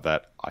across like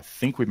that. I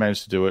think we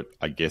managed to do it.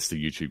 I guess the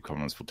YouTube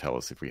comments will tell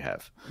us if we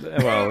have.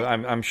 Well,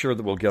 I'm sure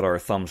that we'll get our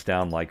thumbs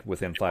down like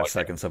within 5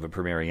 seconds of it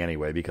premiering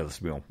anyway,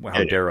 because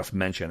how dare us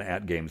mention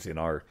AtGames in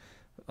our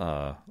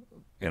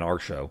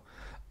show.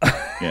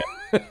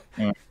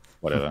 Yeah.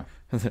 Whatever.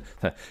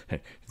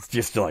 It's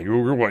just like,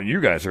 what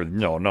you guys are.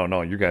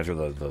 No. You guys are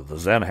the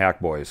Zen hack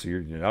boys.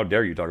 How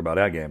dare you talk about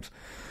AtGames?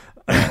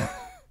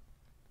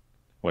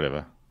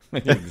 Whatever.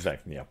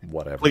 Exactly. Yeah.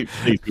 Whatever.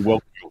 Please be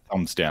welcome your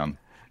thumbs down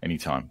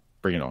anytime.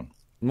 Bring it on.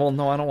 Well,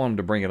 no, I don't want them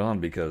to bring it on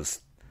because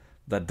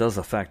that does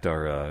affect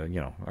our our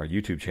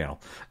YouTube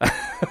channel.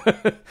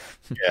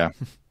 Yeah.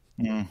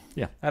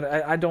 Yeah.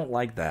 I don't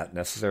like that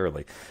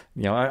necessarily.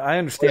 I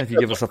understand if you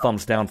give us a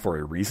thumbs down for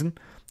a reason.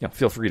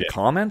 Feel free to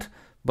comment.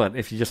 But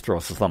if you just throw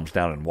us a thumbs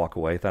down and walk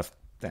away, that's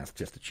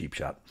just a cheap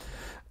shot.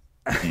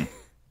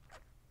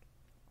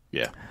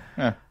 Yeah.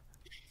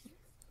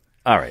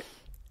 All right.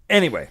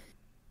 Anyway,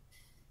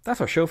 that's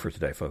our show for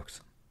today,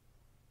 folks.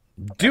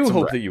 Do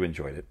hope that you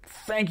enjoyed it.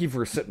 Thank you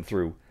for sitting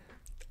through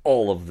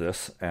all of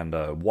this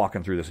and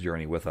walking through this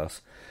journey with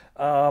us.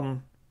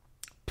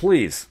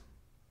 Please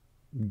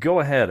go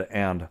ahead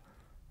and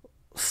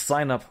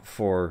sign up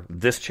for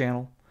this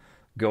channel.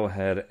 Go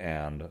ahead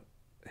and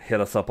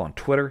hit us up on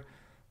Twitter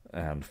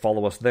and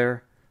follow us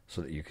there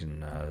so that you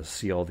can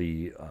see all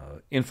the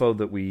info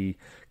that we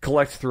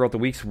collect throughout the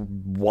weeks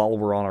while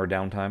we're on our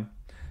downtime.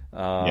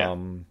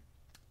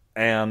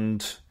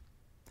 And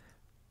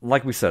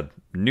like we said,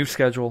 new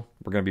schedule.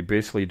 We're going to be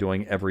basically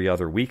doing every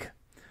other week.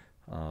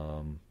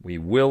 We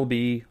will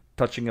be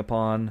touching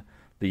upon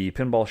the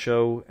pinball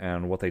show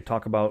and what they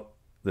talk about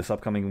this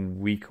upcoming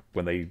week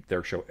when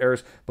their show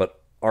airs,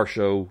 but our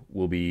show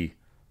will be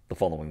the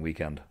following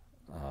weekend.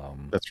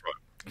 That's right.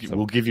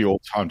 We'll give you all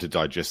time to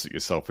digest it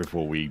yourself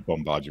before we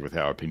bombard you with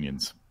our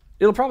opinions.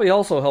 It'll probably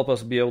also help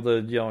us be able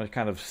to,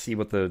 kind of see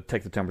take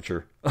the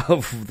temperature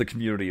of the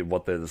community of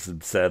what is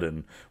said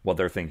and what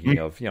they're thinking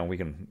of. We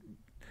can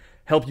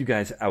help you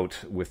guys out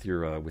with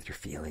your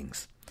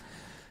feelings.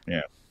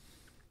 Yeah.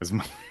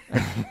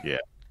 Yeah.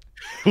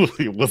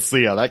 We'll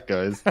see how that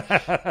goes.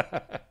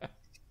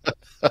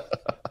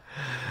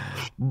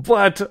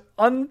 But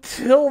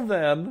until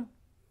then,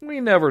 we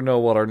never know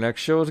what our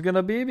next show is going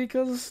to be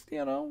because,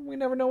 we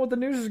never know what the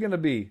news is going to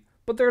be.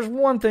 But there's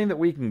one thing that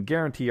we can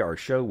guarantee our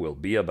show will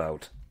be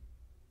about.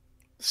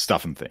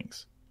 Stuffing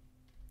things.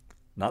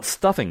 Not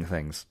stuffing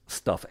things.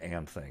 Stuff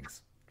and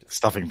things.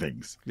 Stuffing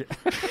things. Yeah.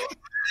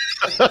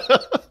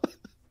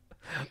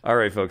 All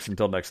right, folks.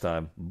 Until next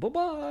time.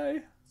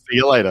 Bye-bye. See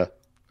you later.